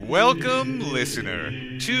Welcome, listener,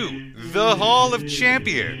 to the Hall of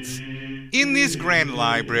Champions. In this grand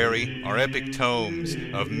library are epic tomes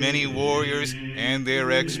of many warriors and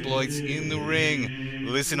their exploits in the ring.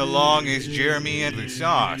 Listen along as Jeremy and the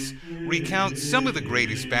Sauce recount some of the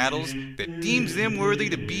greatest battles that deems them worthy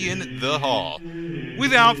to be in the Hall.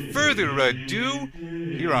 Without further ado,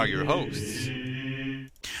 here are your hosts.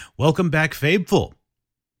 Welcome back, Fabeful.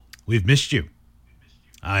 We've missed you.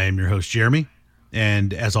 I am your host, Jeremy,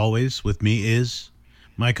 and as always, with me is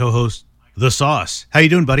my co-host, The Sauce. How you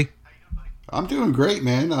doing, buddy? I'm doing great,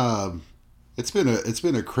 man. It's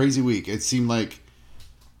been a crazy week. It seemed like,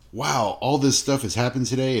 wow, all this stuff has happened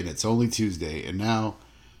today, and it's only Tuesday, and now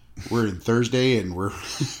we're in Thursday, and we're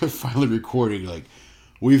finally recording. Like,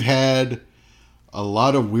 we've had a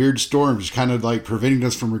lot of weird storms, kind of like preventing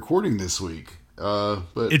us from recording this week.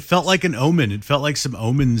 But it felt like an omen. It felt like some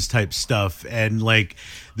omens type stuff, and like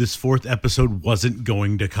this fourth episode wasn't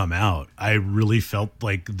going to come out. I really felt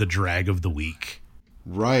like the drag of the week.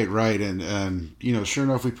 Right, and you know, sure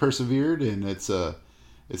enough, we persevered, and it's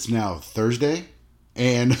now Thursday,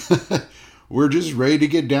 and we're just ready to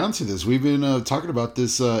get down to this. We've been talking about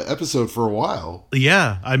this episode for a while.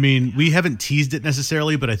 Yeah, I mean, we haven't teased it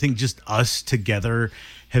necessarily, but I think just us together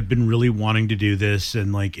have been really wanting to do this,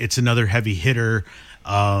 and like it's another heavy hitter,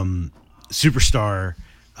 superstar,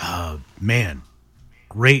 man,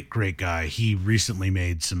 great guy. He recently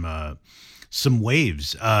made some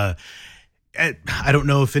waves. I don't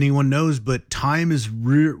know if anyone knows, but time is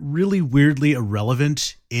really weirdly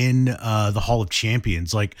irrelevant in the Hall of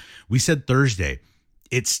Champions. Like we said Thursday,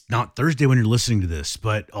 it's not Thursday when you're listening to this,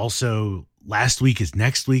 but also last week is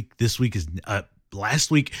next week. This week is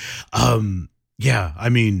last week. Yeah, I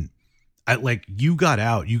mean, you got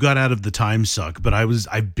out of the time suck, but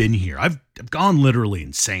I've been here. I've gone literally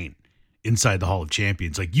insane inside the Hall of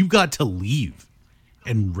Champions. Like you got to leave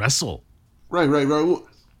and wrestle. Right. Well,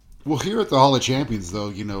 here at the Hall of Champions, though,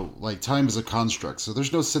 you know, like time is a construct, so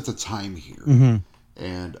there's no sense of time here. Mm-hmm.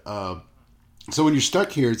 And so when you're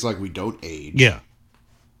stuck here, it's like we don't age. Yeah.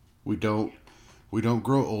 We don't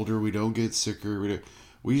grow older. We don't get sicker.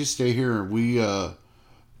 We just stay here and we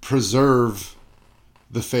preserve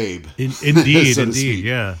the Fabe. Indeed, so indeed,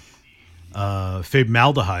 yeah.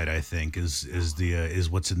 Fabemaldehyde, I think, is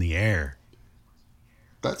what's in the air.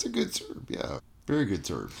 That's a good term, yeah. Very good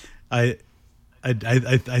term. I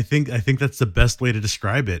think that's the best way to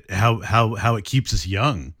describe it. How it keeps us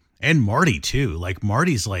young, and Marty too. Like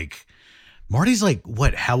Marty's like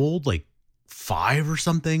what? How old? Like 5 or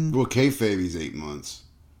something? Well, kayfabe, he's 8 months.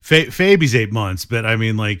 Fabi's 8 months, but I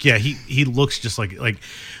mean, like, yeah, he looks just like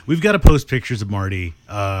we've got to post pictures of Marty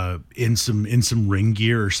in some ring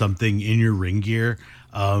gear or something, in your ring gear,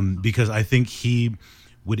 because I think he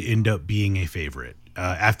would end up being a favorite.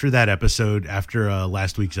 After that episode, after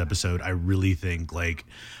last week's episode, I really think like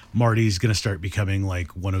Marty's gonna start becoming like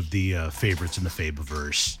one of the favorites in the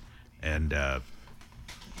Fabeverse, and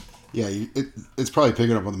yeah, it's probably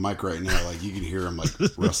picking up on the mic right now. Like you can hear him like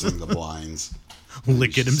rustling the blinds.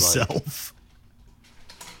 Licking himself.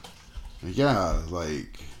 Yeah,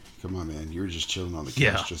 like, come on, man. You were just chilling on the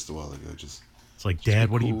couch just a while ago. It's like, Dad,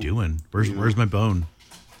 what are you doing? Where's my bone?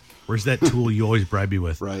 Where's that tool you always bribe me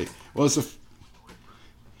with? Right. Well, it's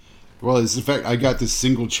the fact I got this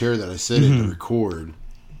single chair that I sit in to record,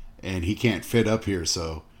 and he can't fit up here,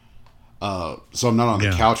 so I'm not on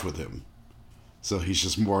the couch with him. So he's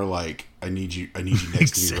just more like, I need you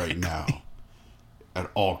next to me right now,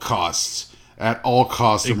 at all costs. At all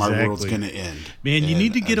costs, or my world's going to end. Man, you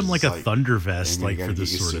need to get him like a thunder vest, like for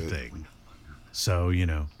this sort of thing. So, you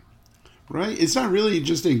know, right? It's not really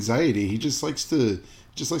just anxiety. He just likes to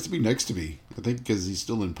be next to me. I think because he's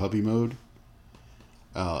still in puppy mode.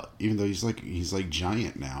 Even though he's like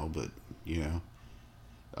giant now, but you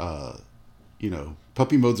know,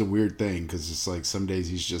 puppy mode's a weird thing because it's like some days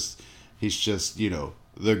he's just you know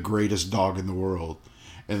the greatest dog in the world,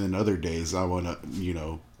 and then other days I want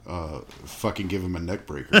to fucking give him a neck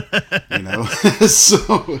breaker, you know.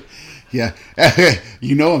 So yeah,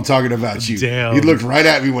 you know I'm talking about you. Damn. You looked right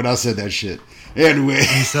at me when I said that shit. Anyway,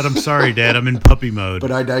 he said, "I'm sorry, Dad. I'm in puppy mode."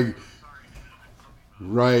 But I digress.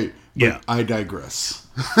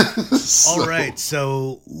 All right,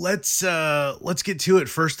 so let's get to it.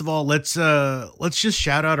 First of all, let's just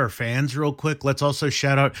shout out our fans real quick. Let's also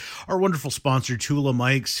shout out our wonderful sponsor, Tula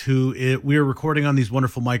Mics, we are recording on these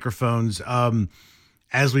wonderful microphones.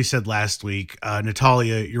 As we said last week,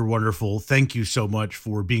 Natalia, you're wonderful. Thank you so much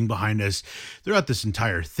for being behind us throughout this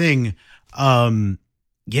entire thing. It's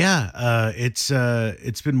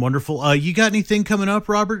been wonderful. You got anything coming up,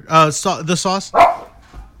 Robert? The Sauce?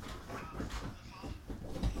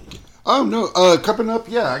 Oh no, coming up,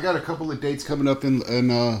 yeah, I got a couple of dates coming up in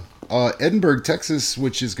Edinburgh, Texas,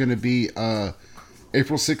 which is going to be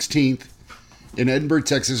April 16th in Edinburgh,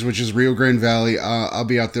 Texas, which is Rio Grande Valley. I'll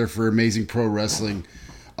be out there for Amazing Pro Wrestling.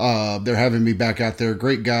 They're having me back out there.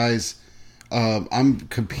 Great guys. I'm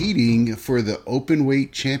competing for the open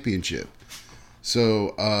weight championship.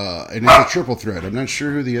 So, and it's a triple threat. I'm not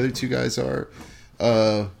sure who the other two guys are,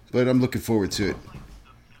 but I'm looking forward to it.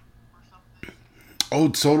 Oh,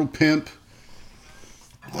 Total Pimp.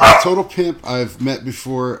 Total Pimp I've met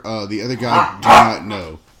before. The other guy do not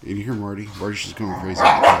know. You hear Marty? Marty's just going crazy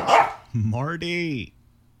on the couch. Marty.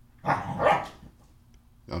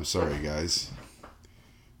 I'm sorry, guys.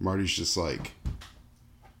 Marty's just like,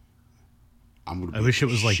 I wish it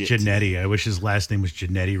was like Jannetty. I wish his last name was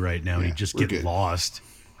Jannetty right now. Yeah, he'd just get lost.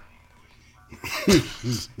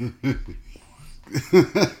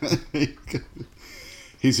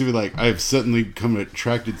 He's gonna be like, I've suddenly come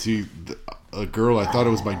attracted to a girl. I thought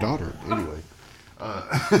it was my daughter. Anyway.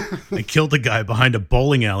 I killed a guy behind a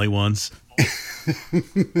bowling alley once.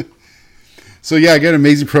 So yeah, I got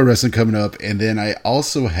Amazing Pro Wrestling coming up, and then I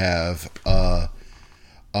also have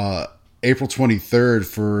April 23rd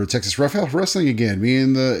for Texas Roughhouse Wrestling again. Me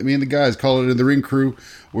and the guys, call it in the Ring Crew.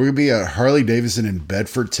 We're gonna be at Harley Davidson in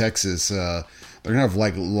Bedford, Texas. They're gonna have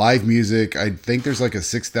like live music. I think there's like a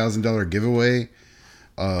 $6,000 giveaway.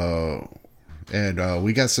 And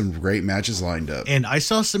we got some great matches lined up. And I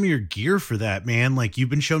saw some of your gear for that, man. Like, you've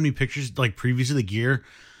been showing me pictures like previously, the gear,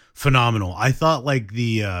 phenomenal. I thought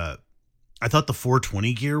the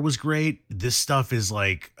 420 gear was great. This stuff is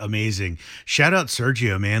like amazing. Shout out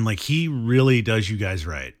Sergio, man. Like, he really does you guys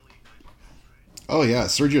right. Oh yeah,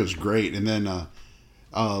 Sergio's great. And then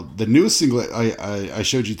the newest singlet I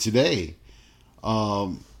showed you today,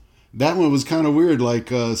 that one was kind of weird. Like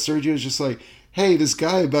Sergio's just like, hey, this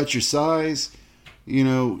guy about your size, you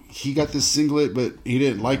know, he got this singlet, but he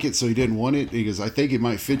didn't like it, so he didn't want it. He goes, I think it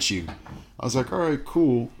might fit you. I was like, all right,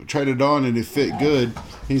 cool. I tried it on and it fit good.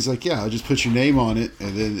 He's like, yeah, I'll just put your name on it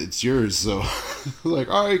and then it's yours. So I was like,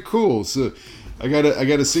 all right, cool. So I got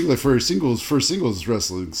a singlet for singles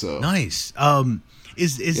wrestling. So nice.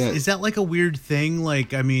 Is that like a weird thing?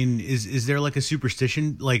 Like, I mean, is there like a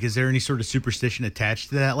superstition? Like, is there any sort of superstition attached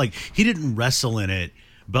to that? Like, he didn't wrestle in it,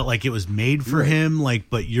 but like it was made for him, like,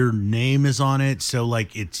 but your name is on it, so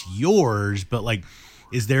like it's yours. But like,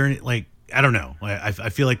 is there any, like, I don't know. I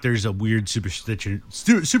feel like there's a weird superstition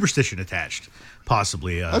attached,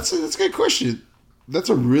 possibly. That's a good question. That's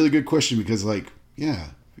a really good question because, like,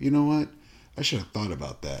 yeah, you know what? I should have thought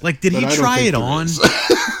about that. Like, did he try it on?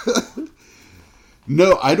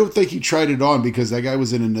 No, I don't think he tried it on because that guy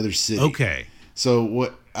was in another city. Okay. So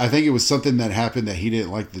what? I think it was something that happened that he didn't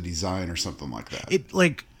like the design or something like that.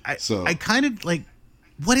 I kind of like,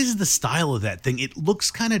 what is the style of that thing? It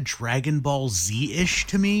looks kind of Dragon Ball Z-ish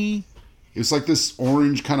to me. It was like this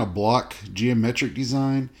orange kind of block geometric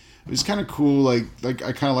design. It was kind of cool. Like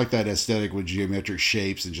I kind of like that aesthetic with geometric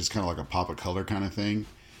shapes and just kind of like a pop of color kind of thing.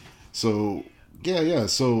 So yeah.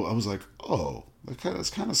 So I was like, oh, that's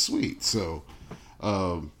kind of sweet. So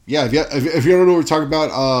yeah, if you don't know what we're talking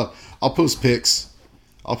about, I'll post pics.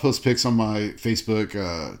 I'll post pics on my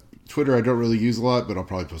Facebook. Twitter I don't really use a lot, but I'll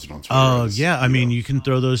probably post it on Twitter. Oh yeah, I mean, you can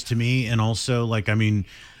throw those to me, and also, like, I mean,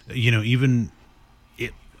 you know, even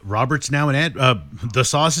Robert's now the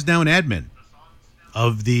Sauce is now an admin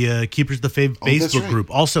of the Keepers of the Faith Facebook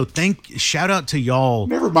group. Also, shout out to y'all.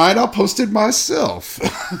 Never mind, I'll post it myself.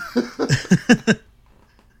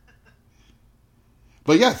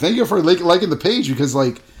 But yeah, thank you for liking the page because,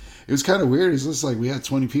 like, it was kind of weird. It's just like we had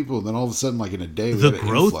 20 people, and then all of a sudden, like in a day, the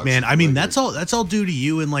growth, man. I mean, that's all due to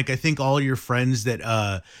you, and like I think all your friends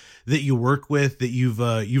that you work with, that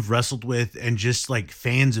you've wrestled with, and just like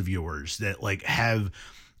fans of yours that like have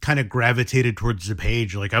kind of gravitated towards the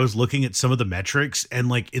page. Like, I was looking at some of the metrics, and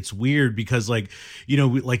like it's weird because, like, you know,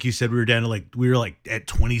 like you said, we were like at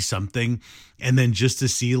 20 something, and then just to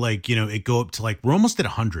see, like, you know, it go up to like we're almost at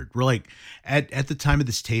 100. We're like at the time of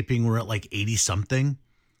this taping, we're at like 80 something,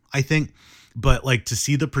 I think. But like to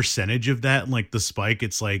see the percentage of that and like the spike,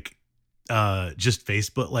 it's like just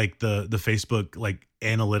Facebook, like the Facebook like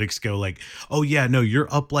analytics go like, oh yeah, no,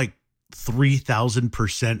 you're up like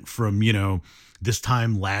 3,000% from, you know, this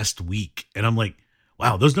time last week. And I'm like,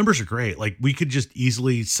 wow, those numbers are great. Like, we could just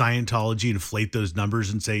easily Scientology inflate those numbers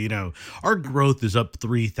and say, you know, our growth is up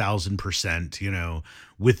 3,000%, you know,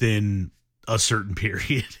 within a certain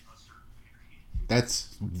period.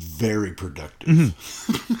 That's very productive.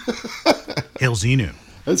 Mm-hmm. Hail Xenu.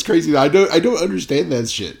 That's crazy. I don't understand that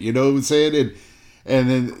shit. You know what I'm saying? And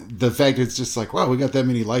then the fact it's just like, wow, we got that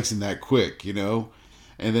many likes in that quick, you know?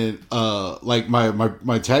 And then, like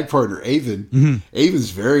my tag partner Avon,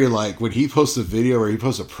 Avon's very like when he posts a video or he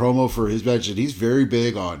posts a promo for his match, and he's very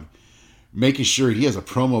big on making sure he has a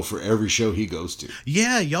promo for every show he goes to.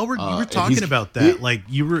 Yeah, you were talking about that. Like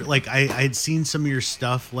you were like I had seen some of your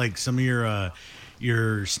stuff, like some of your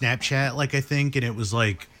Snapchat, like I think, and it was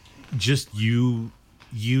like just you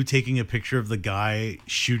taking a picture of the guy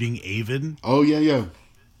shooting Avon. Oh yeah.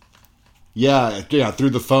 Yeah,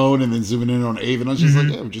 through the phone and then zooming in on Avon. I was just like,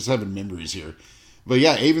 yeah, we're just having memories here. But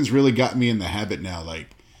yeah, Avon's really got me in the habit now. Like,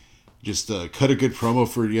 just cut a good promo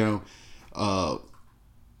for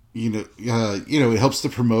it helps the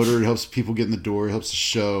promoter, it helps people get in the door, it helps the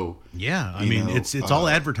show. Yeah, I mean, it's all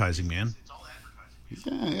advertising, man.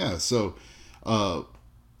 Yeah. So,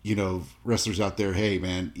 wrestlers out there, hey,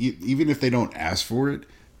 man, even if they don't ask for it,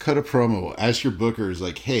 cut a promo. Ask your bookers,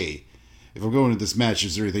 like, hey, if I'm going to this match,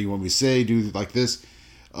 is there anything you want me to say? Do like this.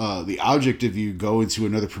 The object of you go into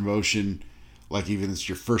another promotion, like even if it's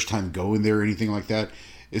your first time going there or anything like that,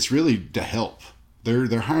 it's really to help. They're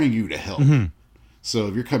hiring you to help. So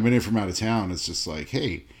if you're coming in from out of town, it's just like,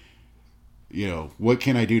 hey, what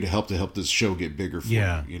can I do to help this show get bigger for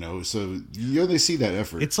you? So they see that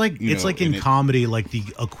effort. It's like in comedy, like the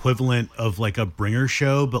equivalent of like a bringer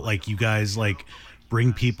show, but like you guys like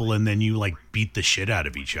bring people and then you like beat the shit out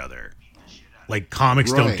of each other. Like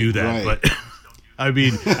comics don't do that, but I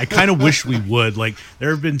mean, I kind of wish we would. Like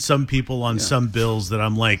there have been some people on some bills that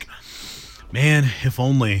I'm like, man, if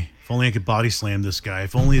only I could body slam this guy.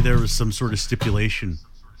 If only there was some sort of stipulation,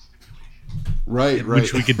 right,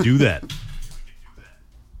 which we could do that.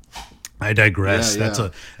 I digress. Yeah.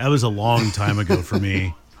 That was a long time ago for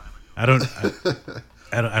me. I don't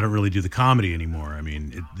really do the comedy anymore. I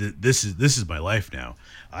mean, this is my life now.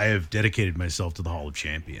 I have dedicated myself to the Hall of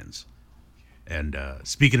Champions. And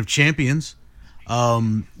speaking of champions,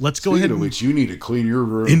 let's go ahead. Speaking of which, you need to clean your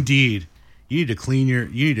room. Indeed, you need to clean your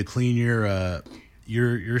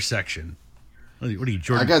section. What are you,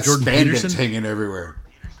 Jordan? I got Jordan spandex Peterson hanging everywhere.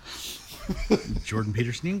 Jordan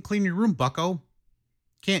Peterson, you can clean your room, Bucko.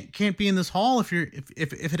 Can't be in this hall if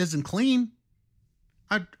it isn't clean.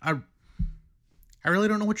 I really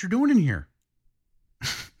don't know what you're doing in here.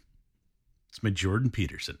 It's my Jordan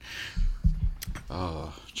Peterson.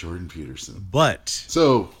 Oh, Jordan Peterson. But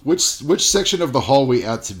so, which section of the hall we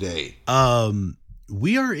at today?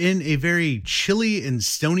 We are in a very chilly and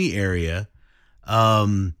stony area,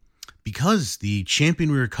 because the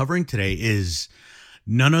champion we are covering today is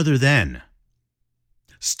none other than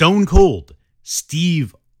Stone Cold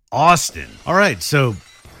Steve Austin. All right, so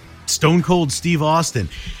Stone Cold Steve Austin,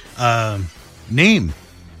 name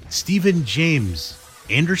Stephen James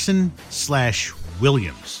Anderson /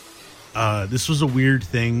 Williams. This was a weird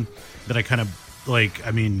thing that I kind of like.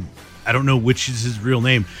 I mean, I don't know which is his real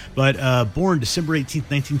name, but born December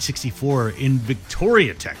 18th, 1964 in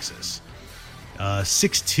Victoria, Texas.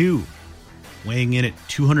 6'2", weighing in at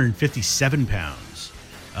 257 pounds.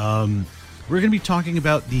 We're going to be talking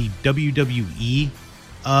about the WWE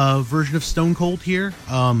version of Stone Cold here.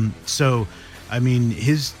 So, I mean,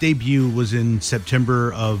 his debut was in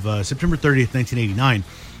September 30th, 1989.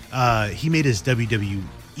 He made his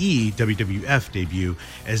WWF debut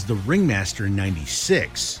as the Ringmaster in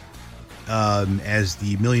 96, as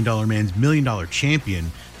the $1 Million Man's $1 Million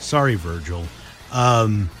Champion. Sorry, Virgil.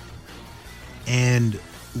 And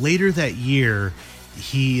later that year,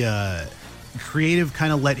 he creative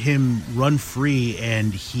kind of let him run free,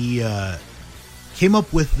 and he came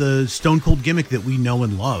up with the Stone Cold gimmick that we know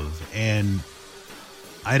and love. And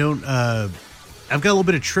I don't. I've got a little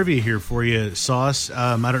bit of trivia here for you, Sauce.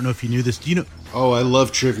 I don't know if you knew this. Do you know? Oh, I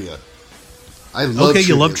love trivia. I love. Okay,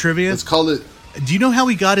 trivia. You love trivia. Let's call it. Do you know how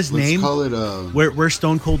he got his name? Let's call it. Where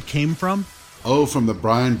Stone Cold came from? Oh, from the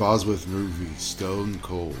Brian Bosworth movie, Stone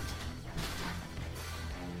Cold.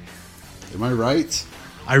 Am I right?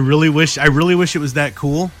 I really wish it was that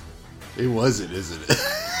cool. It wasn't, isn't it?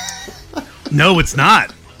 No, it's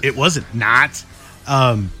not. It wasn't not.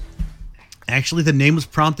 Actually, the name was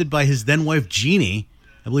prompted by his then wife, Jeannie.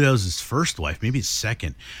 I believe that was his first wife, maybe his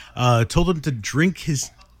second. Told him to drink his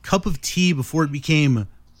cup of tea before it became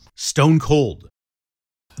Stone Cold.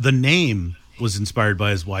 The name was inspired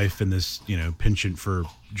by his wife and this, penchant for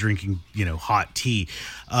drinking, hot tea.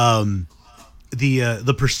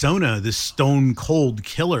 The persona, this Stone Cold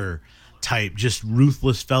killer type, just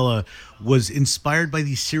ruthless fella, was inspired by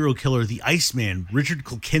the serial killer, the Iceman, Richard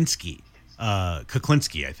Kuklinski.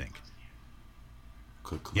 Kuklinski, I think.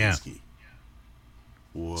 Kuklinski. Yeah.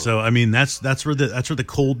 Whoa. So I mean, that's where the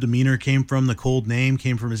cold demeanor came from. The cold name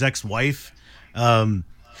came from his ex-wife.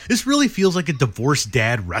 This really feels like a divorced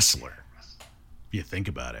dad wrestler, if you think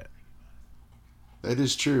about it. That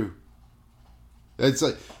is true. That's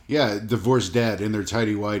like, yeah, divorced dad in their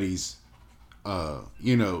tidy whities,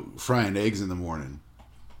 frying eggs in the morning.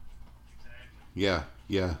 Yeah,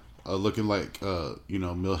 yeah. Looking like,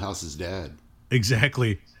 Milhouse's dad.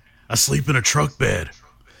 Exactly. I sleep in a truck bed.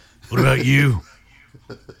 What about you?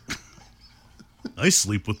 I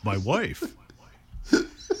sleep with my wife.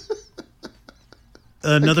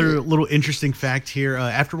 Another little interesting fact here.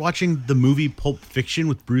 After watching the movie Pulp Fiction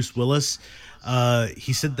with Bruce Willis,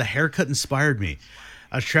 he said the haircut inspired me.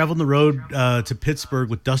 I was traveling the road to Pittsburgh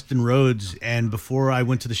with Dustin Rhodes, and before I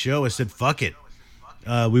went to the show, I said, fuck it.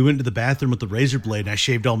 We went to the bathroom with the razor blade, and I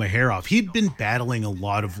shaved all my hair off. He'd been battling a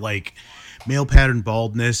lot of, like, male pattern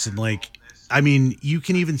baldness, and, like, I mean, you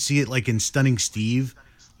can even see it, like, in Stunning Steve.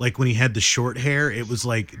 Like, when he had the short hair, it was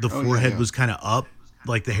like the forehead was kind of up,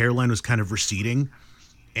 like the hairline was kind of receding.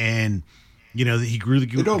 And, he grew the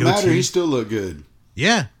goatee. It don't matter. He still looked good.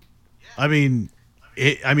 Yeah. We're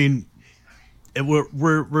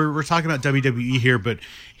talking about WWE here, but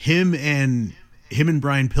him and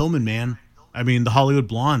Brian Pillman, man. I mean, the Hollywood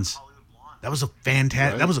Blondes. That was a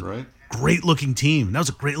fantastic. That was a great looking team. That was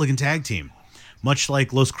a great looking tag team. Much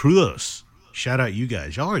like Los Crudos. Shout out you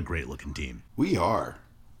guys. Y'all are a great looking team. We are.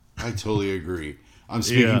 I totally agree. I'm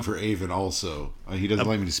speaking for Avon also. He doesn't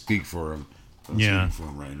like me to speak for him. I'm speaking for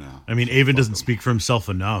him right now. I mean, Avon doesn't speak for himself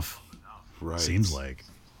enough. Right. Seems like.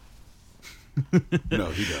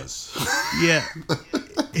 No, he does. Yeah.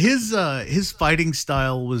 His fighting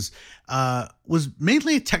style was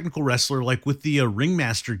mainly a technical wrestler. Like with the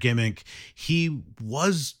ringmaster gimmick, he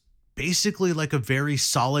was basically like a very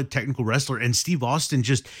solid technical wrestler. And Steve Austin,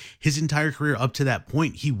 just his entire career up to that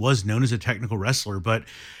point, he was known as a technical wrestler. But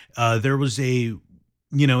there was the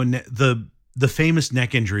famous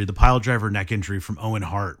neck injury, the pile driver neck injury from Owen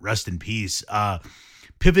Hart, rest in peace,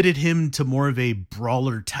 pivoted him to more of a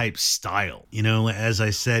brawler type style. As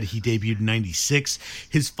I said, he debuted in 96.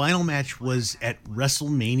 His final match was at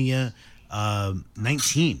WrestleMania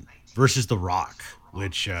 19 versus The Rock,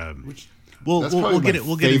 which we'll get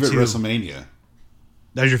into. Favorite WrestleMania.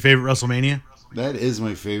 That was your favorite WrestleMania? That is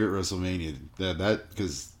my favorite WrestleMania.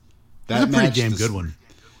 Because that was a pretty match, damn good one.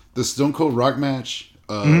 The Stone Cold Rock match,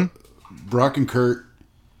 Brock and Kurt,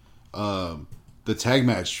 the tag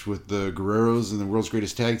match with the Guerreros and the World's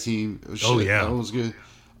Greatest Tag Team. That was good.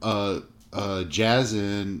 Jazz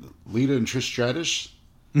and Lita and Trish Stratus.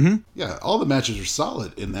 Mm-hmm. Yeah, all the matches are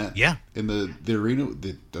solid in that. Yeah, in the arena,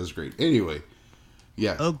 that was great. Anyway,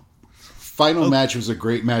 yeah. Final match was a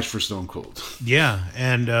great match for Stone Cold. Yeah,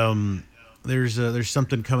 and there's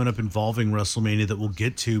something coming up involving WrestleMania that we'll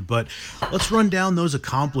get to, but let's run down those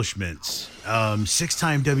accomplishments.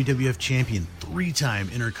 6-time WWF champion, 3-time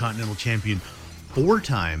Intercontinental champion,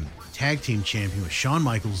 4-time tag team champion with Shawn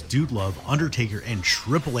Michaels, Dude Love, Undertaker, and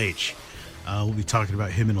Triple H. We'll be talking about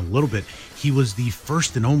him in a little bit. He was the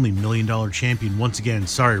first and only $1 Million champion. Once again,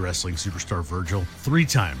 sorry, wrestling superstar Virgil.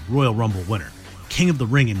 3-time Royal Rumble winner, King of the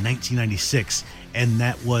Ring in 1996, and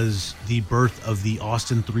that was the birth of the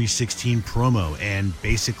Austin 316 promo and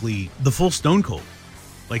basically the full Stone Cold.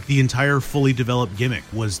 Like the entire fully developed gimmick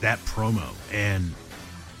was that promo, and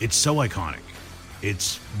it's so iconic.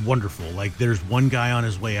 It's wonderful. Like there's one guy on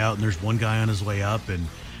his way out and there's one guy on his way up, and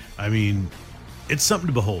I mean, it's something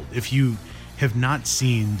to behold. If you have not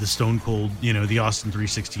seen the Stone Cold, the Austin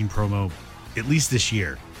 316 promo, at least this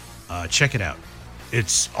year, check it out.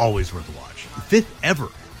 It's always worth a watch. 5th ever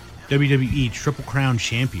WWE Triple Crown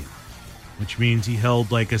champion, which means he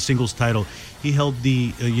held like a singles title. He held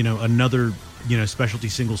the, another, specialty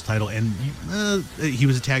singles title, and he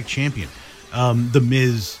was a tag champion. The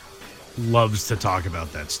Miz loves to talk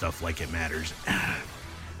about that stuff like it matters.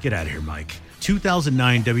 Get out of here, Mike.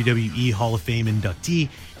 2009 WWE Hall of Fame inductee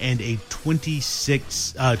and a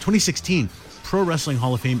 2016 Pro Wrestling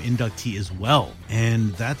Hall of Fame inductee as well.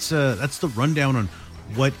 And that's the rundown on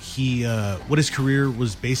what his career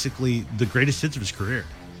was, basically the greatest hits of his career,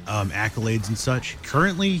 accolades and such.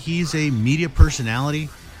 Currently, he's a media personality,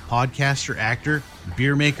 podcaster, actor,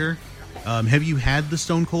 beer maker. Have you had the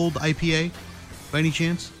Stone Cold IPA by any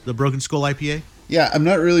chance? The Broken Skull IPA? Yeah, I'm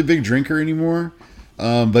not really a big drinker anymore.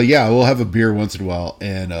 But yeah, we'll have a beer once in a while.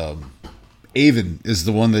 And Avon is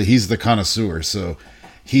the one he's the connoisseur. So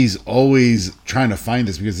he's always trying to find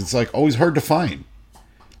this because it's like always hard to find.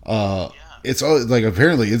 It's always, like,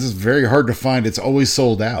 apparently it's just very hard to find. It's always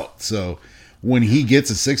sold out. So when he gets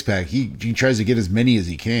a 6-pack, he tries to get as many as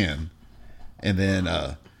he can. And then,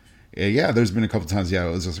 there's been a couple times, it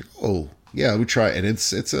was just like, oh yeah, we try. And it's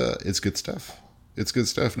good stuff. It's good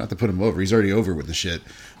stuff. Not to put him over. He's already over with the shit,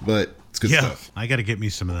 but it's good stuff. I got to get me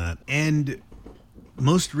some of that. And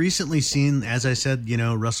most recently seen, as I said,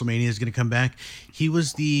 WrestleMania is going to come back. He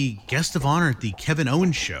was the guest of honor at the Kevin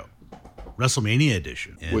Owens show, WrestleMania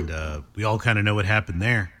edition. And we all kind of know what happened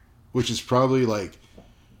there. Which is probably like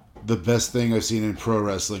the best thing I've seen in pro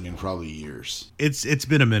wrestling in probably years. It's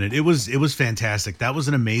been a minute. It was fantastic. That was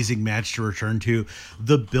an amazing match to return to.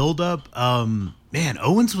 The build up, man,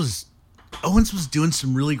 Owens was doing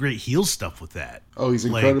some really great heel stuff with that. Oh, he's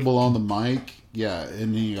incredible on the mic. Yeah,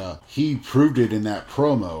 and he proved it in that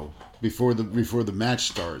promo before the match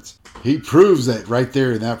starts. He proves that right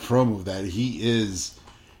there in that promo that he is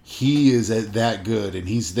that good, and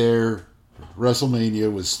he's there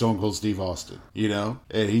WrestleMania with Stone Cold Steve Austin,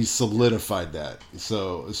 and he solidified that.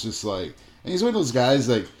 So it's just like, and he's one of those guys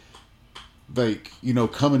like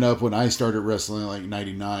coming up when I started wrestling like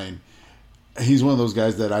 '99. He's one of those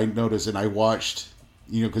guys that I noticed and I watched,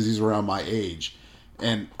 because he's around my age,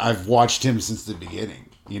 and I've watched him since the beginning,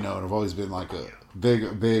 and I've always been like a big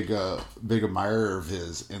admirer of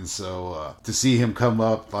his, and so to see him come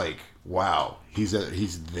up, like, wow, he's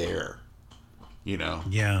there.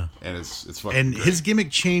 Yeah, and it's fucking and great. his gimmick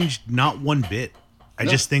changed not one bit. I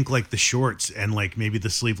just think like the shorts and like maybe the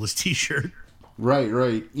sleeveless T-shirt.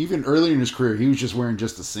 Right. Even earlier in his career, he was just wearing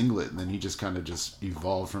just a singlet, and then he just kind of just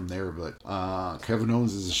evolved from there. But Kevin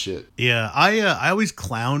Owens is a shit. Yeah, I always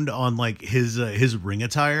clowned on like his ring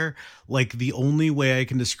attire. Like the only way I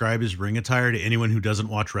can describe his ring attire to anyone who doesn't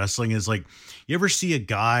watch wrestling is like, you ever see a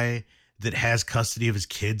guy that has custody of his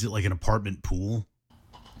kids at like an apartment pool?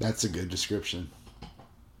 That's a good description.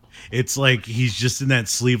 It's like he's just in that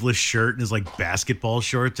sleeveless shirt and his like basketball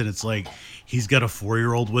shorts, and it's like he's got a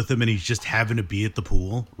 4-year-old with him and he's just having to be at the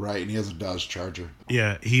pool. Right, and he has a Dodge Charger.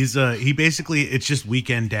 Yeah, he basically, it's just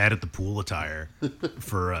weekend dad at the pool attire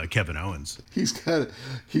for Kevin Owens. He's got a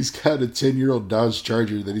 10-year-old Dodge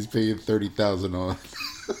Charger that he's paying $30,000 on.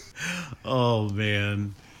 Oh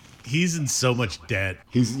man. He's in so much debt.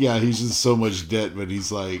 He's in so much debt, but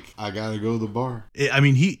he's like, I gotta go to the bar. I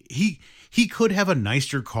mean, he could have a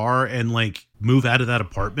nicer car and like move out of that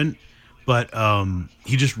apartment, but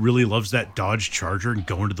he just really loves that Dodge Charger and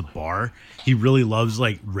going to the bar. He really loves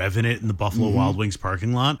like revving it in the Buffalo Wild Wings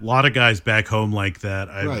parking lot. A lot of guys back home like that.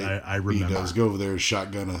 I remember. He does go over there and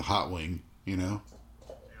shotgun a hot wing,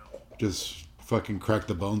 just fucking crack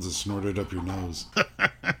the bones and snort it up your nose.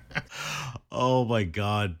 Oh my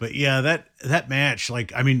god! But yeah, that match.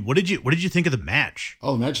 Like, I mean, what did you think of the match?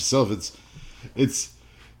 Oh, the match itself, it's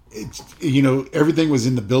everything was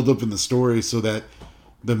in the build up in the story, so that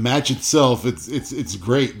the match itself, it's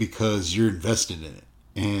great because you're invested in it,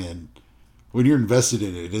 and when you're invested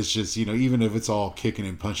in it, it's just even if it's all kicking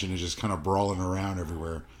and punching and just kind of brawling around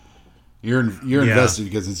everywhere, you're invested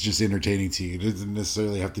because it's just entertaining to you. It doesn't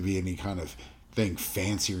necessarily have to be any kind of thing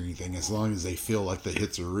fancy or anything. As long as they feel like the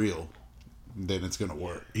hits are real, then it's going to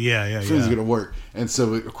work. Yeah. It's going to work. And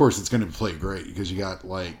so, of course, it's going to play great because you got,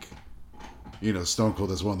 like, Stone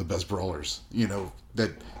Cold is one of the best brawlers.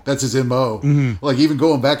 That's his MO. Mm-hmm. Like, even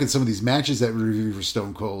going back in some of these matches that we reviewed for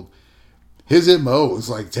Stone Cold, his MO is,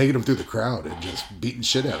 like, taking him through the crowd and just beating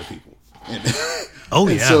shit out of people. And,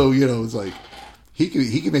 so, it's like, he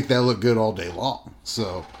can make that look good all day long.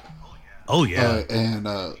 So... Oh yeah,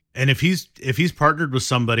 and if he's partnered with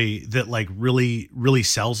somebody that like really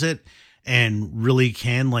sells it and really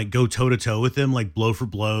can like go toe to toe with them, like blow for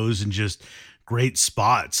blows and just great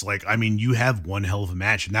spots. Like, I mean, you have one hell of a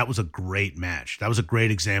match, and that was a great match. That was a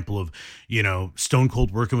great example of Stone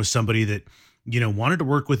Cold working with somebody that wanted to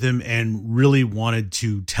work with him and really wanted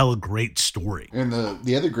to tell a great story. And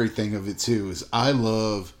the other great thing of it too is I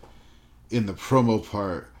love in the promo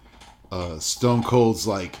part, Stone Cold's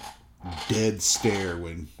like dead stare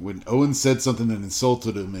when Owen said something that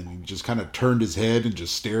insulted him, and he just kind of turned his head and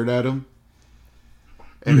just stared at him,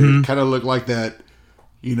 and it kind of looked like that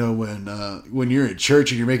when you're in church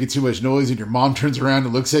and you're making too much noise and your mom turns around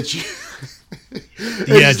and looks at you.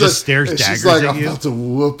 Yeah, just stares daggers she's like, at I'm you. about to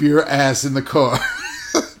whoop your ass in the car.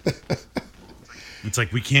 It's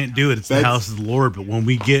like, we can't do it. It's the house of the Lord. But when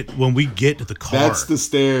we get to the car, that's the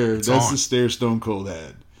stare. That's the stare Stone Cold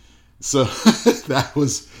had. So that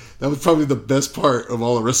was probably the best part of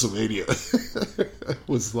all of WrestleMania.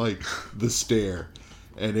 Was like the stare,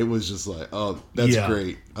 and it was just like, oh, that's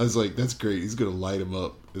great. I was like, that's great. He's gonna light him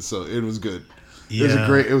up. So it was good. Yeah.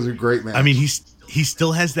 It was a great match. I mean, he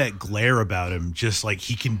still has that glare about him. Just like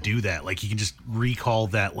he can do that. Like he can just recall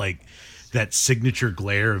that that signature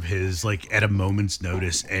glare of his, like at a moment's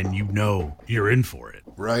notice, and you're in for it.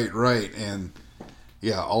 Right, and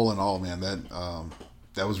yeah, all in all, man,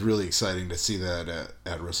 that was really exciting to see that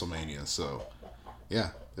at WrestleMania. So,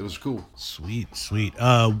 yeah, it was cool. Sweet.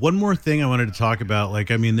 One more thing I wanted to talk about. Like,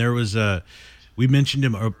 I mean, there was We mentioned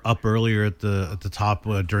him up earlier at the top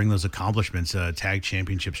during those accomplishments, tag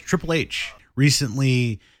championships. Triple H.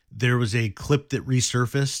 Recently, there was a clip that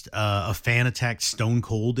resurfaced. A fan attacked Stone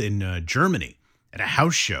Cold in Germany at a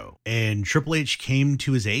house show, and Triple H came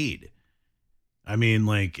to his aid. I mean,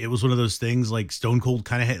 like, it was one of those things, like, Stone Cold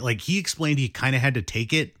kind of had, like, he explained he kind of had to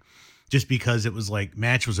take it just because it was like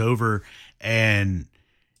match was over, and,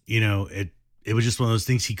 you know, it was just one of those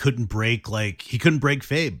things he couldn't break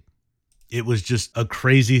Fabe. It was just a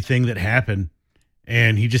crazy thing that happened,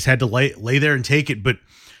 and he just had to lay there and take it. But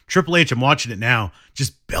Triple H, I'm watching it now,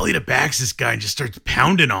 just belly to backs this guy and just starts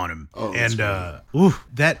pounding on him. Oh, and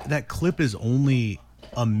that clip is only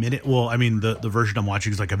a minute. Well, I mean, the version I'm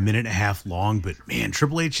watching is like a minute and a half long, but man,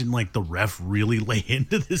 Triple H and like the ref really lay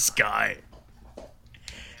into this guy.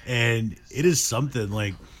 And it is something.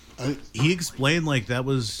 Like, he explained like that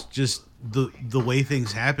was just the way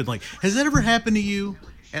things happen. Like, has that ever happened to you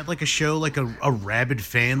at like a show, like a rabid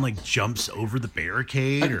fan like jumps over the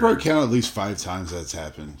barricade? I could probably count at least 5 times that's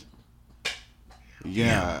happened.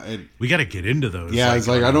 Yeah. We got to get into those. Yeah, it's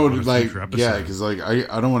like, I don't like, yeah, because like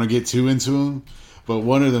I don't want to get too into them, but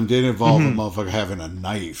one of them did involve a motherfucker having a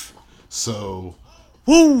knife. So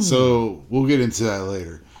we'll get into that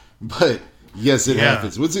later. But yes, it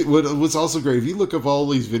happens. What's also great, if you look up all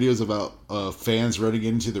these videos about fans running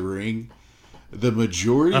into the ring, the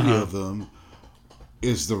majority of them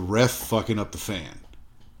is the ref fucking up the fan.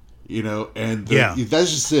 You know, and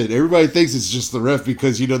that's just it. Everybody thinks it's just the ref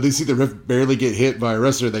because, you know, they see the ref barely get hit by a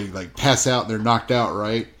wrestler, they like pass out and they're knocked out,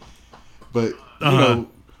 right? But, you know,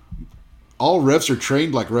 all refs are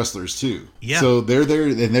trained like wrestlers too. Yeah. So they're there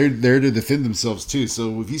and they're there to defend themselves too.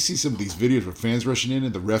 So if you see some of these videos where fans rushing in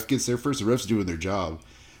and the ref gets there first, the ref's doing their job,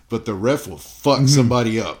 but the ref will fuck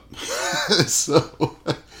somebody up. So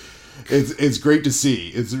it's great to see.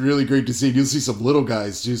 It's really great to see. You'll see some little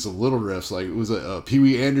guys do some little refs. Like, it was a Pee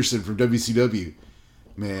Wee Anderson from WCW.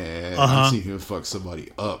 Man, I've seen him fuck somebody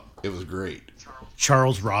up. It was great.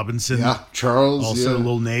 Charles Robinson. Yeah, Charles. Also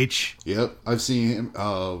Lil Nate. Yep, I've seen him.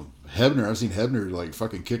 Hebner. I've seen Hebner like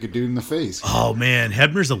fucking kick a dude in the face. Oh man,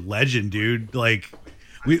 Hebner's a legend, dude. Like,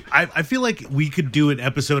 I feel like we could do an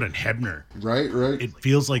episode on Hebner. Right. It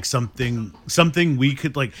feels like something we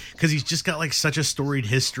could, like, because he's just got like such a storied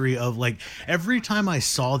history of, like, every time I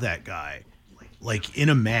saw that guy, like, in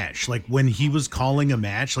a match, like when he was calling a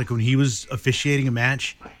match, like when he was officiating a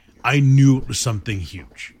match, I knew it was something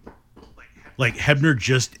huge. Like, Hebner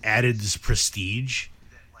just added this prestige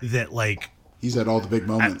that, like, he's at all the big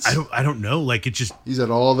moments. I don't know. Like, it just, he's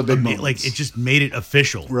at all the big moments. Like, it just made it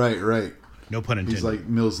official. Right. No pun intended. He's like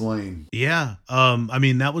Mills Lane. Yeah. I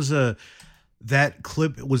mean, that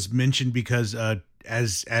clip was mentioned because,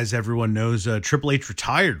 as everyone knows, Triple H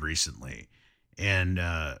retired recently, and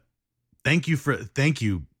thank you for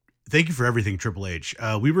everything, Triple H.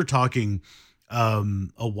 We were talking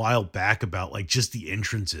a while back about, like, just the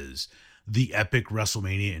entrances, the epic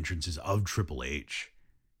WrestleMania entrances of Triple H,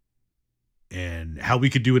 and how we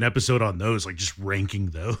could do an episode on those, like, just ranking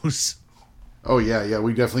those. Oh yeah,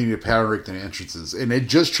 we definitely need to power rank the entrances, and it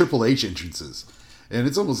just Triple H entrances, and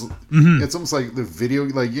it's almost like the video,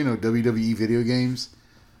 like, you know, WWE video games.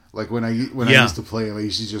 Like when I used to play them, I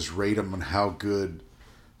used to just rate them on how good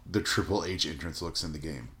the Triple H entrance looks in the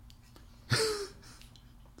game.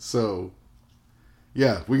 So,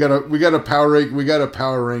 yeah, we gotta power rank.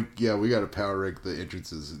 Yeah, we gotta power rank the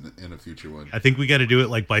entrances in a future one. I think we got to do it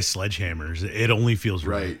like by sledgehammers. It only feels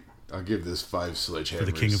right. I'll give this 5 sledgehammers. For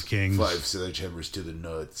the King of Kings. 5 sledgehammers to the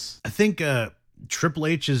nuts. I think Triple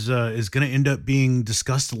H is going to end up being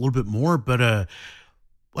discussed a little bit more, but why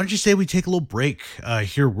don't you say we take a little break,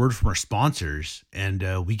 hear a word from our sponsors,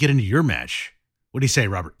 and we get into your match. What do you say,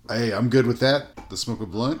 Robert? Hey, I'm good with that. Let's smoke a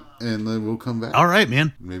blunt, and then we'll come back. All right,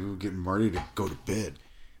 man. Maybe we'll get Marty to go to bed.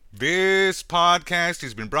 This podcast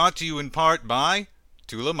has been brought to you in part by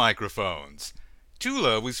Tula Microphones.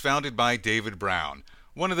 Tula was founded by David Brown,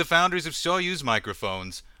 one of the founders of Soyuz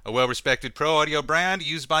Microphones, a well-respected pro audio brand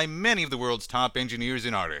used by many of the world's top engineers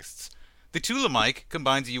and artists. The Tula mic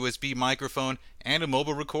combines a USB microphone and a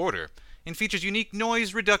mobile recorder, and features unique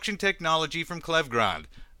noise reduction technology from Clevgrand,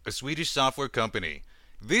 a Swedish software company.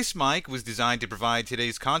 This mic was designed to provide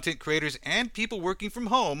today's content creators and people working from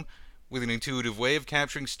home with an intuitive way of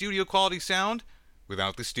capturing studio quality sound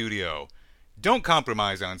without the studio. Don't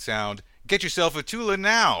compromise on sound. Get yourself a Tula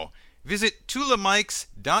now. Visit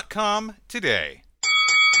tulamics.com today.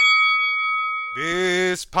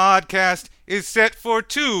 This podcast is set for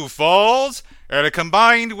 2 falls at a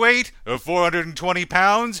combined weight of 420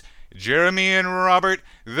 pounds. Jeremy and Robert,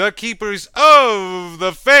 the keepers of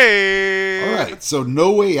the faith. All right, so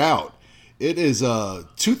No Way Out It is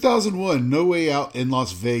 2001 No Way Out in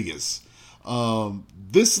Las Vegas.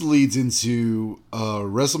 This leads into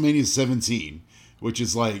WrestleMania 17, which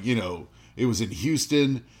is like, it was in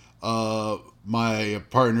Houston. My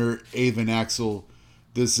partner, Avon Axel,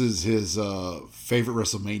 this is his favorite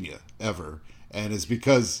WrestleMania ever. And it's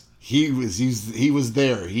because he was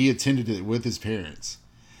there. He attended it with his parents.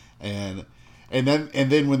 And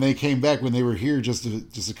then when they came back, when they were here just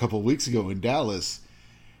a couple of weeks ago in Dallas,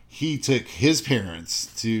 he took his parents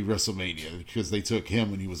to WrestleMania because they took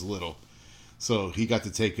him when he was little. So he got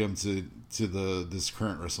to take them to this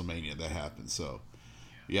current WrestleMania that happened. So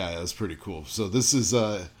yeah, it was pretty cool. So this is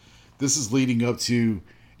leading up to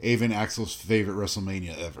Avon Axel's favorite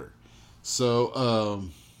WrestleMania ever. So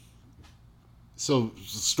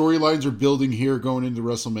storylines are building here going into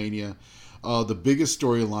WrestleMania. The biggest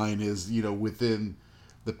storyline is, within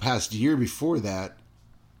the past year before that,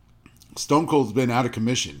 Stone Cold's been out of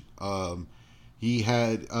commission. He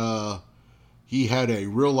had a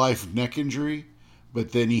real life neck injury,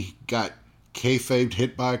 but then he got kayfabed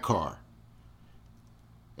hit by a car,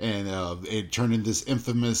 and it turned into this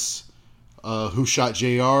infamous "Who Shot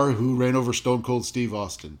JR? Who ran over Stone Cold Steve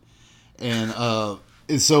Austin?" And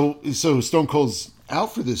so Stone Cold's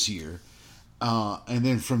out for this year. And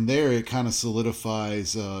then from there, it kind of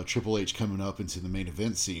solidifies Triple H coming up into the main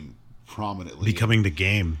event scene prominently. Becoming the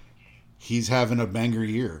game. He's having a banger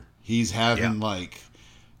year. He's having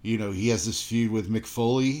he has this feud with Mick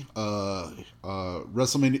Foley.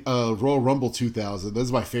 WrestleMania, Royal Rumble 2000.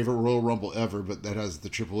 That's my favorite Royal Rumble ever, but that has the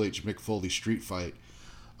Triple H Mick Foley street fight.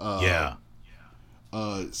 So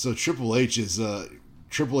Triple H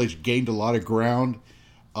gained a lot of ground.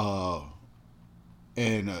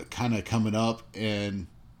 And kind of coming up, and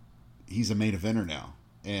he's a main eventer now.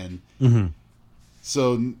 And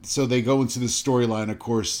so they go into this storyline. Of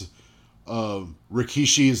course,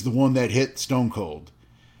 Rikishi is the one that hit Stone Cold.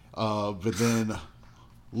 But then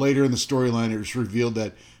later in the storyline, it was revealed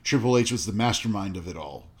that Triple H was the mastermind of it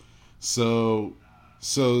all.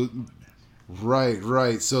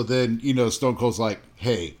 Right. So then, Stone Cold's like,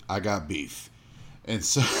 hey, I got beef. And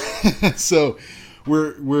so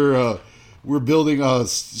we're building.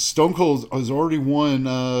 Stone Cold has already won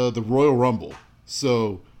the Royal Rumble,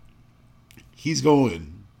 so he's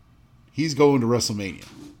going to WrestleMania.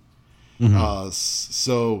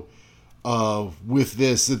 With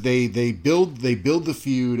this, they build the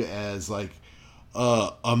feud as like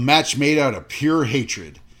a match made out of pure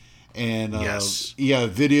hatred, and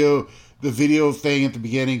the video thing at the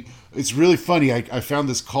beginning. It's really funny. I found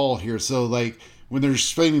this call here. So like, when they're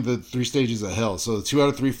explaining the 3 stages of hell, so the 2 out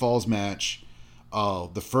of 3 falls match,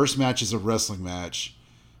 the first match is a wrestling match.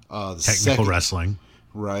 Technical wrestling.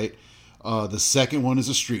 Right. The second one is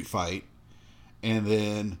a street fight. And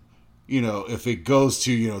then, if it goes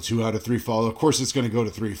to, 2 out of 3 falls, of course it's going to go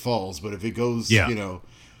to 3 falls, but if it goes,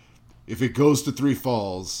 if it goes to 3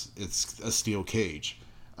 falls, it's a steel cage.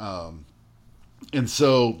 And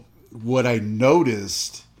so what I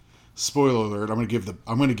noticed, spoiler alert, I'm going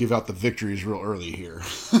to give out the victories real early here.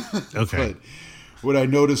 Okay. But what I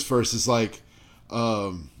noticed first is like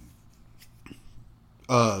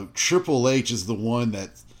Triple H is the one that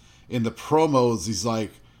in the promos he's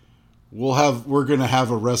like, we're going to have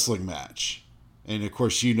a wrestling match. And of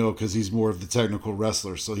course, because he's more of the technical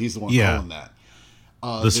wrestler, so he's the one calling that.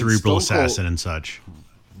 The cerebral assassin and such.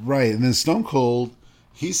 Right. And then Stone Cold,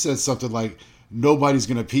 he said something like, nobody's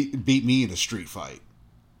going to beat me in a street fight.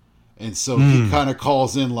 And so he kind of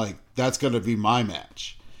calls in like, that's going to be my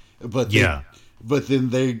match. But then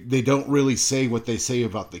they don't really say what they say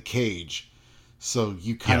about the cage. So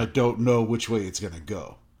you kind of don't know which way it's going to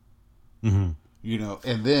go. And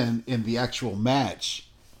then in the actual match,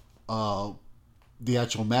 goes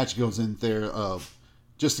in there,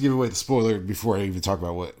 just to give away the spoiler before I even talk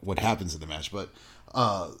about what happens in the match. But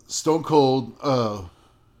Stone Cold,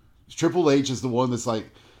 Triple H is the one that's like,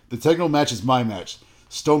 the technical match is my match.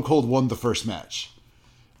 Stone Cold won the first match.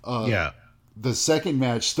 The second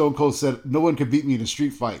match, Stone Cold said, no one could beat me in a street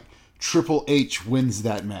fight. Triple H wins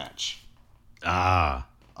that match. That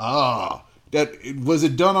was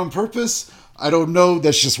it done on purpose? I don't know.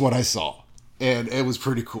 That's just what I saw. And it was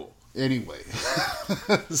pretty cool. Anyway.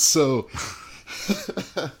 So.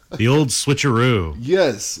 The old switcheroo.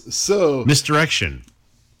 Yes. So. Misdirection.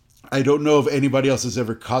 I don't know if anybody else has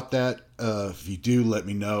ever caught that. If you do, let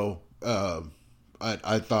me know.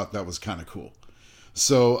 I thought that was kind of cool.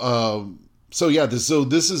 So this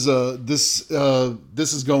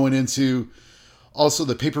is going into also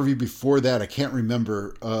the pay-per-view before that. I can't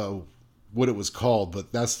remember what it was called,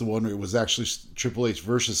 but that's the one where it was actually Triple H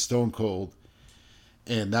versus Stone Cold,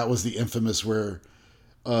 and that was the infamous where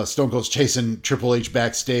Stone Cold's chasing Triple H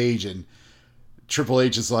backstage, and Triple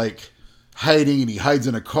H is like hiding, and he hides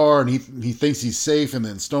in a car, and he thinks he's safe, and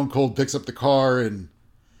then Stone Cold picks up the car and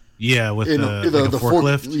with the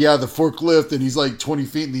forklift. The forklift, and he's like 20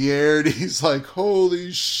 feet in the air, and he's like,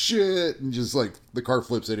 holy shit, and just like the car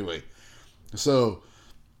flips anyway. So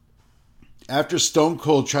after Stone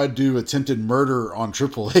Cold tried to do attempted murder on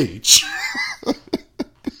Triple H,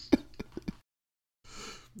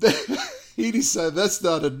 he decided that's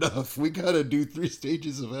not enough. We gotta do 3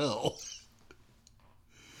 stages of hell.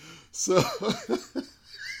 So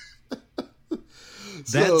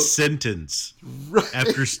that sentence, right,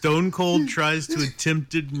 after Stone Cold tries to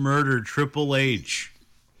attempted murder Triple H.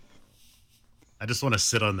 I just want to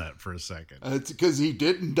sit on that for a second. It's because he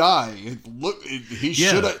didn't die. He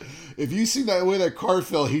should have. If you see that way that car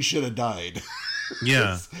fell, he should have died.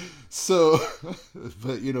 Yeah. So,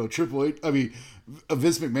 but Triple H. I mean,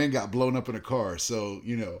 Vince McMahon got blown up in a car. So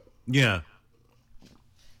Yeah.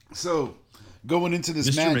 So going into this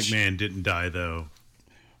Mr. match, McMahon didn't die though.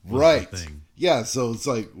 Right. Yeah. So it's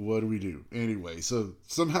like, what do we do anyway? So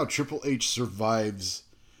somehow Triple H survives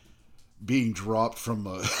being dropped from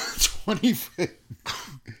a 20-foot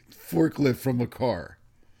forklift from a car.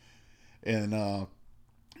 And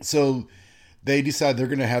so they decide they're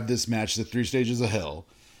going to have this match, the 3 stages of hell.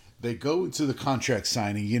 They go into the contract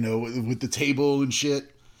signing, with the table and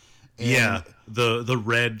shit. And the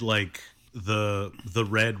red, like the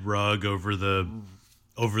red rug over the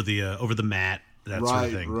mat, that sort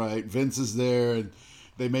of thing. Right. Vince is there, and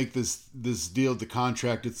they make this deal, the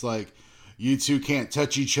contract. It's like, you two can't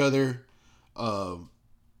touch each other.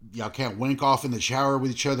 Y'all can't wink off in the shower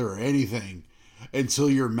with each other or anything until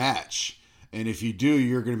your match. And if you do,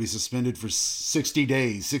 you're going to be suspended for 60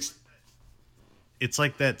 days. It's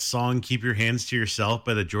like that song "Keep Your Hands to Yourself"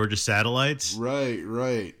 by the Georgia Satellites.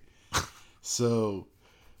 Right. So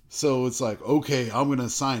it's like, okay, I'm going to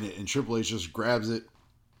sign it. And Triple H just grabs it.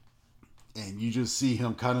 And you just see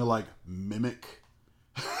him kind of like mimic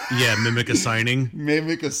a signing.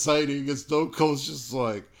 And Stone Cold's just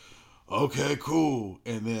like, okay, cool.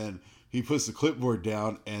 And then he puts the clipboard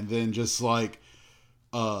down and then just like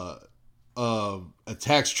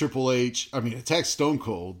attacks Stone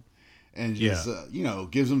Cold, and just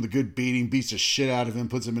gives him the good beating, beats the shit out of him,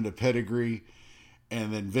 puts him into pedigree.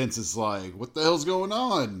 And then Vince is like, what the hell's going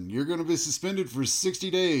on? You're going to be suspended for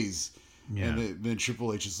 60 days. Yeah. And then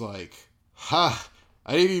Triple H is like, ha,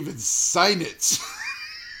 I didn't even sign it.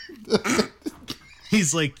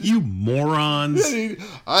 He's like, you morons.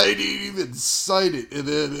 I didn't even sign it. And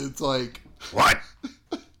then it's like, what?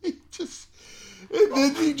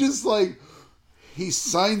 He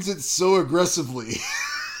signs it so aggressively.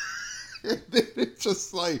 And then it's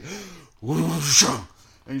just like, whoosh,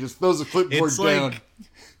 and he just throws the clipboard down.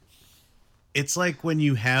 It's like when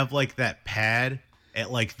you have like that pad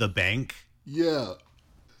at like the bank. Yeah.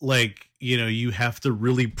 Like, you have to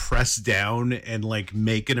really press down and like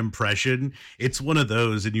make an impression. It's one of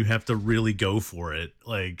those, and you have to really go for it.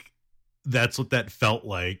 Like, that's what that felt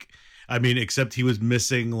like. I mean, except he was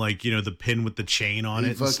missing like, the pin with the chain on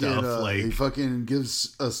it and stuff. He fucking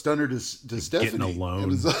gives a stunner to Stephanie. Getting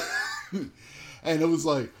alone. And it was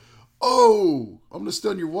like, oh, I'm going to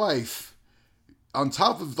stun your wife. On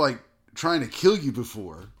top of like trying to kill you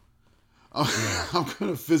before, I'm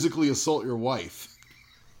going to physically assault your wife.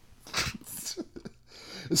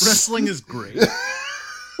 Wrestling is great.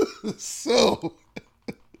 So,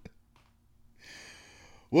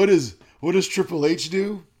 what does Triple H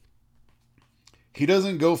do? He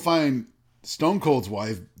doesn't go find Stone Cold's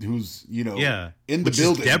wife, who's in the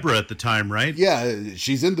building. Deborah at the time, right? Yeah,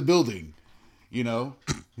 she's in the building.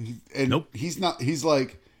 And nope. He's not. He's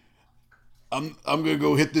like, I'm gonna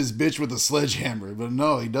go hit this bitch with a sledgehammer, but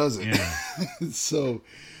no, he doesn't. Yeah. So,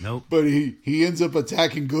 nope. But he ends up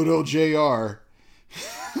attacking good old JR.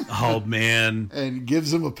 Oh man! And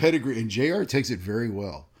gives him a pedigree, and JR takes it very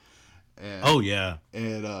well. And,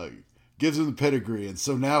 and gives him the pedigree, and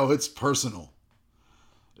so now it's personal.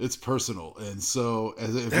 It's personal, and so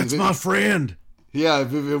that's my friend. Yeah,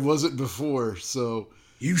 if it wasn't before, so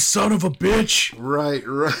you son of a bitch. Right.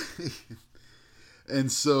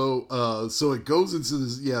 And so it goes into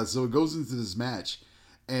this. Yeah, so it goes into this match,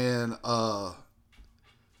 and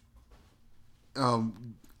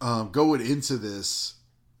going into this,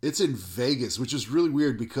 it's in Vegas, which is really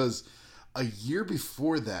weird because a year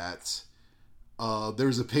before that, there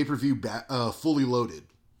was a pay-per-view Fully Loaded,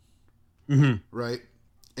 right?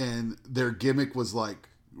 And their gimmick was like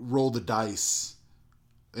roll the dice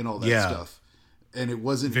and all that stuff, and it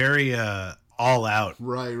wasn't very all out,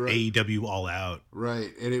 right? AEW all out, right?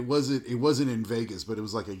 And it wasn't in Vegas, but it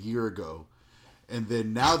was like a year ago, and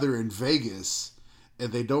then now they're in Vegas,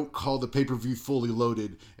 and they don't call the pay-per-view Fully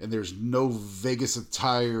Loaded, and there's no Vegas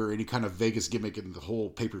attire or any kind of Vegas gimmick in the whole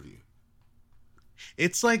pay-per-view.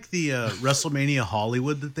 It's like the WrestleMania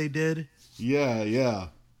Hollywood that they did. Yeah.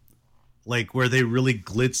 Like where they really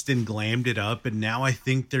blitzed and glammed it up, and now I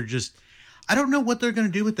think they're just, I don't know what they're going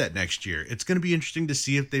to do with that next year. It's going to be interesting to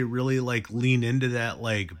see if they really like lean into that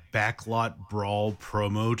like backlot brawl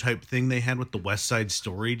promo type thing they had with the West Side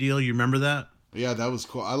Story deal. You remember that? Yeah, that was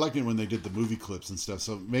cool. I liked it when they did the movie clips and stuff.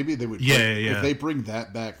 So maybe they would. Yeah. If they bring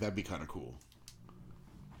that back, that'd be kind of cool.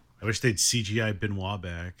 I wish they'd CGI Benoit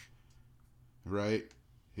back. Right?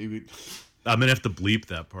 He would. I'm gonna have to bleep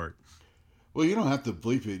that part. Well, you don't have to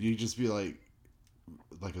bleep it. You just be like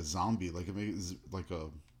a zombie, like a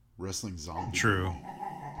wrestling zombie. True.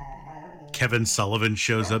 Kevin Sullivan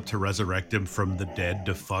shows up to resurrect him from the dead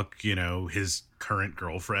to fuck, his current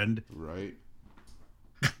girlfriend. Right.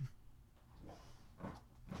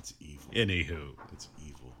 That's evil. Anywho. That's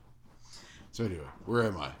evil. So anyway, where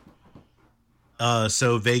am I?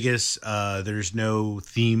 So Vegas, there's no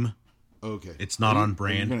theme. Okay. It's not on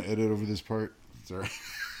brand. Are you gonna edit over this part? Sorry.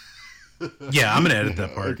 Yeah, I'm gonna edit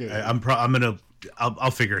that part. Okay.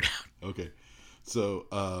 I'll figure it out. Okay. So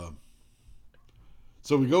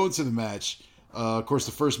we go into the match. Of course,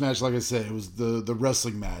 the first match, like I said, it was the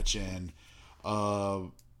wrestling match, and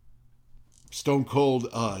Stone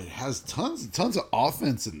Cold has tons of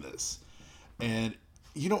offense in this, and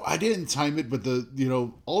I didn't time it, but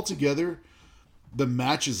altogether the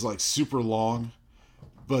match is like super long,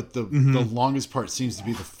 but the longest part seems to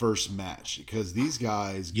be the first match, because these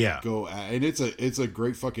guys go at, and it's a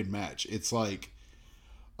great fucking match. It's like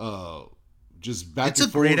just back. It's a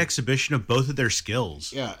great exhibition of both of their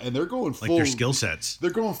skills. Yeah, and they're going full, like their skill sets.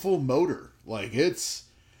 They're going full motor. Like it's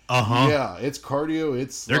yeah, it's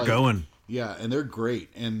cardio. They're going. Yeah, and they're great.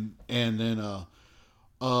 And then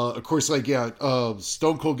of course,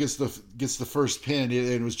 Stone Cold gets the first pin, and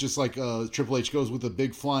it was just like Triple H goes with a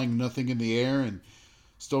big flying nothing in the air, and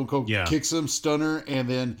Stone Cold kicks him, stunner, and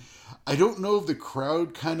then I don't know if the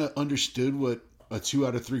crowd kind of understood what a 2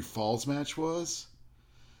 out of 3 falls match was.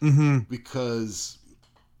 Because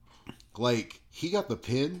like he got the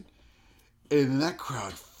pin, and that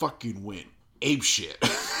crowd fucking went apeshit.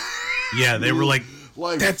 Yeah, they were like,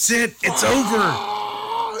 "That's it, it's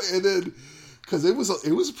over." And then because it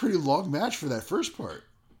was a pretty long match for that first part.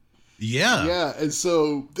 Yeah, and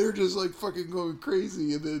so they're just like fucking going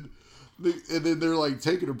crazy, and then they're like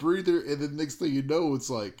taking a breather, and then next thing you know, it's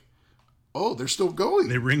like, oh, they're still going.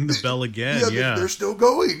 They ring the bell again. Yeah, they're still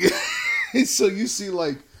going. And so you see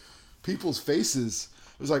like people's faces.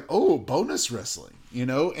 It was like, oh, bonus wrestling,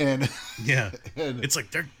 and yeah, and it's like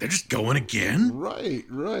they're just going again. Right,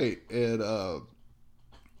 and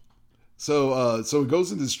so it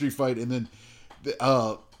goes into the street fight, and then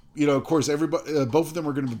of course everybody, both of them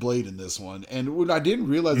are going to be Blade in this one, and what I didn't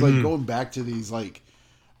realize, like going back to these, like,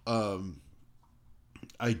 I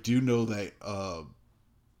do know that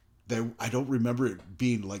that I don't remember it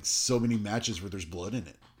being like so many matches where there's blood in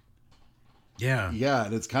it. Yeah,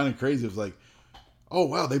 and it's kind of crazy. It was like, oh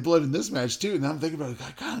wow, they bled in this match too. And I'm thinking about it,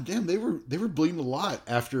 God damn, they were bleeding a lot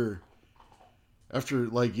after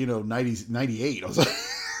like 98. I was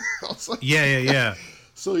like, yeah.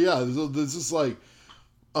 So this is like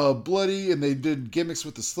bloody, and they did gimmicks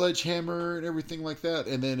with the sledgehammer and everything like that,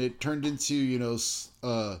 and then it turned into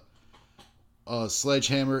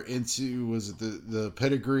sledgehammer into, was it the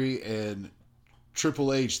pedigree, and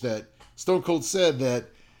Triple H, that Stone Cold said that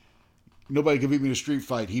nobody can beat me in a street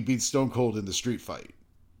fight. He beat Stone Cold in the street fight.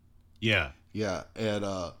 Yeah. And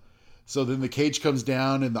so then the cage comes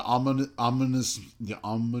down, and the ominous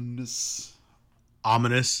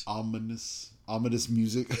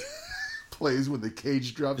music plays when the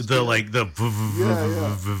cage drops. The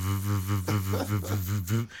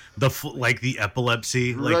the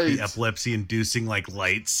epilepsy, like the epilepsy inducing like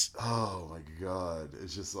lights. Oh my god!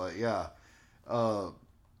 It's just like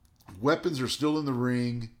weapons are still in the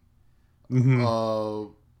ring.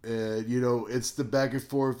 And it's the back and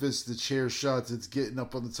forth, it's the chair shots, it's getting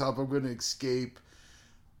up on the top, I'm gonna escape,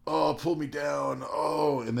 oh, pull me down,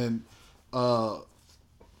 oh, and then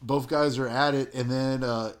both guys are at it, and then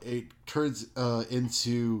it turns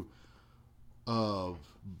into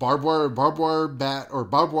barbed wire bat, or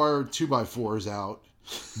barbed wire 2x4s out.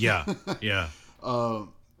 Yeah.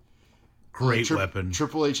 Great weapon.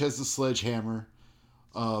 Triple H has the sledgehammer.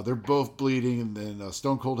 They're both bleeding, and then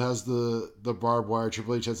Stone Cold has the barbed wire.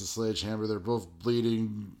 Triple H has the sledgehammer. They're both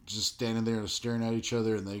bleeding, just standing there and staring at each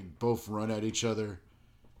other, and they both run at each other,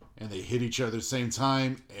 and they hit each other at the same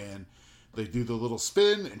time, and they do the little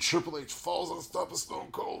spin, and Triple H falls on top of Stone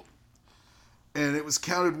Cold. and it was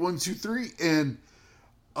counted 1, 2, 3. And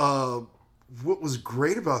what was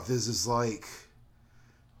great about this is like,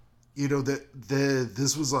 you know,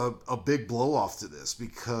 this was a big blow off to this,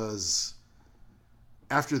 because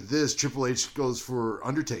after this, Triple H goes for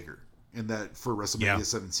Undertaker in that for WrestleMania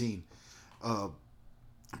 17.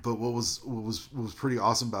 But what was pretty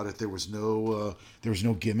awesome about it, there was no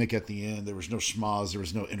gimmick at the end. There was no schmoz. There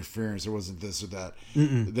was no interference. There wasn't this or that.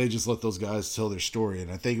 They just let those guys tell their story. And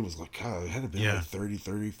I think it was like, God, it had to be like 30,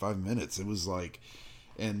 35 minutes. It was like,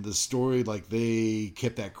 and the story, like, they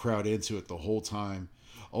kept that crowd into it the whole time.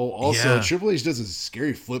 Oh, also, Triple H does a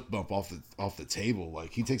scary flip bump off the table.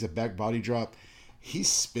 Like, he takes a back body drop, he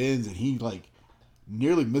spins, and he like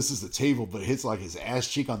nearly misses the table, but hits like his ass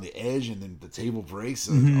cheek on the edge, and then the table breaks.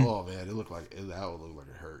 And, oh man, that would look like it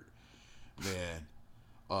hurt, man.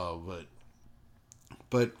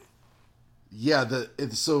 But yeah,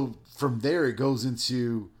 so from there it goes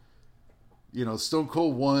into, you know, Stone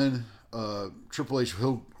Cold won. Triple H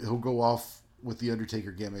he'll go off with the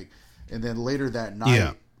Undertaker gimmick, and then later that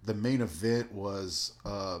night, the main event was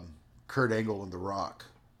Kurt Angle and The Rock.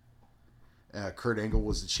 Kurt Angle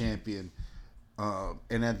was the champion.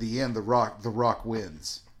 And at the end, The Rock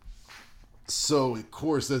wins. So, of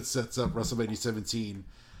course, that sets up WrestleMania 17,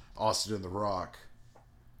 Austin and The Rock.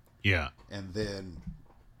 Yeah. And then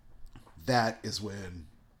that is when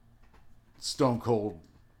Stone Cold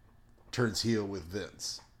turns heel with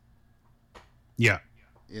Vince. Yeah.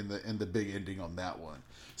 In the big ending on that one.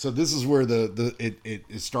 So this is where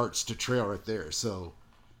it starts to trail right there. So,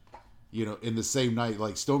 you know, in the same night,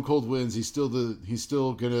 like, Stone Cold wins, he's still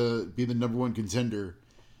gonna be the number one contender,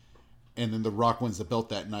 and then The Rock wins the belt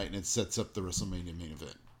that night, and it sets up the WrestleMania main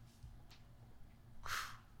event.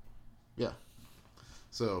 Yeah.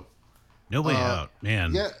 So. No way out,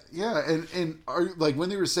 man. Yeah, and are, like, when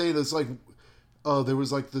they were saying it's like, there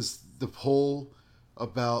was like the poll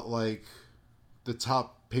about like the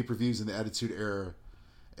top pay-per-views in the Attitude Era,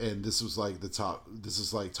 and this was like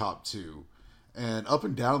top 2. And up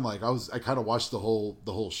and down, like, I kind of watched the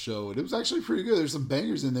whole show, and it was actually pretty good. There's some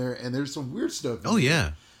bangers in there, and there's some weird stuff. Oh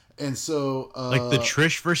yeah. And so, like the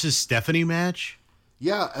Trish versus Stephanie match.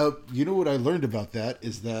 Yeah, you know what I learned about that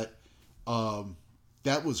is that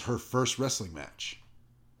that was her first wrestling match.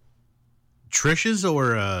 Trish's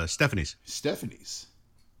or Stephanie's? Stephanie's.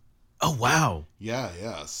 Oh wow.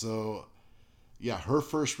 Yeah. So, yeah, her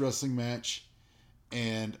first wrestling match,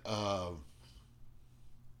 and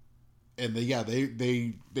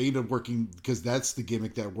they ended up working, because that's the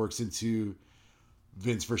gimmick that works into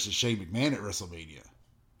Vince versus Shane McMahon at WrestleMania.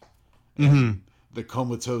 The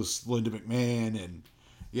comatose Linda McMahon,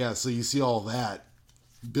 and so you see all that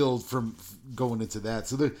build from going into that.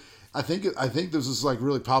 So I think this was like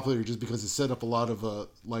really popular just because it set up a lot of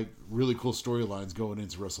like really cool storylines going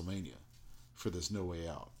into WrestleMania for this No Way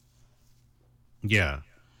Out. Yeah.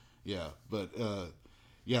 Yeah, but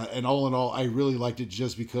yeah, and all in all, I really liked it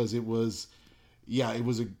just because it was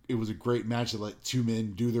a great match that let two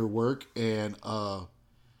men do their work, and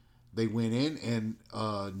they went in, and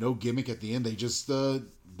no gimmick at the end. They just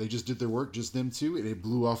did their work, just them two, and it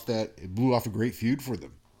blew off a great feud for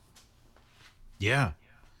them. Yeah.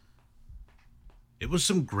 It was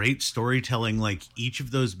some great storytelling, like each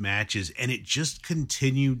of those matches, and it just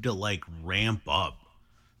continued to like ramp up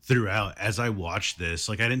throughout as I watched this.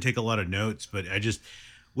 Like, I didn't take a lot of notes, but I just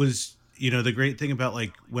was, you know, the great thing about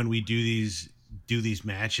like when we do these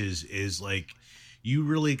matches is like you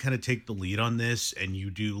really kind of take the lead on this, and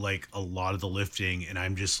you do like a lot of the lifting, and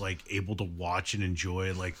I'm just like able to watch and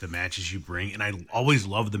enjoy like the matches you bring. And I always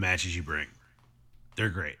love the matches you bring. They're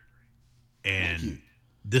great. And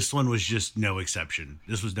this one was just no exception.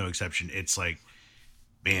 This was no exception. It's like,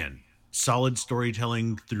 man, solid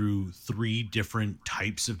storytelling through 3 different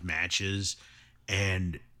types of matches,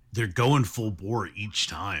 and they're going full bore each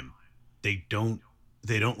time. They don't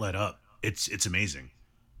let up. It's amazing.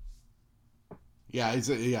 Yeah,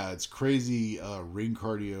 it's crazy ring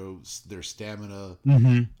cardio, their stamina.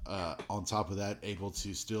 On top of that, able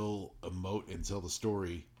to still emote and tell the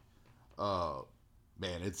story.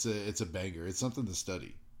 Man, it's a banger. It's something to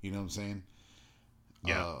study. You know what I'm saying?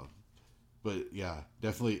 Yeah. But yeah,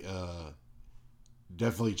 definitely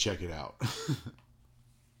check it out.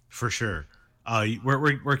 For sure.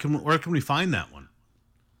 Where can we find that one?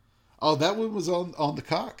 Oh, that one was on the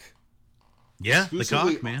Cock. Yeah, the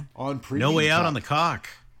Cock, man. On Premium No Way Out Cock. on the Cock.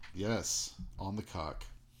 Yes, on the Cock.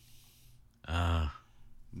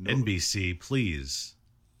 NBC, please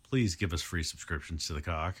give us free subscriptions to the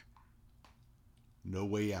Cock. No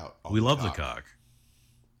Way Out. We love the Cock.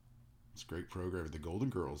 It's a great program. The Golden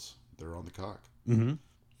Girls, they're on the Cock.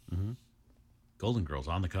 Golden Girls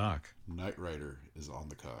on the cock. Knight Rider is on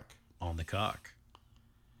the cock. On the cock.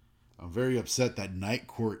 I'm very upset that Night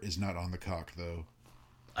Court is not on the cock, though.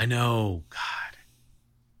 I know. God.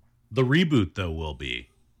 The reboot, though, will be.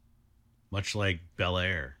 Much like Bel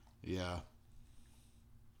Air. Yeah.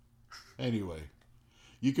 Anyway,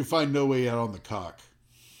 you can find No Way Out on the cock.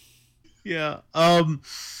 Yeah.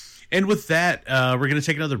 And with that, we're going to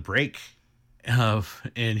take another break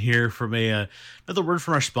and hear from another word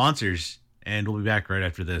from our sponsors. And we'll be back right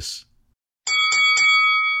after this.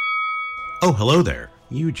 Oh, hello there.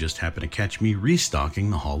 You just happen to catch me restocking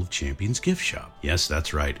the Hall of Champions gift shop. Yes,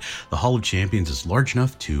 that's right. The Hall of Champions is large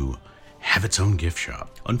enough to have its own gift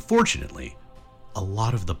shop. Unfortunately, a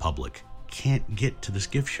lot of the public can't get to this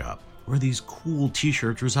gift shop where these cool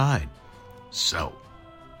t-shirts reside. So,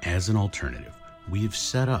 as an alternative, we've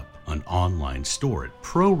set up an online store at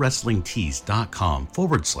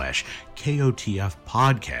prowrestlingtees.com/KOTF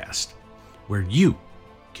podcast, where you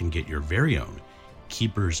can get your very own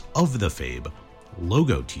Keepers of the Fabe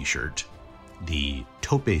logo t-shirt, the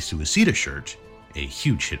Tope Suicida shirt, a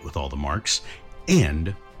huge hit with all the marks,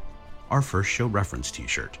 and our first show reference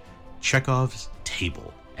t-shirt, Chekhov's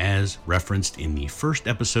Table, as referenced in the first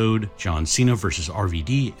episode, John Cena versus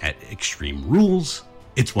RVD at Extreme Rules.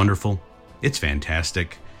 It's wonderful. It's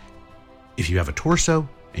fantastic. If you have a torso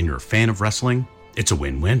and you're a fan of wrestling, it's a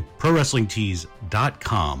win-win.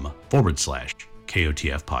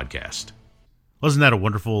 ProWrestlingTees.com/KOTF podcast. Wasn't that a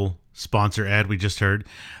wonderful sponsor ad we just heard?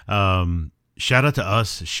 Shout out to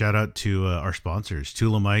us. Shout out to our sponsors,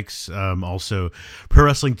 Tula Mikes. Also,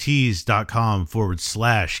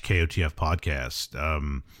 ProWrestlingTees.com/KOTF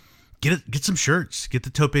podcast. Get some shirts. Get the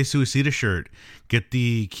Tope Suicida shirt. Get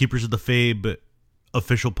the Keepers of the Fabe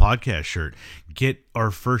official podcast shirt. Get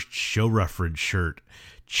our first show reference shirt.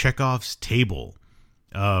 Chekhov's Table.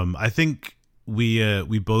 I think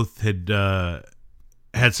we both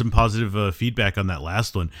had some positive feedback on that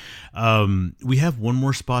last one. We have one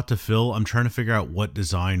more spot to fill. I'm trying to figure out what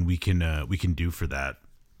design we can do for that.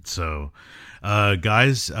 So,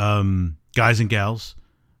 guys and gals,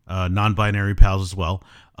 non-binary pals as well,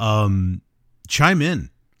 chime in.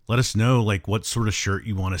 Let us know like what sort of shirt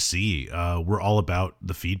you want to see. We're all about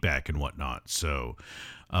the feedback and whatnot. So,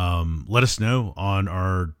 let us know on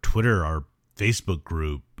our Twitter, our Facebook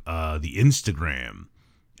group, the Instagram,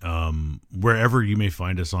 wherever you may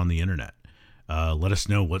find us on the internet. Let us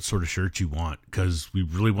know what sort of shirts you want, because we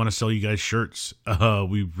really want to sell you guys shirts.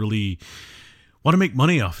 We really want to make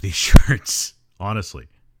money off these shirts, honestly.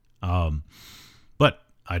 But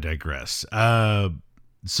I digress.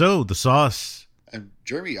 So the sauce. And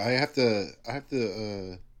Jeremy, I have to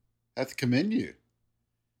commend you.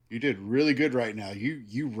 You did really good right now.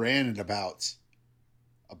 You ran at about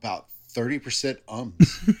 30%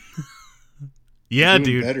 ums. Yeah, You're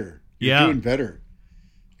doing dude. Better. You're doing better.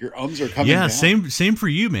 Your ums are coming down. Yeah, same for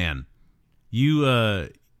you, man. You're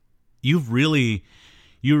really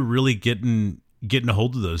getting a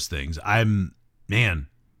hold of those things. I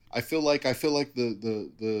feel like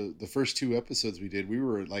the first two episodes we did, we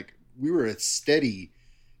were at steady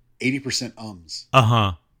 80% ums.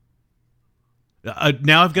 Now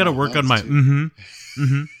I've got to work on my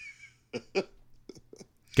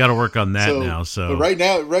got to work on that now. So, but right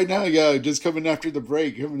now, yeah, just coming after the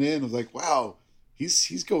break, coming in, I was like, wow,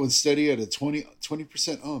 he's going steady at a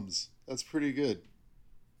 20% ums. That's pretty good.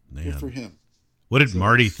 Man. Good for him. What did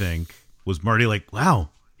Marty think? Was Marty like,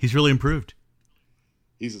 wow, he's really improved?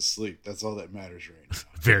 He's asleep. That's all that matters right now.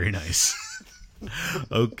 Very nice.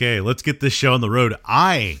 Okay, let's get this show on the road.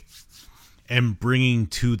 I am bringing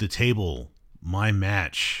to the table my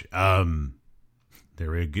match. There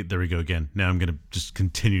we go again. Now I'm going to just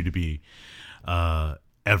continue to be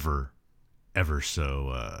ever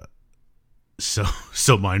so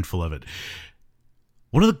mindful of it.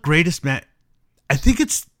 One of the greatest I think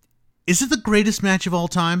is it the greatest match of all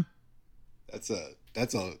time? That's a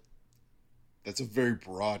very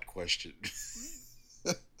broad question.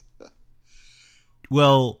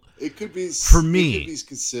 Well, it could be for me. It could be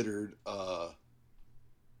considered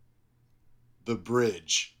the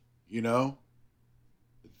bridge, you know?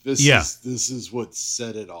 This is what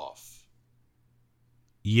set it off.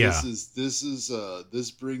 Yeah.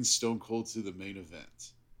 This brings Stone Cold to the main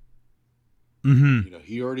event. Mm-hmm. You know,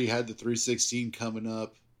 he already had the 316 coming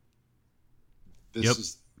up. This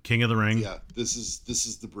is King of the Ring. Yeah, this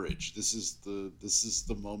is the bridge. This is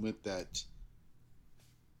the moment that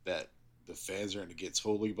the fans are going to get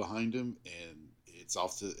totally behind him, and it's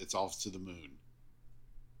off to the moon.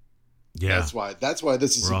 Yeah, that's why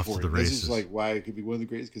this is We're important. Off to the races. This is like why it could be one of the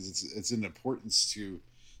greatest, because it's an importance to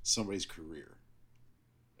somebody's career,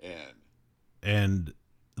 and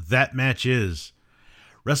That match is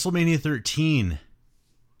WrestleMania 13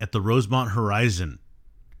 at the Rosemont Horizon.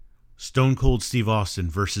 Stone Cold Steve Austin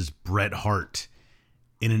versus Bret Hart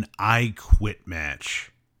in an I Quit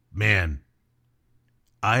match. Man,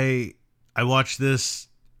 I watched this.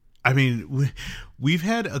 I mean, we've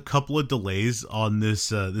had a couple of delays on this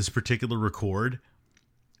particular record,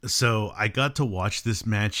 so I got to watch this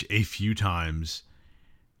match a few times,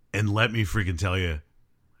 and let me freaking tell you,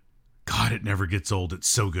 God, it never gets old. It's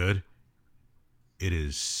so good. It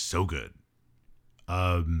is so good.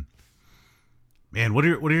 Man, what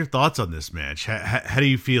are your thoughts on this match? How do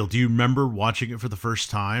you feel? Do you remember watching it for the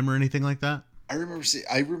first time or anything like that? I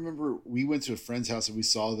remember we went to a friend's house and we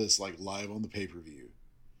saw this like live on the pay-per-view.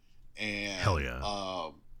 And Hell yeah.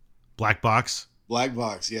 Black Box? Black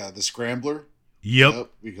Box, yeah. The Scrambler.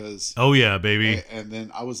 Yep. Because oh yeah, baby. And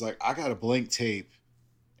then I was like, I got a blank tape,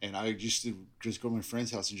 and I just go to my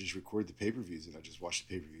friend's house and just record the pay-per-views, and I just watched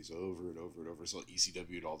the pay-per-views over and over and over. So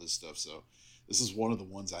ECW and all this stuff. So this is one of the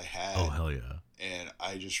ones I had. Oh hell yeah. And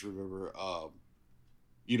I just remember,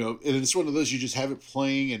 you know, and it's one of those you just have it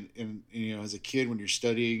playing, and you know, as a kid when you're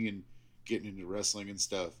studying and getting into wrestling and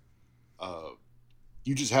stuff,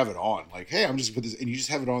 you just have it on. Like, hey, I'm just gonna put this, and you just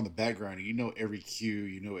have it on in the background, and you know every cue,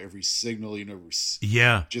 you know every signal, you know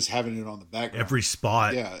just having it on the background, every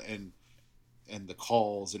spot, yeah, and the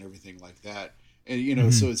calls and everything like that, and you know,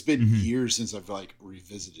 so it's been years since I've like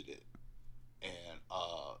revisited it, and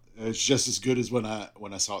it's just as good as when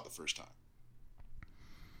I saw it the first time.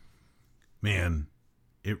 Man,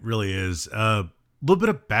 it really is. A little bit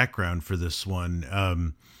of background for this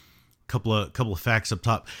one. Couple of facts up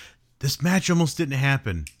top. This match almost didn't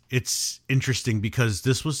happen. It's interesting because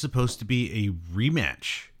this was supposed to be a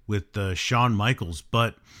rematch with Shawn Michaels,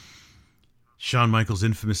 but Shawn Michaels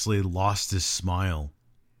infamously lost his smile,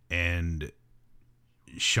 and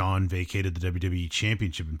Shawn vacated the WWE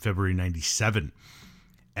Championship in February '97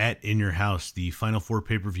 at In Your House. The Final Four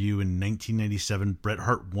pay-per-view in 1997, Bret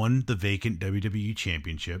Hart won the vacant WWE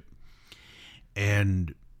Championship.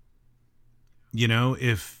 And, you know,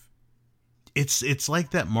 if it's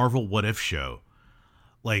like that Marvel What If show.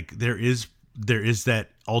 Like there is that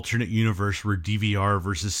alternate universe where DVR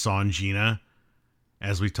versus Sanjina,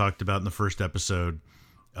 as we talked about in the first episode,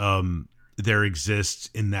 there exists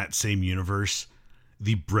in that same universe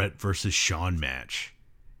the Bret versus Shawn match.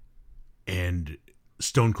 And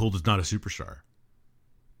Stone Cold is not a superstar.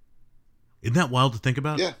 Isn't that wild to think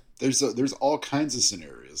about? Yeah, there's all kinds of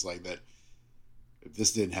scenarios like that. If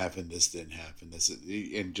this didn't happen, this didn't happen.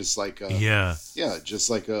 And just like just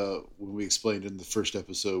like when we explained in the first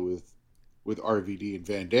episode with RVD and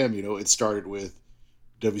Van Dam, you know, it started with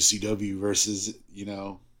WCW versus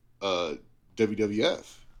WWF,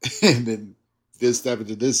 and then this happened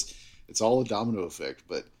to this. It's all a domino effect,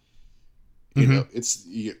 but you know, it's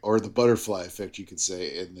or the butterfly effect, you could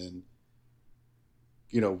say. And then,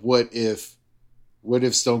 you know, what if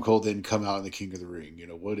Stone Cold didn't come out in the King of the Ring? You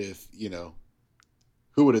know, what if, you know,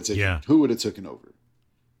 who would have taken over?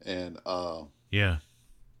 And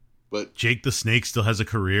but Jake the Snake still has a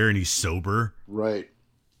career and he's sober, right?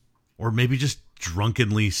 Or maybe just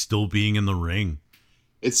drunkenly still being in the ring.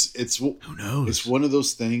 It's who knows? It's one of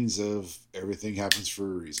those things of everything happens for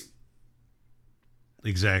a reason.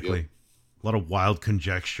 Exactly. Yep. A lot of wild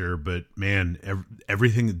conjecture, but man,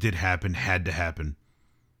 everything that did happen had to happen,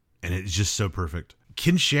 and it's just so perfect.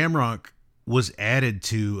 Ken Shamrock was added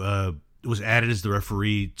as the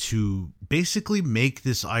referee to basically make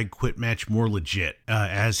this I Quit match more legit,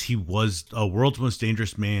 as he was a World's Most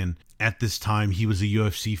Dangerous Man. At this time, he was a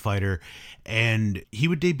UFC fighter, and he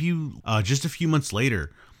would debut just a few months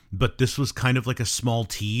later. But this was kind of like a small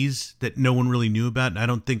tease that no one really knew about. And I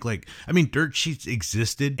don't think dirt sheets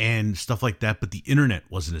existed and stuff like that, but the internet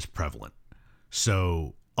wasn't as prevalent.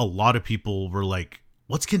 So a lot of people were like,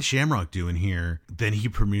 what's Ken Shamrock doing here? Then he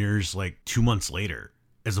premieres like 2 months later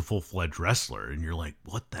as a full-fledged wrestler. And you're like,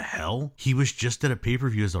 what the hell? He was just at a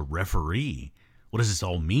pay-per-view as a referee. What does this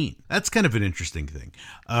all mean? That's kind of an interesting thing.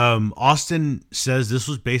 Austin says this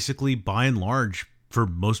was basically, by and large, for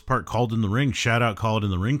most part, Called in the Ring. Shout out Called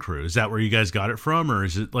in the Ring crew. Is that where you guys got it from? Or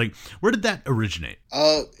is it like, where did that originate?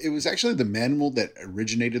 It was actually the manual that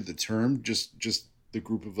originated the term, just the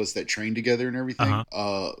group of us that trained together and everything.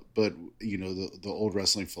 Uh-huh. But, you know, the old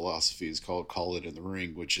wrestling philosophy is called Call It in the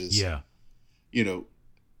Ring, which is, you know,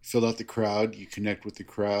 fill out the crowd, you connect with the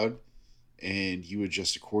crowd, and you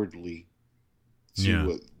adjust accordingly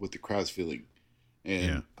to what the crowd's feeling.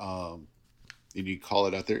 And, and you call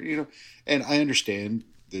it out there, you know, and I understand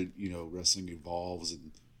that, you know, wrestling evolves,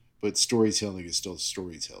 but storytelling is still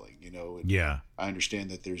storytelling, you know, and I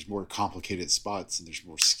understand that there's more complicated spots and there's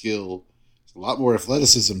more skill. a lot more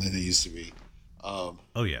athleticism than it used to be.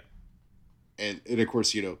 Oh yeah. And of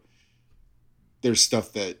course, there's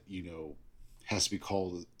stuff that, has to be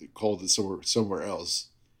called somewhere else.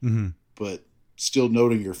 Mm-hmm. But still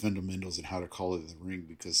noting your fundamentals and how to call it in the ring,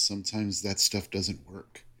 because sometimes that stuff doesn't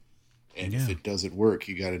work. And if it doesn't work,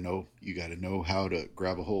 you got to know how to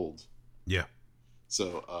grab a hold. Yeah.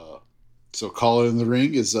 So call it in the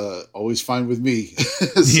ring is always fine with me.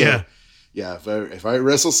 Yeah. Yeah, if I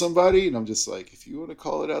wrestle somebody and I'm just like, if you want to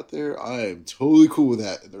call it out there, I am totally cool with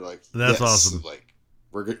that. And they're like, that's yes. awesome. Like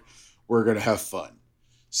we're gonna have fun.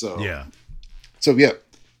 So yeah,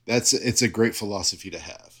 it's a great philosophy to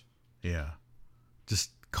have. Yeah,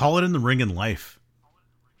 just call it in the ring in life.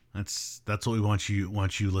 That's what we want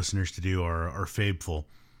you listeners to do. Our Fabeful,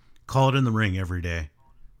 call it in the ring every day.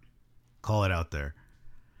 Call it out there.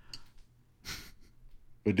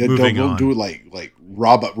 But don't do it like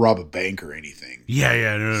rob a bank or anything.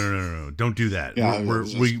 Yeah, no. Don't do that. Yeah,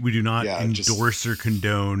 we do not endorse or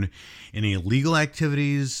condone any illegal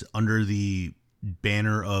activities under the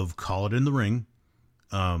banner of call it in the ring.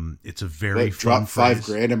 It's a very fun drop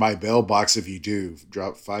 $5,000 in my mailbox if you do.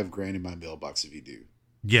 Drop $5,000 in my mailbox if you do.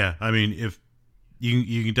 Yeah, I mean, if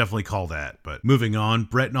you can definitely call that. But moving on,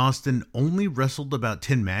 Brett and Austin only wrestled about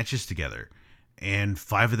 10 matches together. And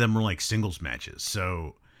 5 of them were like singles matches.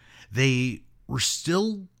 So they were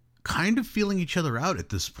still kind of feeling each other out at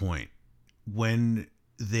this point when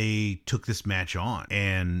they took this match on.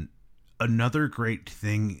 And another great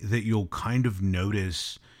thing that you'll kind of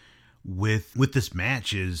notice with this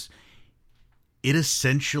match is it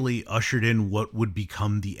essentially ushered in what would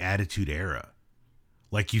become the Attitude Era.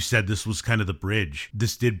 Like you said, this was kind of the bridge.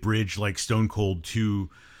 This did bridge like Stone Cold to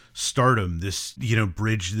Stardom, this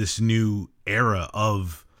bridge this new era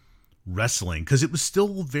of wrestling, because it was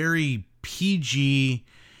still very PG.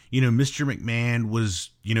 Mr. McMahon was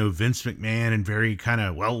Vince McMahon, and very kind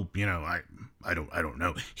of, I don't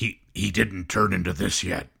know, he didn't turn into this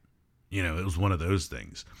yet. It was one of those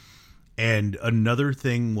things. And another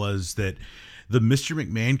thing was that the Mr.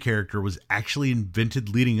 McMahon character was actually invented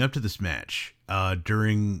leading up to this match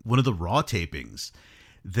during one of the Raw tapings,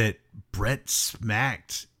 that Brett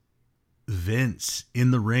smacked Vince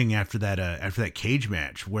in the ring after that cage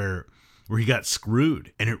match where he got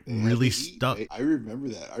screwed, and it really stuck. I remember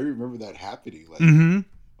that. I remember that happening. Like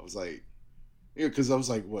I was like, because I was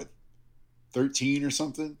like, what, 13 or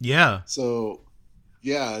something? Yeah. So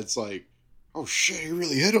yeah, it's like, oh shit, he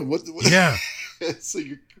really hit him. What? Yeah. So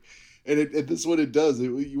and this is what it does.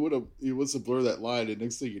 You want to blur that line, and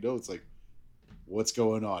next thing you know, it's like, what's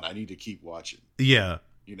going on? I need to keep watching. Yeah.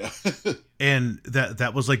 And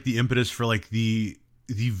that was like the impetus for like the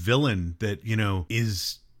villain that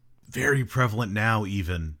is very prevalent now.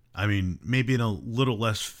 Even, I mean, maybe in a little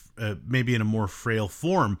less, maybe in a more frail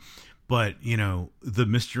form, but the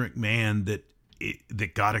Mr. McMahon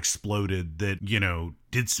that got exploded, that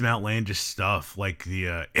did some outlandish stuff, like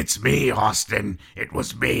the "It's me, Austin. It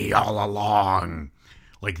was me all along,"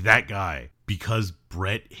 like that guy, because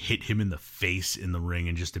Brett hit him in the face in the ring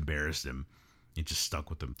and just embarrassed him. It just stuck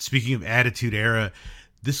with them. Speaking of Attitude Era,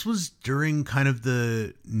 this was during kind of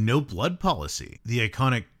the no blood policy. The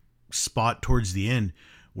iconic spot towards the end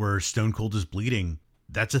where Stone Cold is bleeding.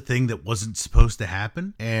 That's a thing that wasn't supposed to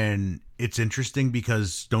happen. And it's interesting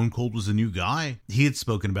because Stone Cold was a new guy. He had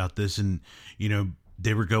spoken about this, and,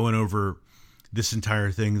 they were going over this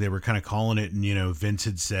entire thing. They were kind of calling it. And, Vince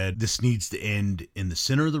had said, this needs to end in the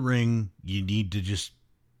center of the ring. You need to just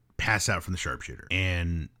pass out from the sharpshooter.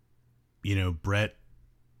 And Brett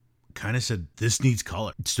kind of said, this needs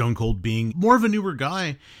color. Stone Cold, being more of a newer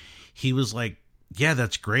guy, he was like, yeah,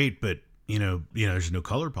 that's great, but there's no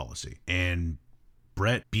color policy. And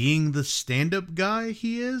Brett, being the stand-up guy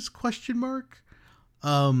he is,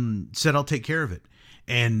 said, I'll take care of it.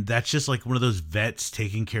 And that's just like one of those vets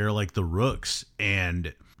taking care of like the rooks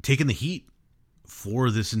and taking the heat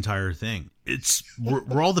for this entire thing.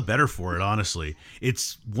 We're all the better for it, honestly.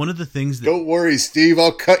 It's one of the things that, don't worry, Steve,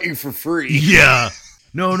 I'll cut you for free. Yeah.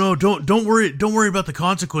 No, don't worry about the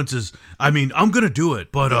consequences. I mean, I'm gonna do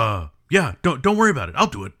it, but yeah, don't worry about it. I'll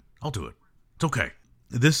do it. It's okay.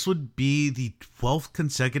 This would be the 12th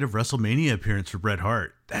consecutive WrestleMania appearance for Bret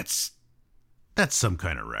Hart. That's some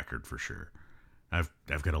kind of record for sure. I've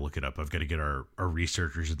got to look it up. I've got to get our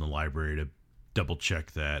researchers in the library to double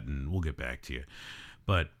check that, and we'll get back to you.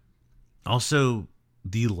 But also,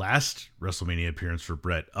 the last WrestleMania appearance for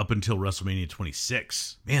Bret up until WrestleMania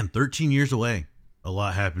 26. Man, 13 years away. A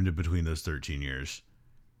lot happened in between those 13 years.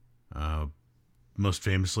 Most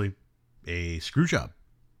famously, a screw job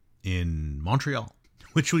in Montreal,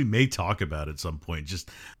 which we may talk about at some point.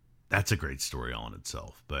 Just, that's a great story all in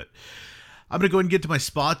itself. But I'm going to go ahead and get to my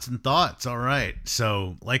spots and thoughts. All right.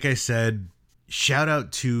 So, like I said, shout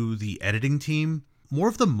out to the editing team, more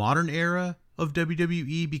of the modern era of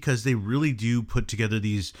WWE, because they really do put together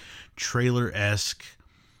these trailer-esque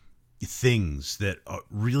things that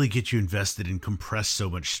really get you invested and compress so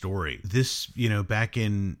much story. This, back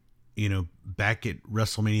at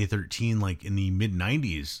WrestleMania 13, like in the mid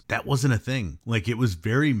 90s, that wasn't a thing. Like, it was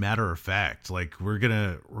very matter of fact. Like,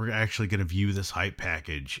 we're actually gonna view this hype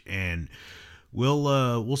package, and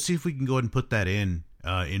we'll see if we can go ahead and put that in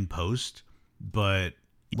post. But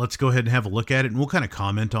let's go ahead and have a look at it, and we'll kind of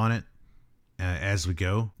comment on it as we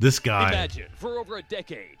go. This guy, imagine for over a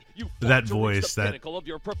decade, you that to voice, reach the that pinnacle of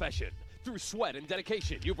your profession. Through sweat and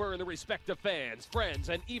dedication, you've earned the respect of fans, friends,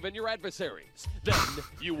 and even your adversaries. Then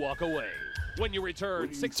you walk away. When you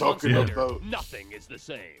return 6 months later, nothing is the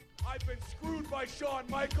same. I've been screwed by Shawn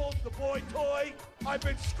Michaels, the boy toy. I've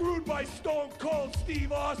been screwed by Stone Cold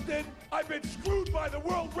Steve Austin. I've been screwed by the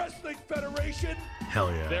World Wrestling Federation.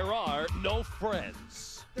 Hell yeah. There are no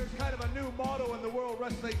friends. There's kind of a new motto in the World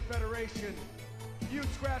Wrestling Federation. You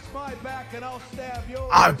scratch my back and I'll stab yours.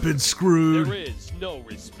 I've been screwed. There is no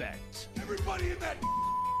respect. Everybody in that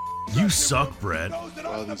you suck, Brett. Wow,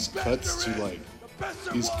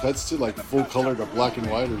 these cuts to like full color to black and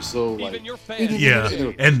white are so like, even your fans. Yeah,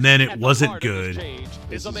 and then it At the wasn't heart of this good. change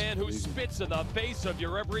is a man who spits in the face of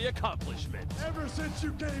your every accomplishment. Ever since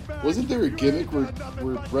you came back, wasn't there a gimmick where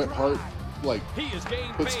Bret Hart like He is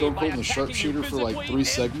gained put fame Stone by Cold in the attacking sharpshooter you for like physically 3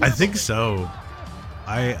 segments? I think so.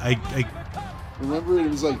 I Remember, it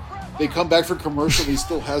was like they come back for commercial. He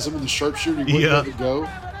still has him in the sharpshooter. He wouldn't let it go,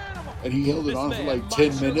 and he held it on for like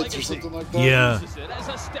 10 minutes or something like that. Yeah. uses it as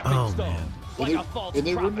a stepping Oh, stone. man. Like And a false then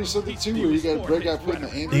remember prophet, something he too, where spews Bret got forth put in the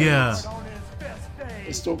his ambulance. Yeah. on his best day.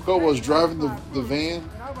 And Stone Cold was driving the van.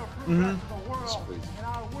 Mhm. It's crazy.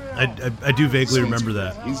 I do vaguely remember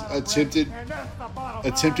that. He's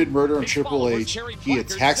attempted murder on Triple H. He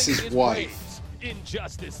attacks his wife.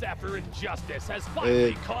 Injustice after injustice has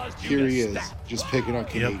finally And caused you here to he is, stop. just picking on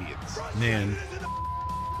Canadians. Man,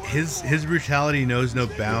 his brutality knows no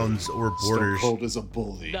bounds or Stone borders. Cold is a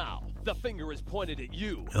bully. Now the finger is pointed at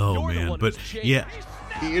you. Oh, You're the man, one but who's changed. yeah.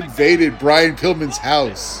 He invaded Brian Pillman's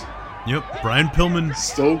house. Yep, Brian Pillman.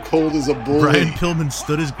 Stone Cold is a bully. Brian Pillman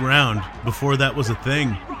stood his ground before that was a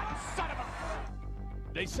thing.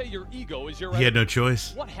 They say your ego is your He had no enemy.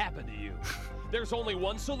 choice. What happened to you? There's only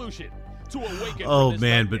one solution. To awaken Oh, from this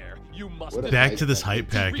man, but nightmare, you must What a Back hype to this package. hype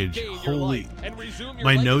package. regain your Holy. life and resume your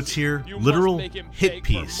My legacy. notes here, You must literal make him hit beg for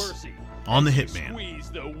piece mercy on the as you Hitman. squeeze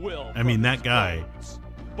the will I mean, from that his guy bones.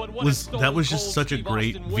 But when was a that was just Stone such a Cold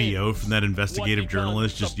great Steve VO Austin from that wins, investigative what becomes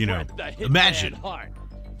journalist. Just, the Bret the Hitman imagine Hart?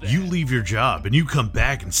 you leave your job and you come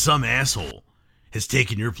back and some asshole has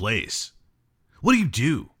taken your place. What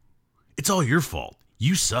do? It's all your fault.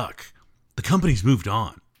 You suck. The company's moved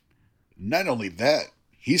on. Not only that,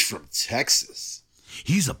 he's from Texas.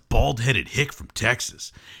 He's a bald-headed hick from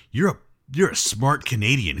Texas. You're a smart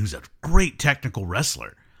Canadian who's a great technical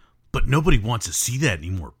wrestler. But nobody wants to see that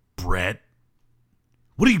anymore, Brett.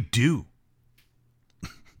 What do?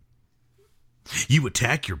 You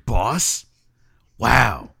attack your boss?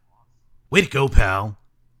 Wow. Way to go, pal.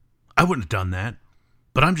 I wouldn't have done that.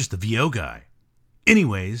 But I'm just the VO guy.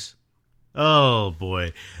 Anyways. Oh,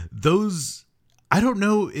 boy. Those... I don't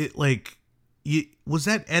know, was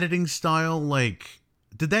that editing style,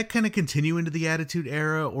 did that kind of continue into the Attitude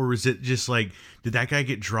Era, or was it just did that guy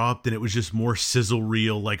get dropped and it was just more sizzle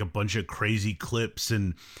reel, like a bunch of crazy clips,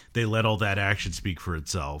 and they let all that action speak for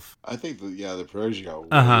itself? I think the production got way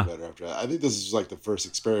Uh-huh. better after that. I think this is like the first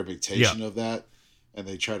experimentation of that, and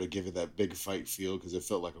they try to give it that big fight feel because it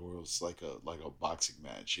felt like it was like a boxing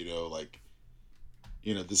match,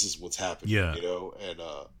 this is what's happening, Yeah. Of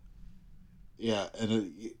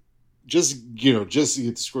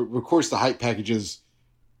course the hype packages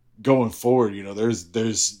going forward, there's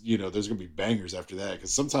gonna be bangers after that,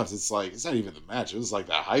 because sometimes it's not even the match, it was like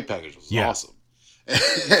that hype package was awesome.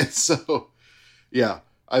 And so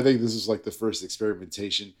I think this is like the first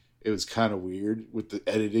experimentation. It was kind of weird with the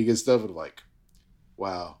editing and stuff, and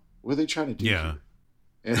wow, what are they trying to do Yeah. here?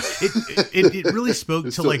 And It really spoke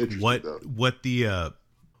It's to still interesting, though. what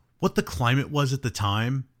the climate was at the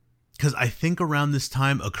time, because I think around this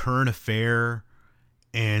time, A Current Affair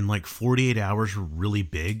and 48 Hours were really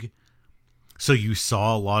big. So you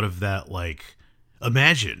saw a lot of that,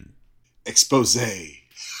 imagine. expose.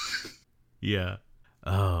 Yeah.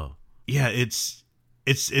 Oh, yeah. It's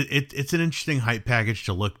an interesting hype package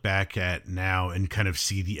to look back at now and kind of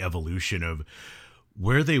see the evolution of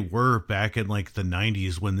where they were back in the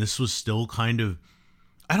 90s, when this was still kind of,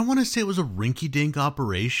 I don't want to say it was a rinky-dink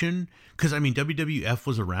operation, because I mean WWF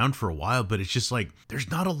was around for a while, but it's just like there's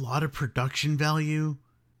not a lot of production value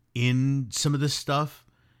in some of this stuff,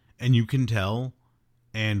 and you can tell,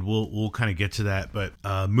 and we'll kind of get to that. But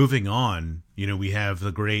moving on, you know, we have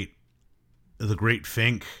the great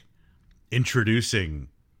Fink introducing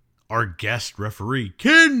our guest referee,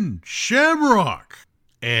 Ken Shamrock.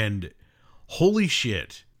 And holy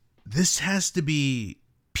shit, this has to be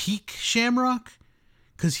peak Shamrock,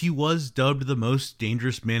 because he was dubbed the most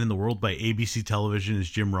dangerous man in the world by ABC Television, as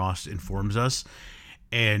Jim Ross informs us.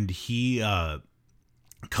 And he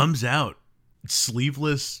comes out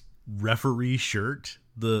sleeveless referee shirt,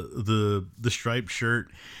 the striped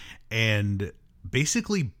shirt, and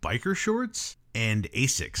basically biker shorts and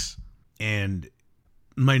Asics. And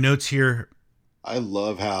my notes here. I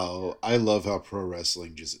love how pro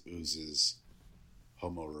wrestling just oozes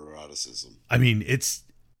homoeroticism. I mean,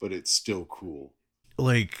 but it's still cool.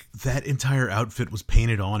 Like, that entire outfit was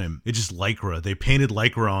painted on him. It's just Lycra. They painted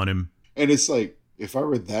Lycra on him. And it's like, if I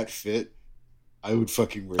were that fit, I would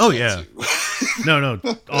fucking wear that too. No,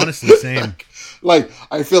 honestly, same. Like,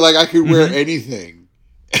 I feel like I could wear anything.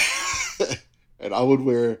 And I would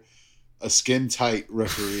wear a skin-tight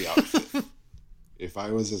referee outfit if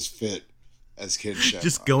I was as fit as Ken Shamrock.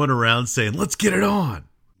 Just going around saying, let's get it on.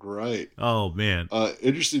 Right. Oh, man.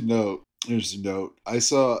 Interesting note. I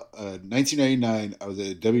saw 1999, I was at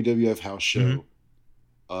a WWF house show.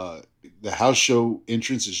 The house show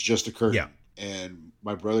entrance is just a curtain. Yeah. And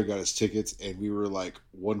my brother got us tickets, and we were like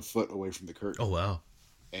 1 foot away from the curtain. Oh, wow.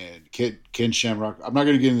 And Ken Shamrock, I'm not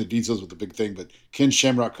going to get into the details with the big thing, but Ken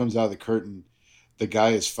Shamrock comes out of the curtain. The guy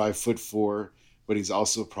is 5'4", but he's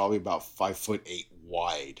also probably about 5'8"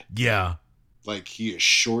 wide. Yeah. Like, he is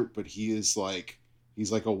short, but he's like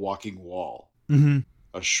a walking wall. Mm-hmm.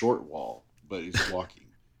 A short wall, but he's walking.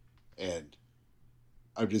 And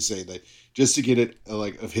I'm just saying that just to get it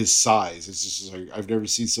like of his size, it's just like I've never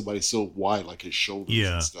seen somebody so wide, like his shoulders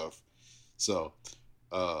and stuff. So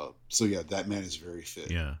yeah, that man is very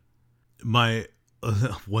fit. Yeah. My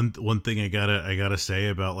one thing I gotta say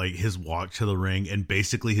about like his walk to the ring and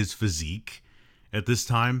basically his physique at this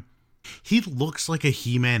time, he looks like a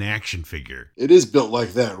He-Man action figure. It is built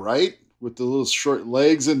like that, right? With the little short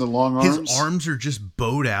legs and the long arms. His arms are just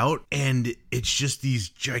bowed out, and it's just these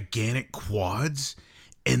gigantic quads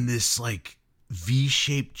and this like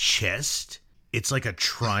V-shaped chest. It's like a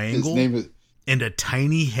triangle. His name is and a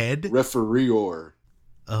tiny head. Refereor.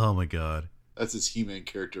 Oh my god. That's his He-Man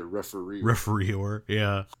character, Refereor. Refereor,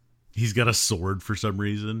 yeah. He's got a sword for some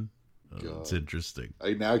reason. It's interesting.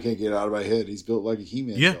 I can't get it out of my head. He's built like a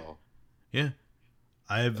He-Man doll. Yeah.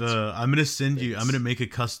 I'm gonna send you. I'm gonna make a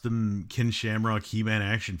custom Ken Shamrock He-Man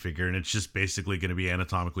action figure, and it's just basically gonna be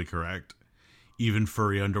anatomically correct, even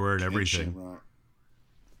furry underwear and everything.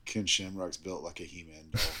 Ken Shamrock's built like a He-Man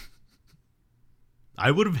doll.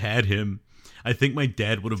 I would have had him. I think my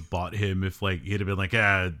dad would have bought him if like he'd have been like,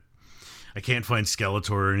 I can't find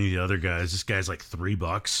Skeletor or any of the other guys. This guy's like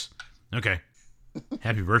 $3. Okay,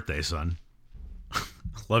 happy birthday, son.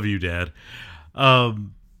 Love you, Dad.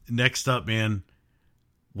 Next up, man.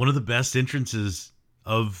 One of the best entrances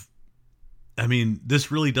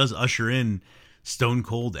this really does usher in Stone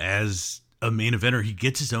Cold as a main eventer. He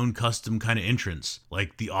gets his own custom kind of entrance,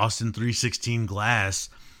 like the Austin 316 glass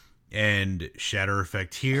and shatter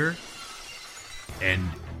effect here. And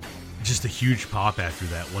just a huge pop after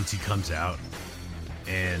that once he comes out.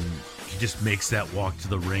 And he just makes that walk to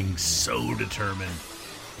the ring so determined.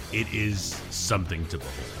 It is something to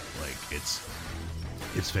behold. Like, it's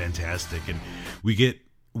fantastic. And we get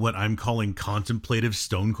what I'm calling contemplative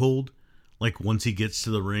Stone Cold. Like, once he gets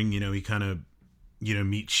to the ring, he kind of,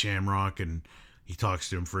 meets Shamrock and he talks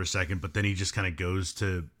to him for a second, but then he just kind of goes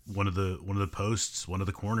to one of the posts, one of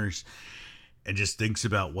the corners, and just thinks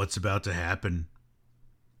about what's about to happen.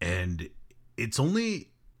 And it's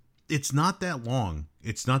not that long.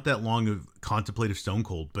 It's not that long of contemplative Stone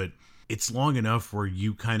Cold, but it's long enough where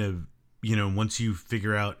you kind of, once you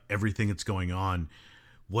figure out everything that's going on,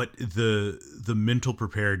 what the mental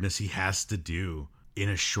preparedness he has to do in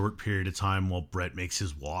a short period of time while Brett makes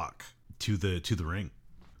his walk to the ring.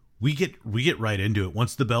 We get right into it.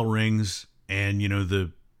 Once the bell rings and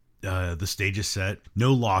the stage is set,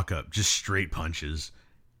 no lockup, just straight punches,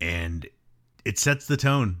 and it sets the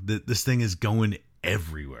tone that this thing is going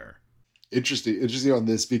everywhere. Interesting on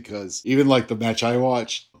this, because even like the match I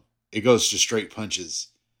watched, it goes to straight punches,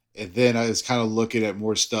 and then I was kind of looking at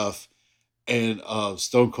more stuff. And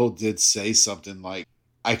Stone Cold did say something like,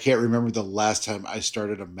 I can't remember the last time I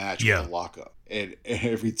started a match with a lockup. And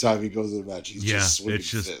every time he goes to the match, he's just swinging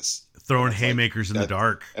fists. Throwing haymakers in the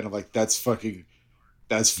dark. And I'm like, that's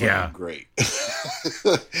That's fucking great.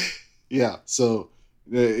 Yeah. So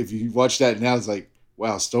if you watch that now, it's like,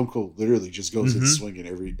 wow, Stone Cold literally just goes in swinging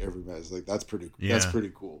every match. Like that's pretty. Yeah. That's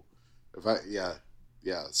pretty cool.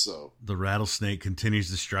 So the rattlesnake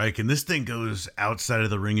continues to strike, and this thing goes outside of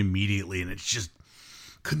the ring immediately, and it's just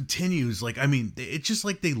continues. Like, I mean, it's just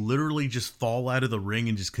like they literally just fall out of the ring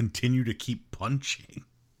and just continue to keep punching.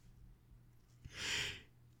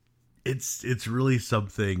 It's really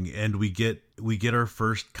something, and we get our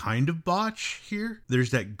first kind of botch here. There's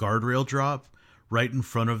that guardrail drop right in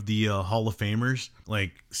front of the Hall of Famers.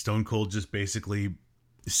 Like, Stone Cold just basically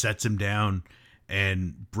sets him down,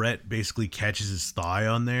 and Brett basically catches his thigh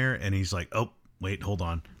on there, and he's like, oh, wait, hold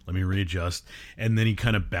on, let me readjust. And then he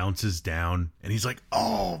kind of bounces down, and he's like,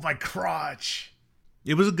 oh, my crotch.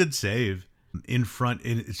 It was a good save.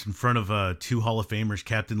 It's in front of two Hall of Famers,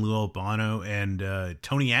 Captain Lou Albano and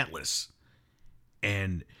Tony Atlas.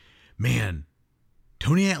 And man,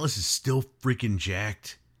 Tony Atlas is still freaking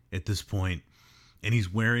jacked at this point, and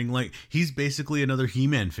he's wearing he's basically another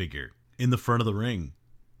He-Man figure in the front of the ring.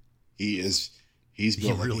 He is. He's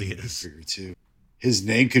built like really a He-Man is. figure too. His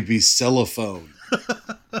name could be Cellophone.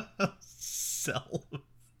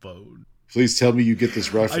 Cellophone. Please tell me you get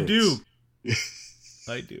this reference. I do.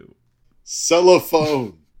 I do.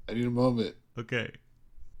 Cellophone. I need a moment. Okay.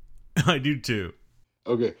 I do too.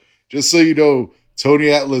 Okay. Just so you know,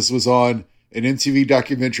 Tony Atlas was on an MTV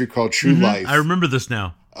documentary called True Life. I remember this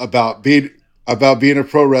now. About being a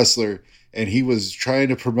pro wrestler, and he was trying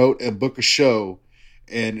to promote and book a show,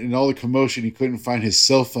 and in all the commotion he couldn't find his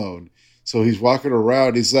cell phone. So he's walking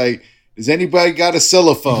around, he's like, does anybody got a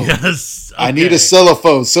cellophone? Yes. Okay. I need a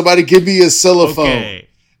cellophane. Somebody give me a cellophane. Okay.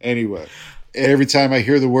 Anyway, every time I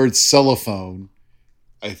hear the word cellophane,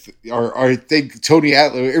 I think Tony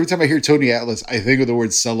Atlas. Every time I hear Tony Atlas, I think of the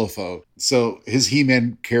word cellophane. So his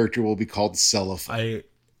He-Man character will be called Cellophane.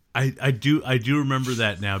 I do remember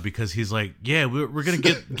that now, because he's like, yeah, we're gonna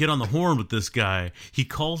get on the horn with this guy. He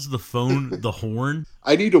calls the phone the horn.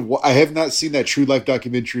 I have not seen that True Life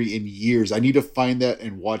documentary in years. I need to find that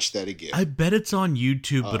and watch that again. I bet it's on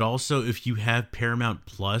YouTube, but also if you have Paramount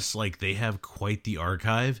Plus, they have quite the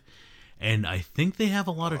archive, and I think they have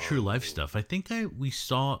a lot of True Life stuff. I think we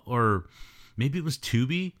saw, or maybe it was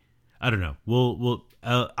Tubi. I don't know.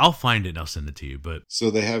 I'll find it and I'll send it to you. But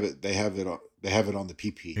so they have it. They have it on the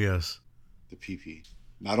PP. Yes. The PP.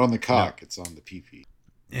 Not on the cock, no. It's on the PP.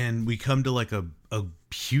 And we come to a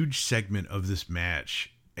huge segment of this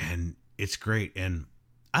match, and it's great. And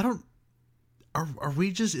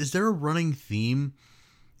is there a running theme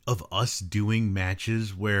of us doing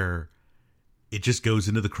matches where it just goes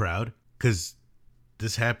into the crowd? Because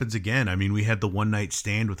this happens again. I mean, we had the one night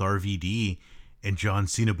stand with RVD and John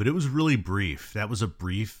Cena, but it was really brief. That was a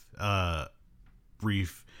brief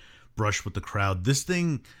brush with the crowd. This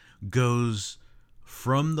thing goes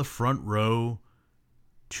from the front row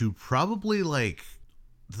to probably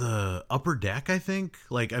the upper deck, I think.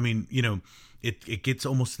 It gets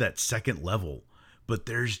almost to that second level, but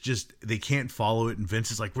they can't follow it, and Vince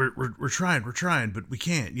is like, we're trying, but we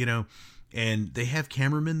can't, and they have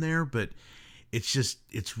cameramen there, but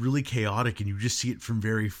it's really chaotic, and you just see it from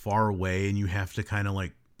very far away, and you have to kind of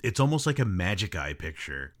it's almost like a Magic Eye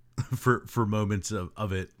picture for moments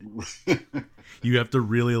of it. You have to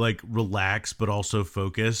really relax, but also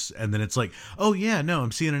focus, and then it's like, oh yeah, no,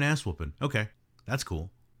 I'm seeing an ass whooping. Okay, that's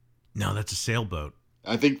cool. No, that's a sailboat.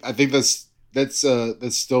 I think that's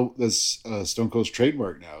Stone Cold's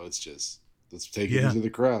trademark now. It's just, let's take it into the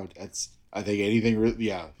crowd. I think anything really,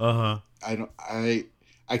 yeah.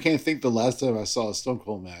 I can't think the last time I saw a Stone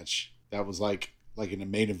Cold match that was like in a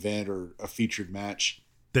main event or a featured match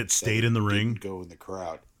that stayed in the ring, go in the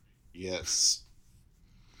crowd. Yes.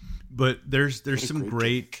 But there's some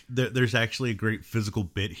great there's actually a great physical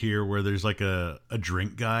bit here where there's a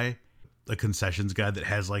drink guy, a concessions guy that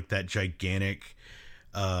has that gigantic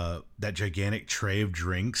tray of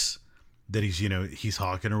drinks that he's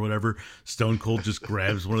hawking or whatever. Stone Cold just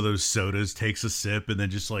grabs one of those sodas, takes a sip, and then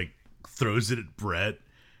just throws it at Brett,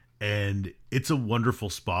 and it's a wonderful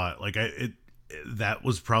spot. That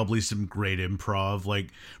was probably some great improv.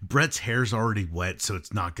 Brett's hair's already wet, so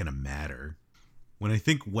it's not gonna matter. When I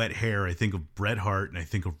think wet hair, I think of Bret Hart and I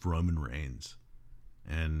think of Roman Reigns.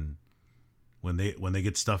 And when they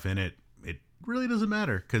get stuff in it, it really doesn't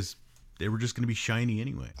matter, because they were just going to be shiny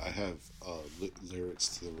anyway. I have lyrics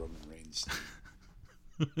to the Roman Reigns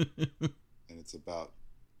theme. And it's about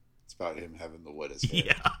him having the wettest hair.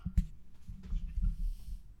 Yeah.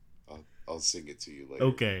 I'll sing it to you later.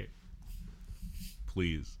 Okay.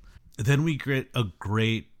 Please. Then we get a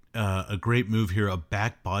great move here, a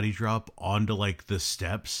back body drop onto the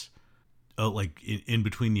steps. like in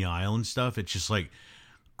between the aisle and stuff. It's just like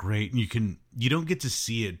great. And you don't get to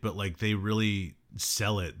see it, but like they really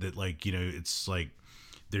sell it that like, you know, it's like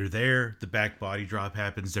they're there, the back body drop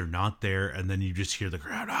happens, they're not there, and then you just hear the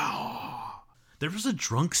crowd. Oh, there was a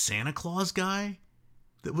drunk Santa Claus guy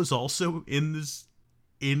that was also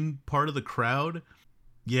in part of the crowd.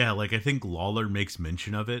 Yeah, like I think Lawler makes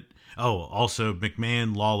mention of it. Oh, also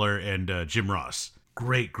McMahon, Lawler, and Jim Ross.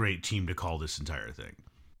 Great team to call this entire thing.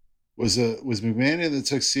 Was McMahon in the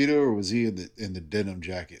tuxedo or was he in the denim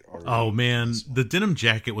jacket already? Oh man, the denim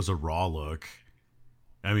jacket was a Raw look.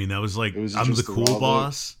 I mean, that was like, I'm the cool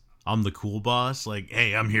boss. I'm the cool boss. Like,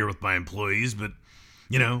 hey, I'm here with my employees, but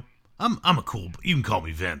you know, I'm a cool. You can call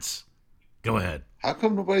me Vince. Go ahead. How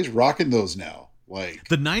come nobody's rocking those now? Like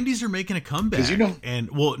the '90s are making a comeback, because you know,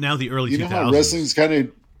 and well, now the early 2000s. You know how wrestling's kind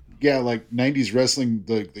of, yeah, like '90s wrestling,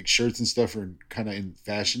 like shirts and stuff are kind of in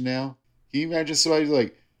fashion now. Can you imagine somebody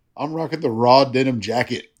like, I'm rocking the raw denim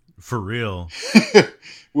jacket for real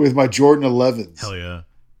with my Jordan 11s? Hell yeah!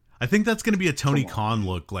 I think that's going to be a Tony Khan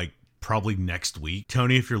look, like probably next week.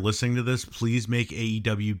 Tony, if you're listening to this, please make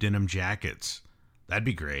AEW denim jackets. That'd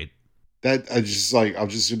be great. I'm just going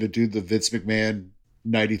to do the Vince McMahon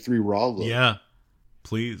 '93 Raw look. Yeah,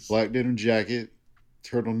 please. Black denim jacket,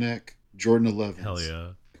 turtleneck, Jordan 11s. Hell yeah!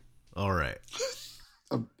 All right.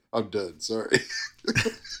 I'm done. Sorry.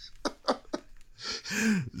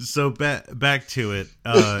 So back to it.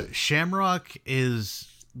 Shamrock is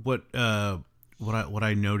what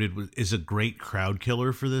I noted is a great crowd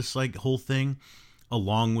killer for this like whole thing,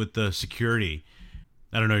 along with the security.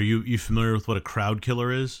 I don't know. You familiar with what a crowd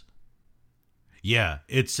killer is? Yeah,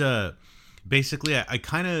 it's basically I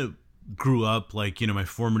kind of grew up like, you know, my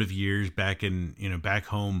formative years back in, you know, back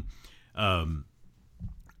home.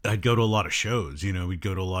 I'd go to a lot of shows. You know, we'd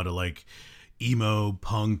go to a lot of like emo,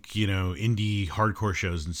 punk, you know, indie, hardcore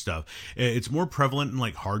shows and stuff. It's more prevalent in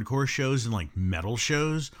like hardcore shows and like metal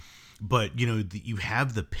shows, but you know, you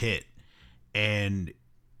have the pit, and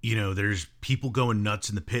you know, there's people going nuts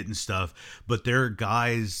in the pit and stuff, but there are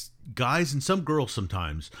guys and some girls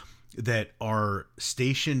sometimes that are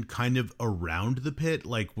stationed kind of around the pit,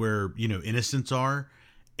 like where, you know, innocents are,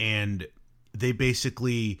 and they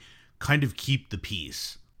basically kind of keep the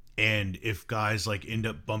peace. And if guys like end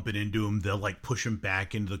up bumping into them, they'll like push them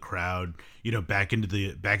back into the crowd, you know, back into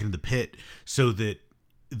the pit, so that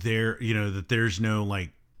there's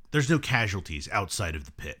no casualties outside of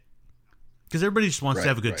the pit. Because everybody just wants to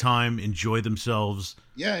have a good time, enjoy themselves.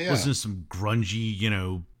 Yeah. Listen to some grungy, you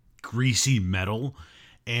know, greasy metal,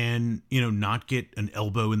 and, you know, not get an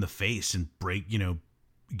elbow in the face and break, you know,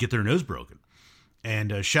 get their nose broken.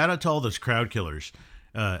 And shout out to all those crowd killers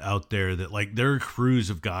out there that like, there are crews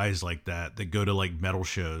of guys like that go to like metal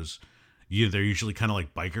shows. They're usually kind of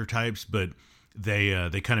like biker types, but they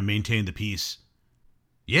kind of maintain the peace.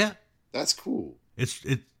 Yeah, that's cool. It's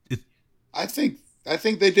I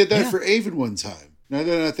think they did that for Avon one time. Now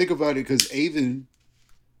that I think about it, because Avon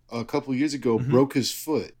a couple years ago broke his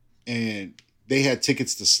foot, and they had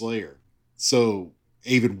tickets to Slayer, so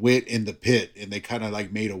Avon went in the pit, and they kind of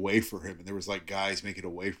like made a way for him, and there was like guys making a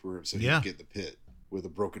way for him so he could get in the pit with a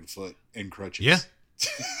broken foot and crutches. Yeah.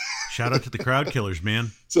 Shout out to the crowd killers,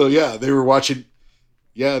 man. So yeah, they were watching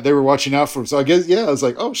out for him. So I guess, I was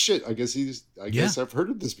like, oh shit, I guess I've heard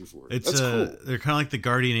of this before. That's cool. They're kind of like the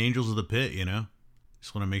guardian angels of the pit, you know?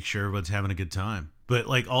 Just want to make sure everyone's having a good time. But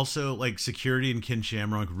like also like security and Ken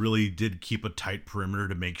Shamrock really did keep a tight perimeter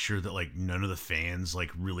to make sure that like none of the fans like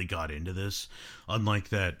really got into this. Unlike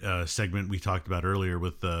that segment we talked about earlier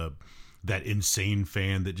with that insane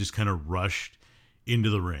fan that just kind of rushed into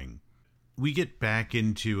the ring. We get back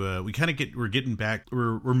into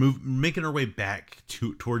we're making our way back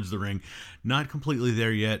towards the ring. Not completely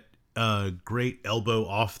there yet. Great elbow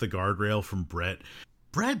off the guardrail from Brett.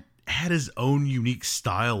 Brett had his own unique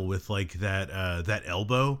style with like that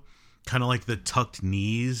elbow, kind of like the tucked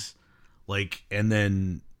knees, like, and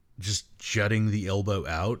then just jutting the elbow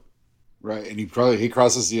out. Right, and he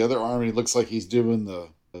crosses the other arm, and he looks like he's doing the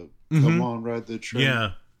come on, ride the train.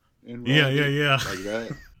 Yeah. Yeah. Like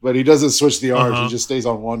that. But he doesn't switch the arms. He just stays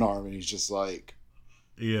on one arm, and he's just like,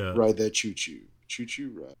 ride that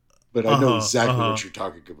choo-choo ride. But I know exactly what you're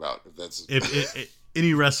talking about. If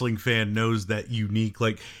any wrestling fan knows that unique,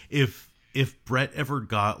 like if Brett ever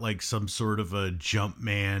got like some sort of a jump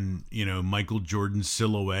man, you know, Michael Jordan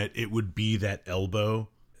silhouette, it would be that elbow,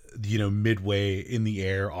 you know, midway in the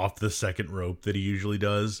air off the second rope that he usually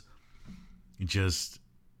does. Just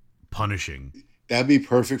punishing. That'd be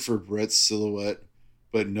perfect for Brett's silhouette,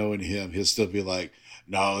 but knowing him, he'll still be like,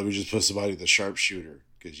 no, let me just put somebody in the sharpshooter.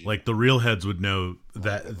 Like the real heads would know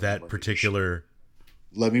that particular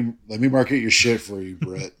let me market your shit for you,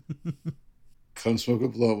 Brett. Come smoke a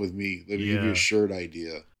blunt with me. Let me give you a shirt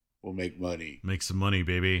idea. We'll make money. Make some money,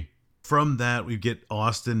 baby. From that, we get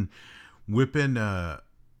Austin whipping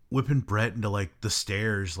Brett into like the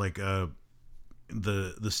stairs, like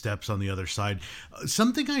the steps on the other side.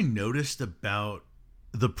 Something I noticed about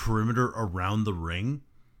the perimeter around the ring,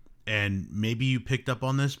 and maybe you picked up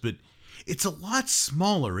on this, but it's a lot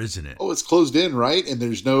smaller, isn't it? Oh, it's closed in, right? And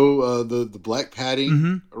there's no the black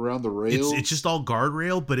padding around the rails. It's just all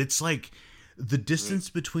guardrail, but it's like the distance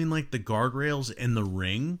between like the guardrails and the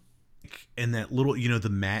ring and that little, the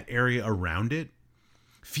mat area around it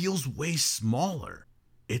feels way smaller.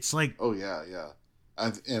 It's like, oh yeah.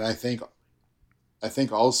 I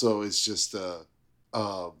think also it's just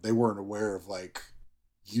they weren't aware of like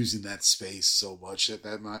using that space so much at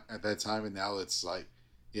that time, and now it's like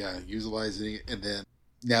utilizing it, and then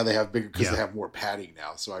now they have bigger because they have more padding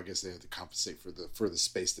now, so I guess they have to compensate for the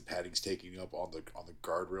space the padding's taking up on the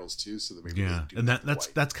guardrails too. So that maybe and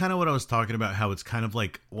that's kind of what I was talking about. How it's kind of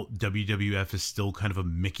like WWF is still kind of a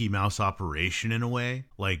Mickey Mouse operation in a way.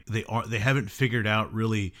 Like they haven't figured out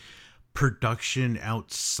really production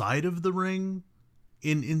outside of the ring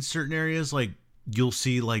in certain areas. Like you'll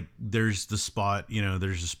see like there's a spot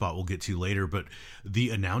we'll get to later, but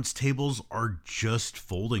the announce tables are just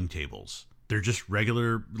folding tables. They're just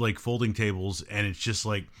regular like folding tables, and it's just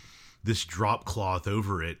like this drop cloth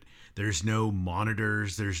over it. There's no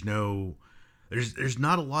monitors. There's not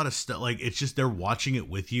a lot of stuff. Like it's just they're watching it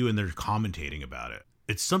with you and they're commentating about it.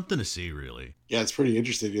 It's something to see, really. Yeah, it's pretty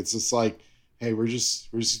interesting. It's just like, hey, we're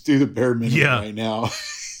just do the bare minimum right now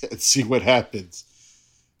and see what happens.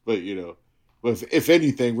 But if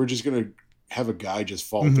anything, we're just gonna have a guy just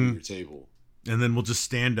fall through your table. And then we'll just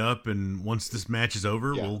stand up, and once this match is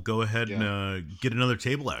over, we'll go ahead and get another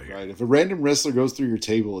table out here. Right. If a random wrestler goes through your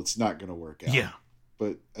table, it's not going to work out. Yeah.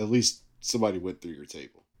 But at least somebody went through your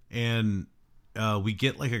table. And we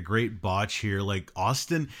get like a great botch here. Like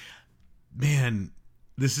Austin, man,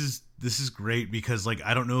 this is great because like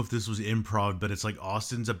I don't know if this was improv, but it's like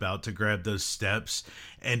Austin's about to grab those steps,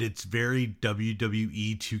 and it's very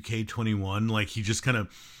WWE 2K21. Like he just kind of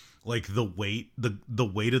like the weight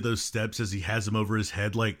of those steps as he has them over his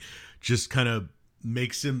head, like just kind of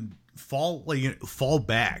makes him fall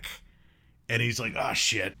back, and he's like, oh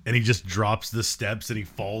shit, and he just drops the steps and he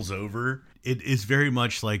falls over. It is very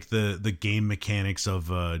much like the game mechanics of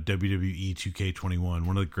WWE 2K21,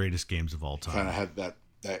 one of the greatest games of all time. Kind of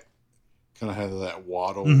had that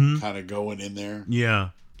waddle kind of going in there. Yeah.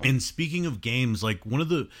 And speaking of games, like one of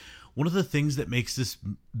the things that makes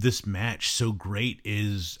this match so great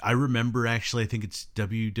is I remember actually I think it's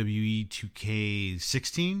WWE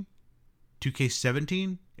 2K16,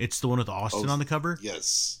 2K17. It's the one with Austin on the cover.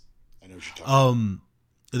 Yes, I know what you're talking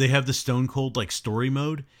about. They have the Stone Cold like story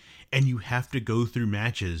mode, and you have to go through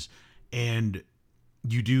matches, and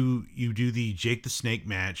you do the Jake the Snake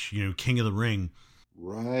match, King of the Ring.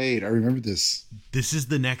 Right, I remember this. This is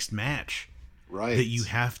the next match, right? That you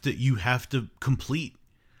have to complete.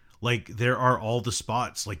 Like there are all the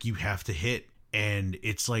spots like you have to hit, and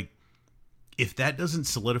it's like if that doesn't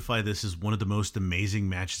solidify this as one of the most amazing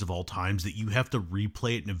matches of all times, that you have to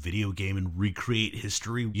replay it in a video game and recreate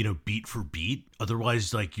history, beat for beat.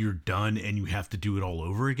 Otherwise, like you're done and you have to do it all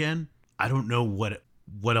over again. I don't know what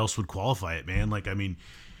else would qualify it, man. Like I mean,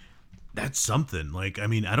 that's something. Like I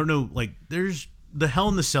mean, I don't know. Like there's the Hell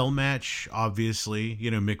in the Cell match, obviously,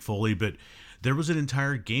 Mick Foley, but there was an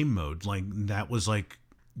entire game mode like that was like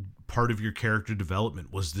part of your character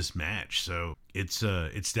development was this match. So it's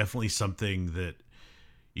definitely something that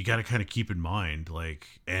you got to kind of keep in mind. Like,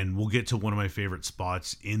 and we'll get to one of my favorite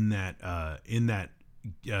spots in that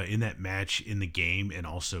match in the game, and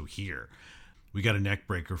also here we got a neck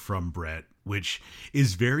breaker from Brett, which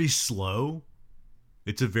is very slow.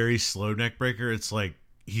 It's a very slow neck breaker. It's like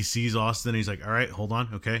he sees Austin, he's like, all right, hold on,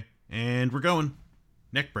 okay, and we're going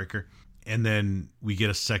neck breaker, and then we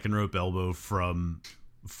get a second rope elbow from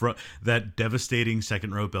that devastating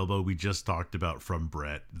second rope elbow we just talked about from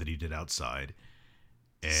Brett that he did outside,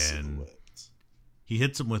 and he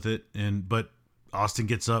hits him with it, but Austin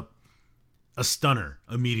gets up, a stunner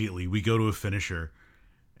immediately. We go to a finisher,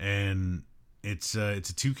 and it's a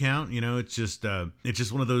 2 count. It's just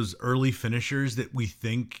one of those early finishers that we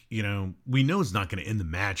think we know it's not going to end the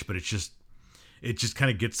match, but it just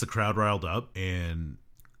kind of gets the crowd riled up. And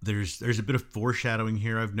there's a bit of foreshadowing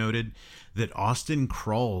here. I've noted that Austin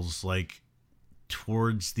crawls like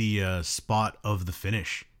towards the spot of the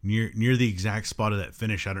finish, near the exact spot of that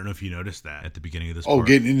finish. I don't know if you noticed that at the beginning of this. Oh, part.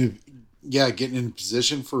 getting in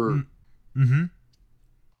position for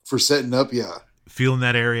for setting up. Yeah, feeling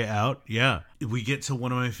that area out. Yeah, we get to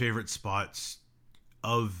one of my favorite spots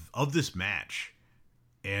of this match,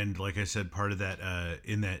 and like I said, part of that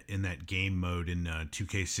in that game mode in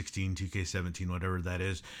 2K16, 2K17, whatever that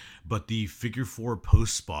is. But the figure 4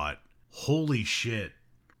 post spot, holy shit!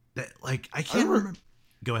 That like I can't remember.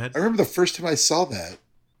 Go ahead. I remember the first time I saw that,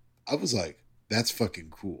 I was like, "That's fucking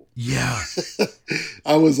cool." Yeah,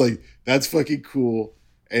 I was like, "That's fucking cool,"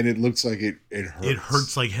 and it looks like it hurts. It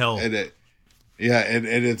hurts like hell. And and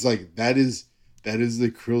it's like that is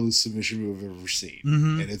the cruelest submission move I've ever seen.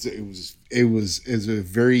 Mm-hmm. And it was a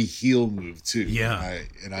very heel move too. Yeah,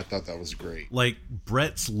 and I thought that was great. Like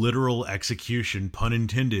Brett's literal execution, pun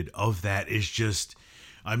intended, of that is just,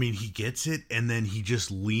 I mean, he gets it and then he just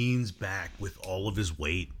leans back with all of his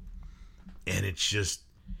weight, and it's just,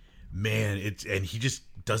 man, and he just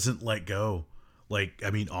doesn't let go. Like, I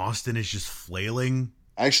mean, Austin is just flailing.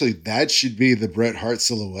 Actually, that should be the Bret Hart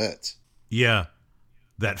silhouette. Yeah,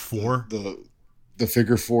 that 4. The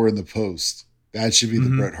figure 4 in the post. That should be the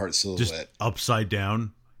Bret Hart silhouette. Just upside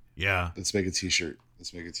down. Yeah. Let's make a t-shirt.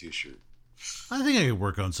 I think I could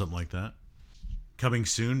work on something like that. Coming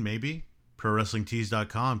soon, maybe.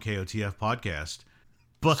 ProWrestlingTees.com, KOTF podcast.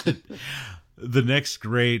 But the next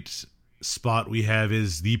great spot we have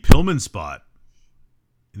is the Pillman spot.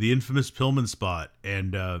 The infamous Pillman spot.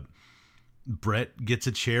 And Bret gets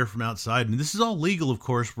a chair from outside. And this is all legal, of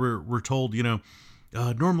course. We're told,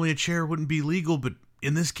 normally a chair wouldn't be legal, but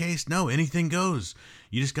in this case, no, anything goes.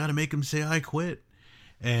 You just got to make him say, "I quit."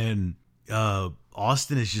 And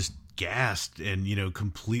Austin is just gassed and,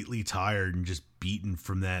 completely tired and just beaten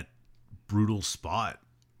from that brutal spot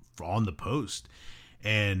on the post.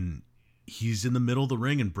 And he's in the middle of the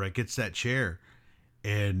ring and Bret gets that chair.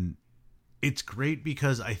 And it's great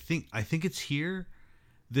because I think it's here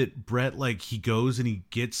that Bret, like, he goes and he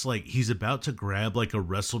gets, like, he's about to grab, like, a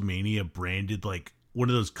WrestleMania branded, like, one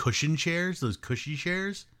of those cushion chairs, those cushy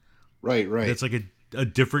chairs. Right. That's like a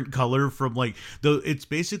different color from, like, though it's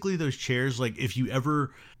basically those chairs. Like, if you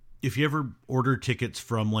ever order tickets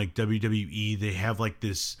from, like, WWE, they have, like,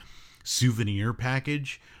 this souvenir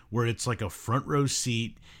package where it's like a front row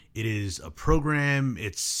seat. It is a program.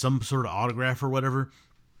 It's some sort of autograph or whatever.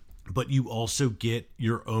 But you also get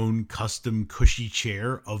your own custom cushy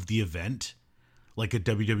chair of the event, like a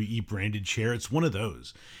WWE branded chair. It's one of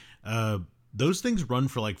those. Those things run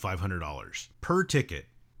for like $500 per ticket.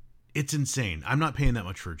 It's insane. I'm not paying that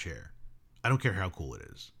much for a chair. I don't care how cool it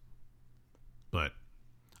is. But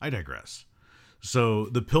I digress. So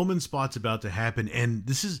the Pillman spot's about to happen. And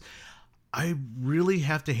I really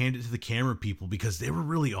have to hand it to the camera people because they were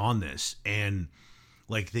really on this. And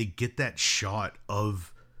like they get that shot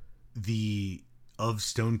of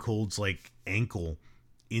Stone Cold's like ankle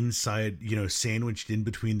inside, sandwiched in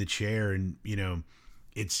between the chair, and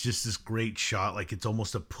it's just this great shot. Like it's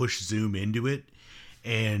almost a push zoom into it,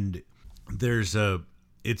 and Bret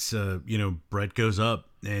goes up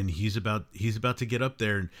and he's about to get up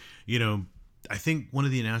there, and I think one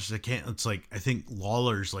of the announcers, I think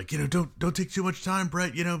Lawler's like, don't take too much time,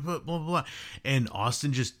 Bret, blah blah blah, and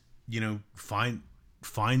Austin just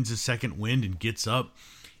finds a second wind and gets up.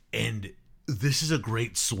 And this is a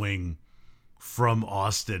great swing from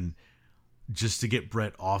Austin just to get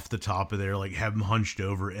Bret off the top of there, like have him hunched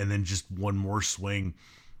over, and then just one more swing.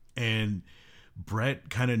 And Bret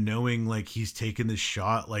kind of knowing like he's taken this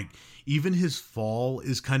shot, like even his fall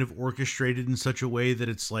is kind of orchestrated in such a way that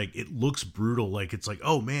it's like, it looks brutal. Like it's like,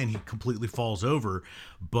 oh man, he completely falls over,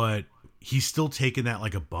 but he's still taking that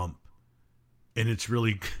like a bump. And it's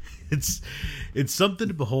really, it's something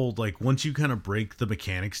to behold. Like once you kind of break the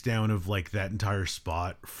mechanics down of like that entire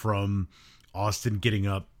spot, from Austin getting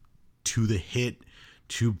up to the hit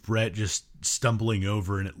to Bret just stumbling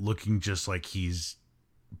over and it looking just like he's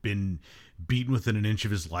been beaten within an inch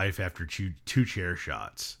of his life after two chair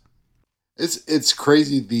shots. It's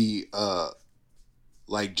crazy.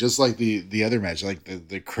 Just like the other match, like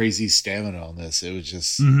the crazy stamina on this. It was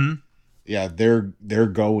just, yeah, they're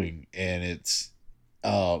going, and it's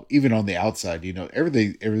even on the outside,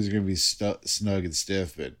 everything's gonna be snug and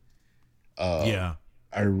stiff, but yeah,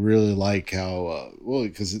 I really like how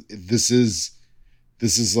because this is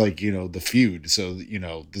like the feud, so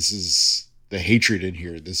this is the hatred in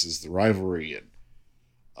here, this is the rivalry, and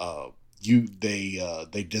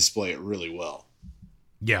they display it really well.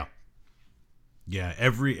 Yeah.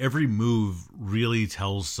 Every move really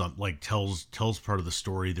tells tells part of the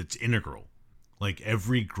story that's integral. Like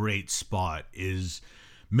every great spot is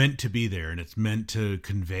meant to be there, and it's meant to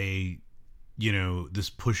convey, this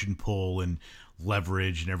push and pull and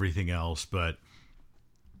leverage and everything else. But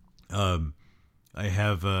I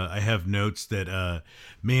have notes that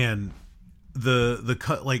man, the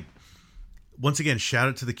cut, like, once again, shout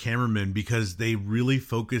out to the cameramen because they really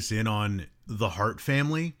focus in on the Hart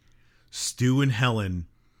family, Stu and Helen,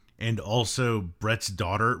 and also Brett's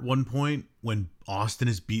daughter at one point. When Austin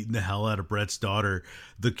is beating the hell out of Brett's daughter,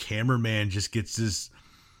 the cameraman just gets this.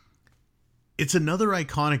 It's another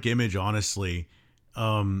iconic image, honestly.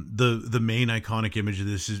 The main iconic image of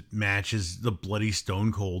this match is the bloody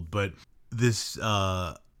Stone Cold, but this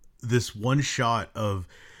one shot of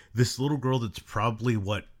this little girl that's probably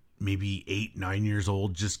maybe 8-9 years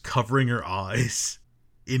old, just covering her eyes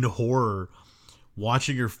in horror,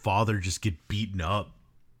 watching her father just get beaten up.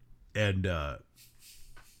 And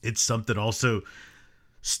it's something. Also,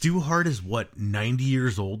 Stu Hart is 90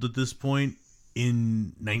 years old at this point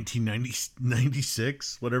in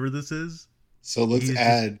 1996, whatever this is. So let's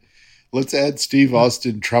add Steve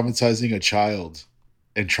Austin traumatizing a child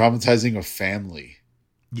and traumatizing a family.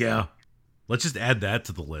 Yeah. Let's just add that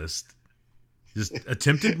to the list. Just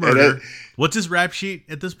attempted murder. What's his rap sheet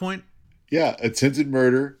at this point? Yeah, attempted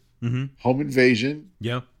murder, home invasion,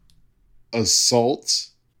 assault,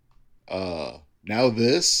 now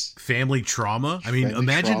this. Family trauma. I mean,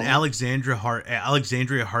 imagine Alexandria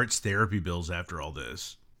Hart's therapy bills after all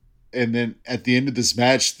this. And then at the end of this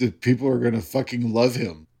match, the people are going to fucking love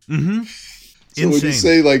him. Mm-hmm. So when you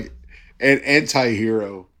say like an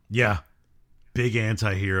anti-hero. Yeah. Big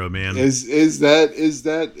anti-hero, man. Is that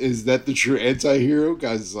the true anti-hero?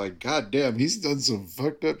 Guys, like, God damn, he's done some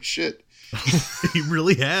fucked up shit. He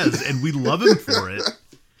really has, and we love him for it.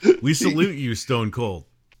 We salute you, Stone Cold,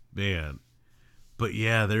 man. But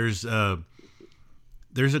yeah, there's a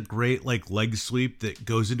great like leg sweep that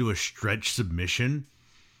goes into a stretch submission,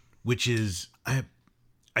 which is I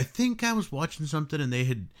think I was watching something and they